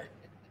 Yeah.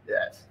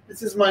 Yes.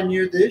 This is my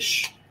new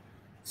dish.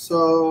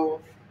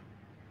 So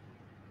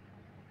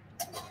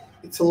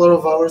it's a lot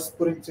of hours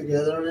putting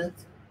together on it.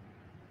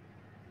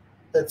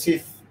 Let's see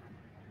if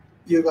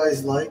you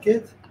guys like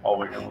it. Oh,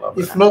 we're going to love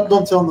it. If not,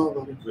 don't tell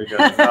nobody.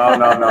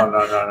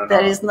 No.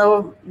 There is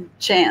no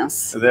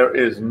chance. There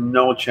is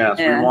no chance.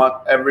 Yeah. We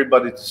want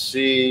everybody to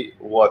see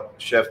what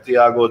Chef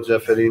Tiago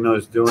Zefferino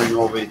is doing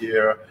over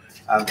here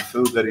and the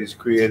food that he's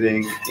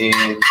creating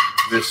in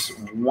this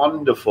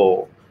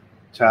wonderful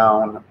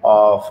town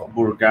of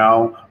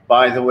Borgao.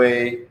 By the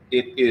way,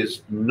 it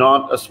is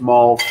not a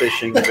small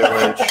fishing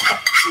village.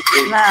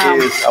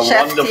 It is a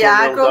Chef wonderful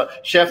Tiago.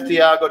 Chef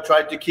Tiago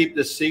tried to keep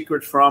the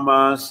secret from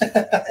us.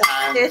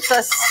 It's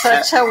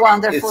such a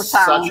wonderful it's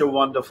town. Such a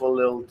wonderful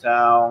little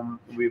town.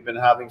 We've been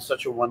having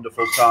such a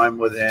wonderful time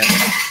with him.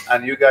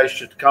 And you guys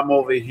should come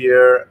over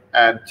here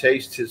and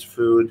taste his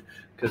food,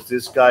 because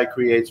this guy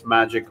creates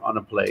magic on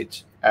a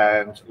plate.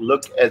 And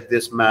look at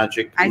this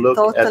magic. I look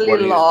totally at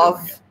what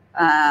love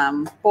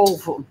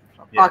polvo,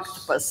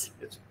 octopus.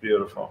 It's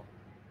beautiful.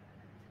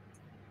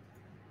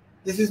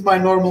 This is my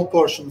normal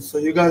portion, so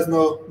you guys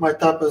know my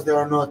tapas, they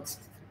are not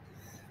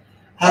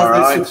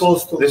as they're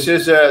supposed to. This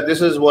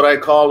is what I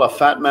call a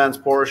fat man's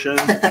portion.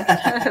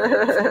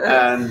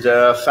 And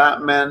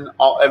fat men,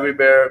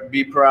 everywhere,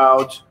 be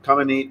proud. Come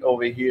and eat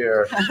over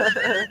here,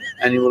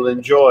 and you will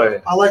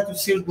enjoy. I like to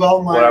sear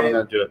well what I'm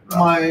gonna do it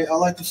now. I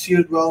like to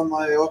sear well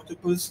my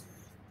octopus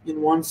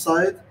in one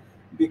side,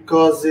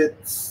 because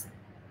it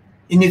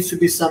needs to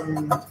be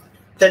some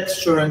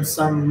texture and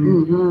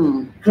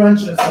some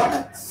crunchiness on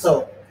it.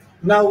 So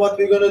now what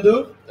we're gonna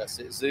do? That's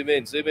it. Zoom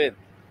in. Zoom in.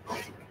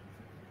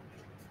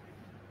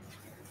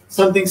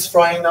 Something's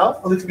frying now.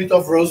 A little bit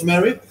of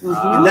rosemary,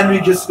 and then we're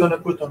just gonna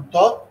put on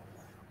top.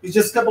 It's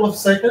just a couple of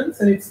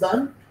seconds, and it's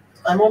done.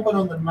 I'm open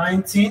on the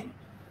 19th.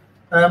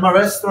 My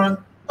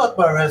restaurant, not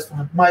my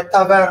restaurant, my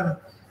tavern.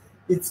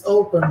 It's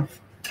open.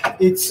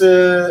 It's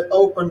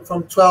open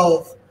from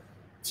 12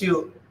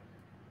 till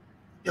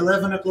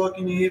 11 o'clock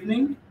in the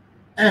evening,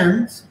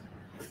 and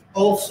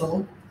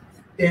also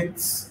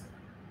it's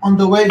on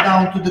the way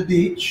down to the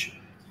beach,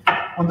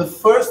 on the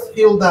first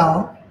hill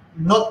down,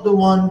 not the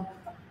one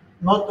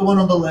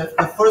on the left,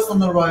 the first on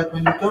the right.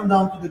 When you come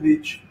down to the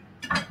beach,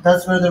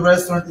 that's where the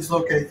restaurant is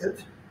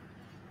located,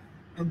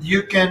 and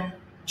you can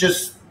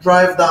just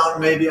drive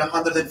down maybe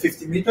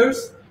 150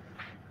 meters,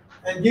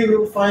 and you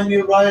will find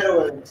me right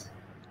away.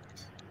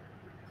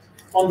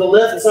 On the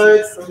left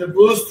side, from the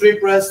Blue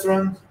Strip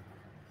restaurant,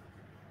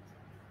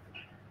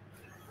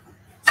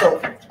 So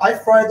I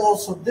fried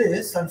also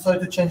this. I'm sorry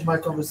to change my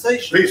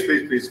conversation.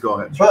 Please go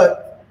ahead.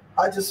 But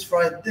I just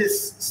fried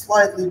this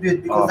slightly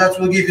bit because that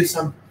will give you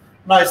some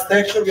nice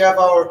texture. We have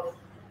our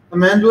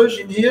amendoas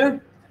in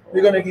here.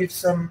 We're gonna give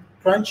some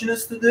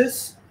crunchiness to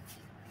this.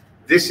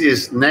 This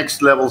is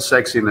next level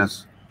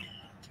sexiness,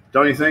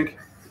 don't you think?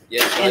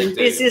 Yes, And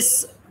this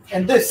is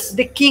And this.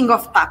 the king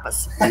of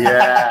tapas.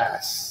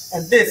 Yes.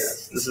 And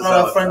this is from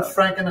our friends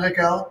Frank and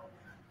Raquel.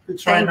 To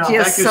try now. Thank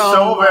you Thank you so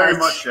so very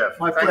much. much, Chef.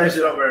 My Thank pleasure.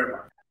 you so very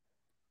much.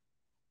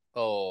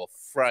 Oh,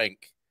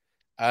 Frank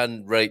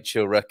and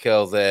Rachel,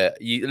 Raquel there.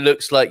 It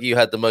looks like you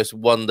had the most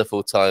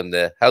wonderful time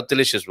there. How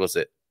delicious was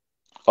it?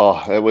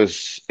 Oh, it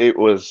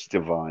was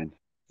divine.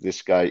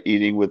 This guy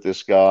eating with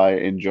this guy,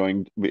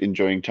 enjoying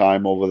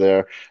time over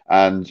there,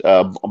 and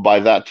by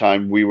that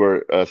time we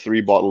were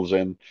 3 bottles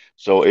in,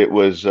 so it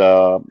was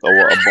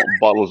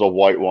bottles of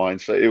white wine.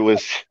 So it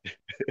was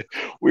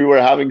we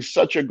were having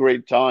such a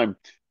great time.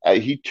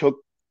 He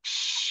took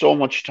so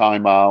much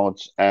time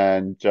out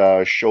and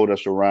showed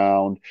us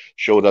around,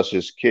 showed us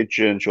his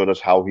kitchen, showed us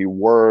how he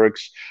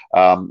works,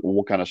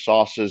 what kind of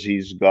sauces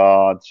he's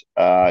got.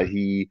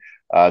 He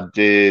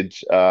did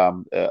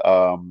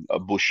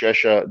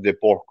bochecha de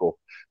porco,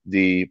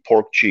 the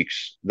pork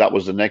cheeks. That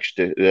was the next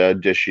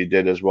dish he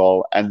did as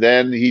well. And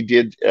then he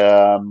did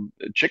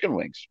chicken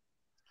wings.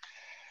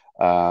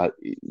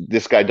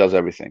 This guy does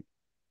everything.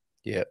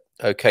 Yeah.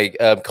 Okay.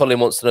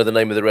 Colin wants to know the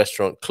name of the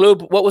restaurant.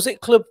 Club. What was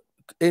it? Club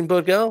in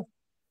Portugal?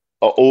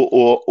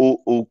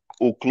 O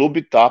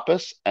Clube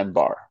Tapas and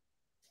Bar.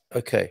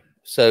 Okay.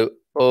 So,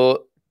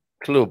 Club.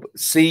 CLUBE.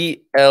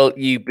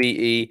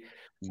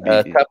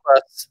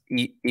 Tapas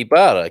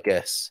Ibar, I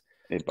guess.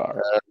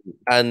 Ibar.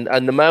 And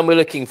the man we're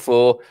looking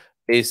for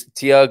is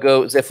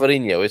Tiago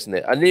Zeferino, isn't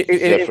it? And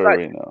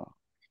Zeferino.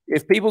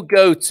 If people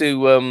go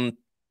to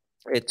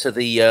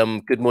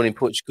the Good Morning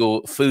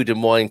Portugal Food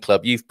and Wine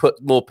Club, you've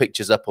put more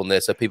pictures up on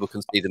there so people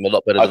can see them a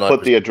lot better than I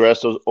put the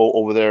address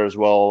over there as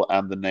well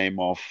and the name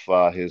of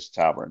his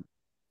tavern.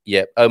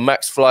 Yeah. Oh,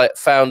 Max Flight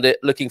found it.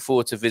 Looking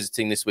forward to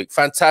visiting this week.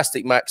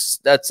 Fantastic, Max.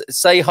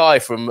 Say hi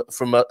from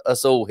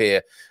us all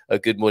here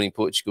at Good Morning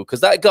Portugal,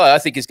 because that guy I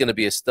think is going to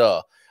be a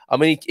star. I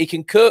mean, he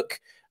can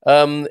cook.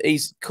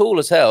 He's cool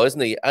as hell,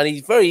 isn't he? And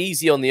he's very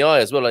easy on the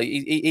eye as well. Like,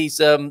 he's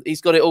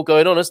got it all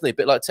going on, hasn't he? A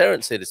bit like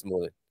Terence here this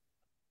morning.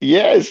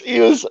 Yes, he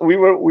was. We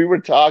were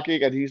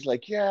talking, and he's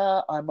like,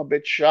 "Yeah, I'm a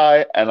bit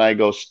shy." And I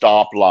go,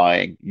 "Stop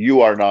lying.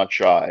 You are not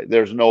shy.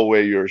 There's no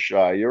way you're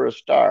shy. You're a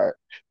star."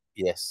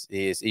 Yes,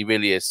 he is. He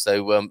really is.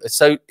 So,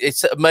 so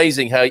it's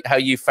amazing how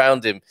you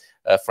found him,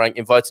 Frank.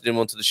 Invited him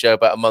onto the show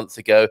about a month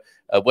ago.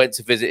 Went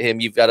to visit him.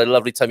 You've had a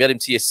lovely time. You had him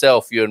to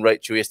yourself, you and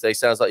Rachel, yesterday.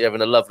 Sounds like you're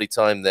having a lovely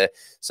time there.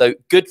 So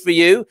good for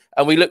you.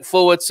 And we look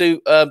forward to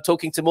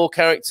talking to more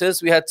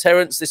characters. We had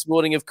Terence this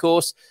morning, of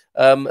course,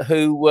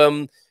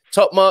 who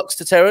top marks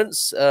to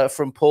Terence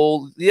from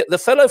Paul. The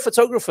fellow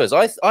photographers,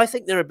 I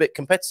think they're a bit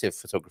competitive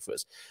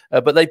photographers,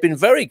 but they've been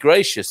very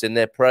gracious in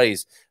their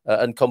praise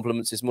and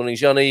compliments this morning.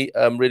 Johnny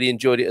really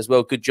enjoyed it as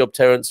well. Good job,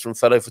 Terence, from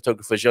fellow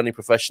photographer Johnny,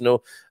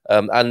 professional.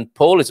 And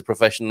Paul is a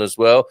professional as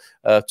well.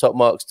 Top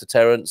marks to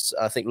Terence.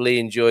 I think Lee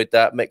enjoyed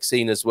that.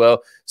 Maxine as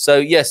well. So,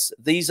 yes,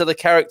 these are the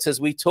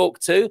characters we talk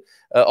to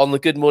on the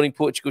Good Morning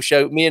Portugal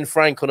show. Me and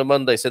Frank on a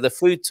Monday. So the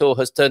food tour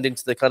has turned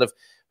into the kind of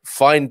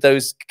find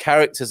those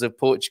characters of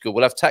Portugal.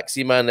 We'll have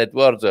Taxi Man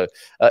Edmundo,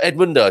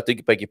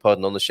 I beg your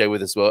pardon, on the show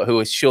with us as well, who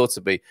is sure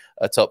to be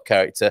a top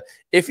character.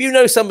 If you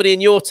know somebody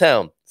in your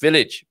town,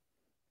 village,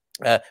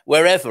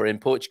 wherever in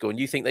Portugal, and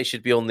you think they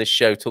should be on this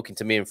show talking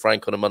to me and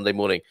Frank on a Monday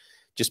morning,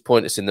 just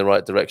point us in the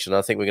right direction.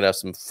 I think we're going to have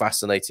some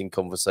fascinating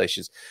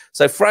conversations.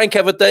 So, Frank,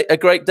 have a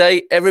great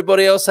day.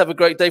 Everybody else, have a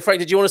great day. Frank,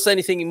 did you want to say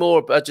anything more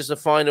about just a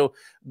final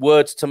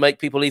word to make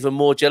people even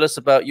more jealous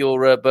about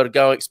your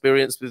Bergamo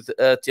experience with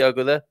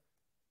Tiago there?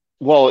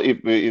 Well,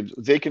 if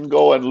they can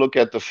go and look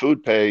at the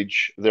food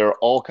page, there are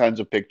all kinds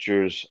of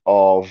pictures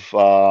of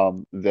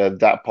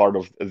that part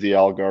of the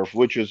Algarve,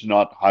 which is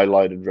not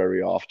highlighted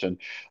very often.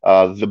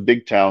 The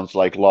big towns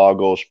like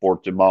Lagos,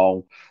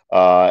 Portimão,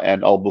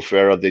 and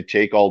Albufeira, they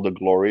take all the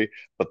glory,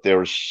 but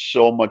there's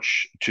so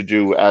much to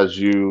do as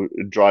you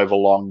drive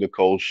along the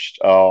coast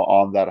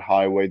on that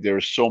highway.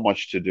 There's so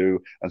much to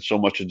do and so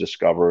much to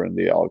discover in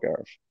the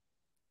Algarve.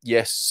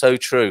 Yes, so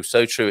true,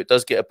 so true. It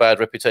does get a bad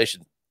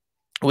reputation.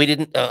 We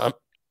didn't,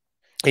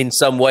 in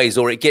some ways,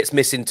 or it gets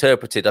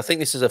misinterpreted. I think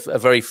this is a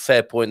very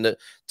fair point that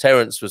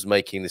Terence was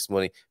making this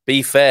morning.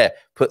 Be fair,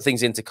 put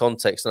things into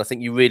context. And I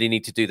think you really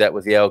need to do that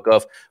with the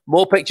Algarve.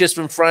 More pictures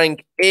from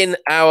Frank in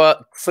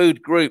our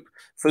food group,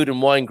 food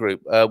and wine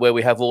group, where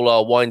we have all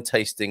our wine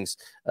tastings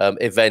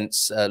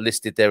events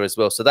listed there as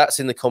well. So that's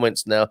in the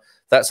comments now.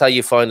 That's how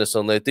you find us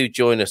on there. Do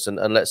join us and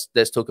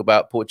let's talk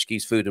about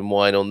Portuguese food and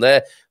wine on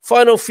there.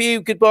 Final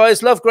few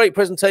goodbyes. Love, great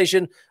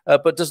presentation,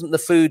 but doesn't the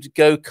food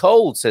go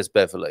cold, says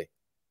Beverly.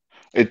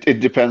 It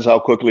depends how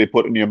quickly you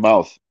put it in your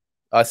mouth.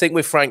 I think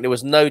with Frank, there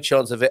was no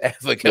chance of it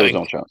ever going. There's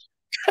no chance.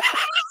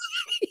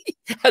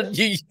 And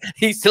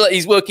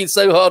he's working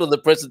so hard on the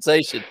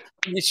presentation.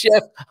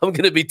 Chef, I'm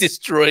going to be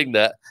destroying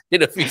that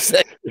in a few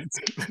seconds.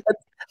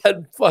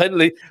 And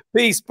finally,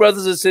 peace,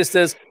 brothers and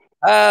sisters.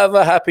 Have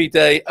a happy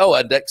day. Oh,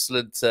 and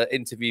excellent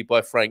interview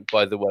by Frank,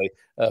 by the way,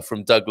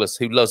 from Douglas,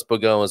 who loves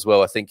Bougon as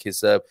well. I think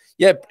his,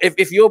 yeah,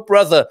 if your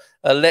brother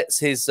lets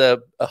his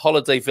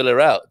holiday villa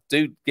out,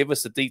 do give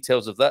us the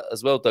details of that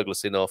as well,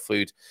 Douglas, in our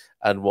food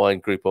and wine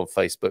group on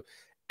Facebook.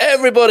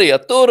 Everybody, a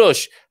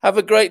todos, have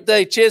a great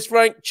day. Cheers,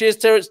 Frank. Cheers,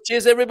 Terence.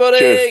 Cheers, everybody.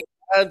 Cheers.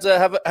 And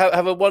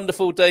have a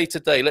wonderful day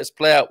today. Let's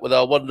play out with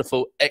our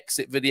wonderful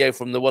exit video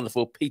from the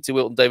wonderful Peter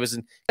Wilton Davis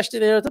and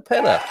Ashton Era de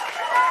Pella.